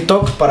en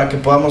TikTok para que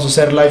podamos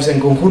hacer lives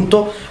en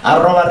conjunto.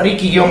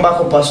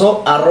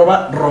 @Ricky_pasó,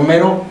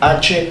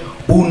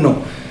 @RomeroH1.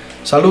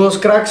 Saludos,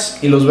 cracks,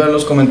 y los veo en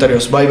los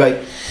comentarios. Bye, bye.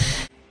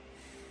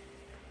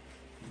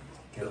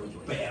 Quedó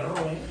perro,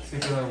 Sí,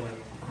 quedó bueno.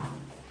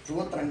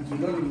 Estuvo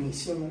tranquilo al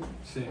inicio, ¿no?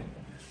 Sí.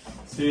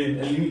 Sí,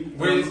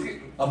 güey, es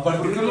que.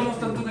 ¿Por qué hablamos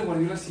tanto de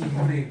Guardiola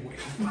siempre, güey?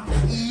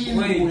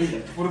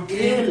 ¿Por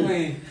qué,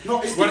 güey?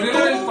 No, es que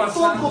Guardiola del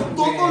pasado.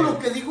 todo lo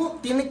que digo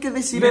tiene que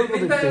decir algo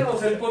de o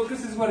sea, el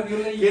podcast es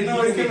Guardiola y.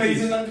 No, es que me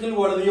dicen Ángel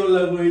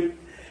Guardiola, güey.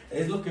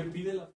 Es lo que pide la.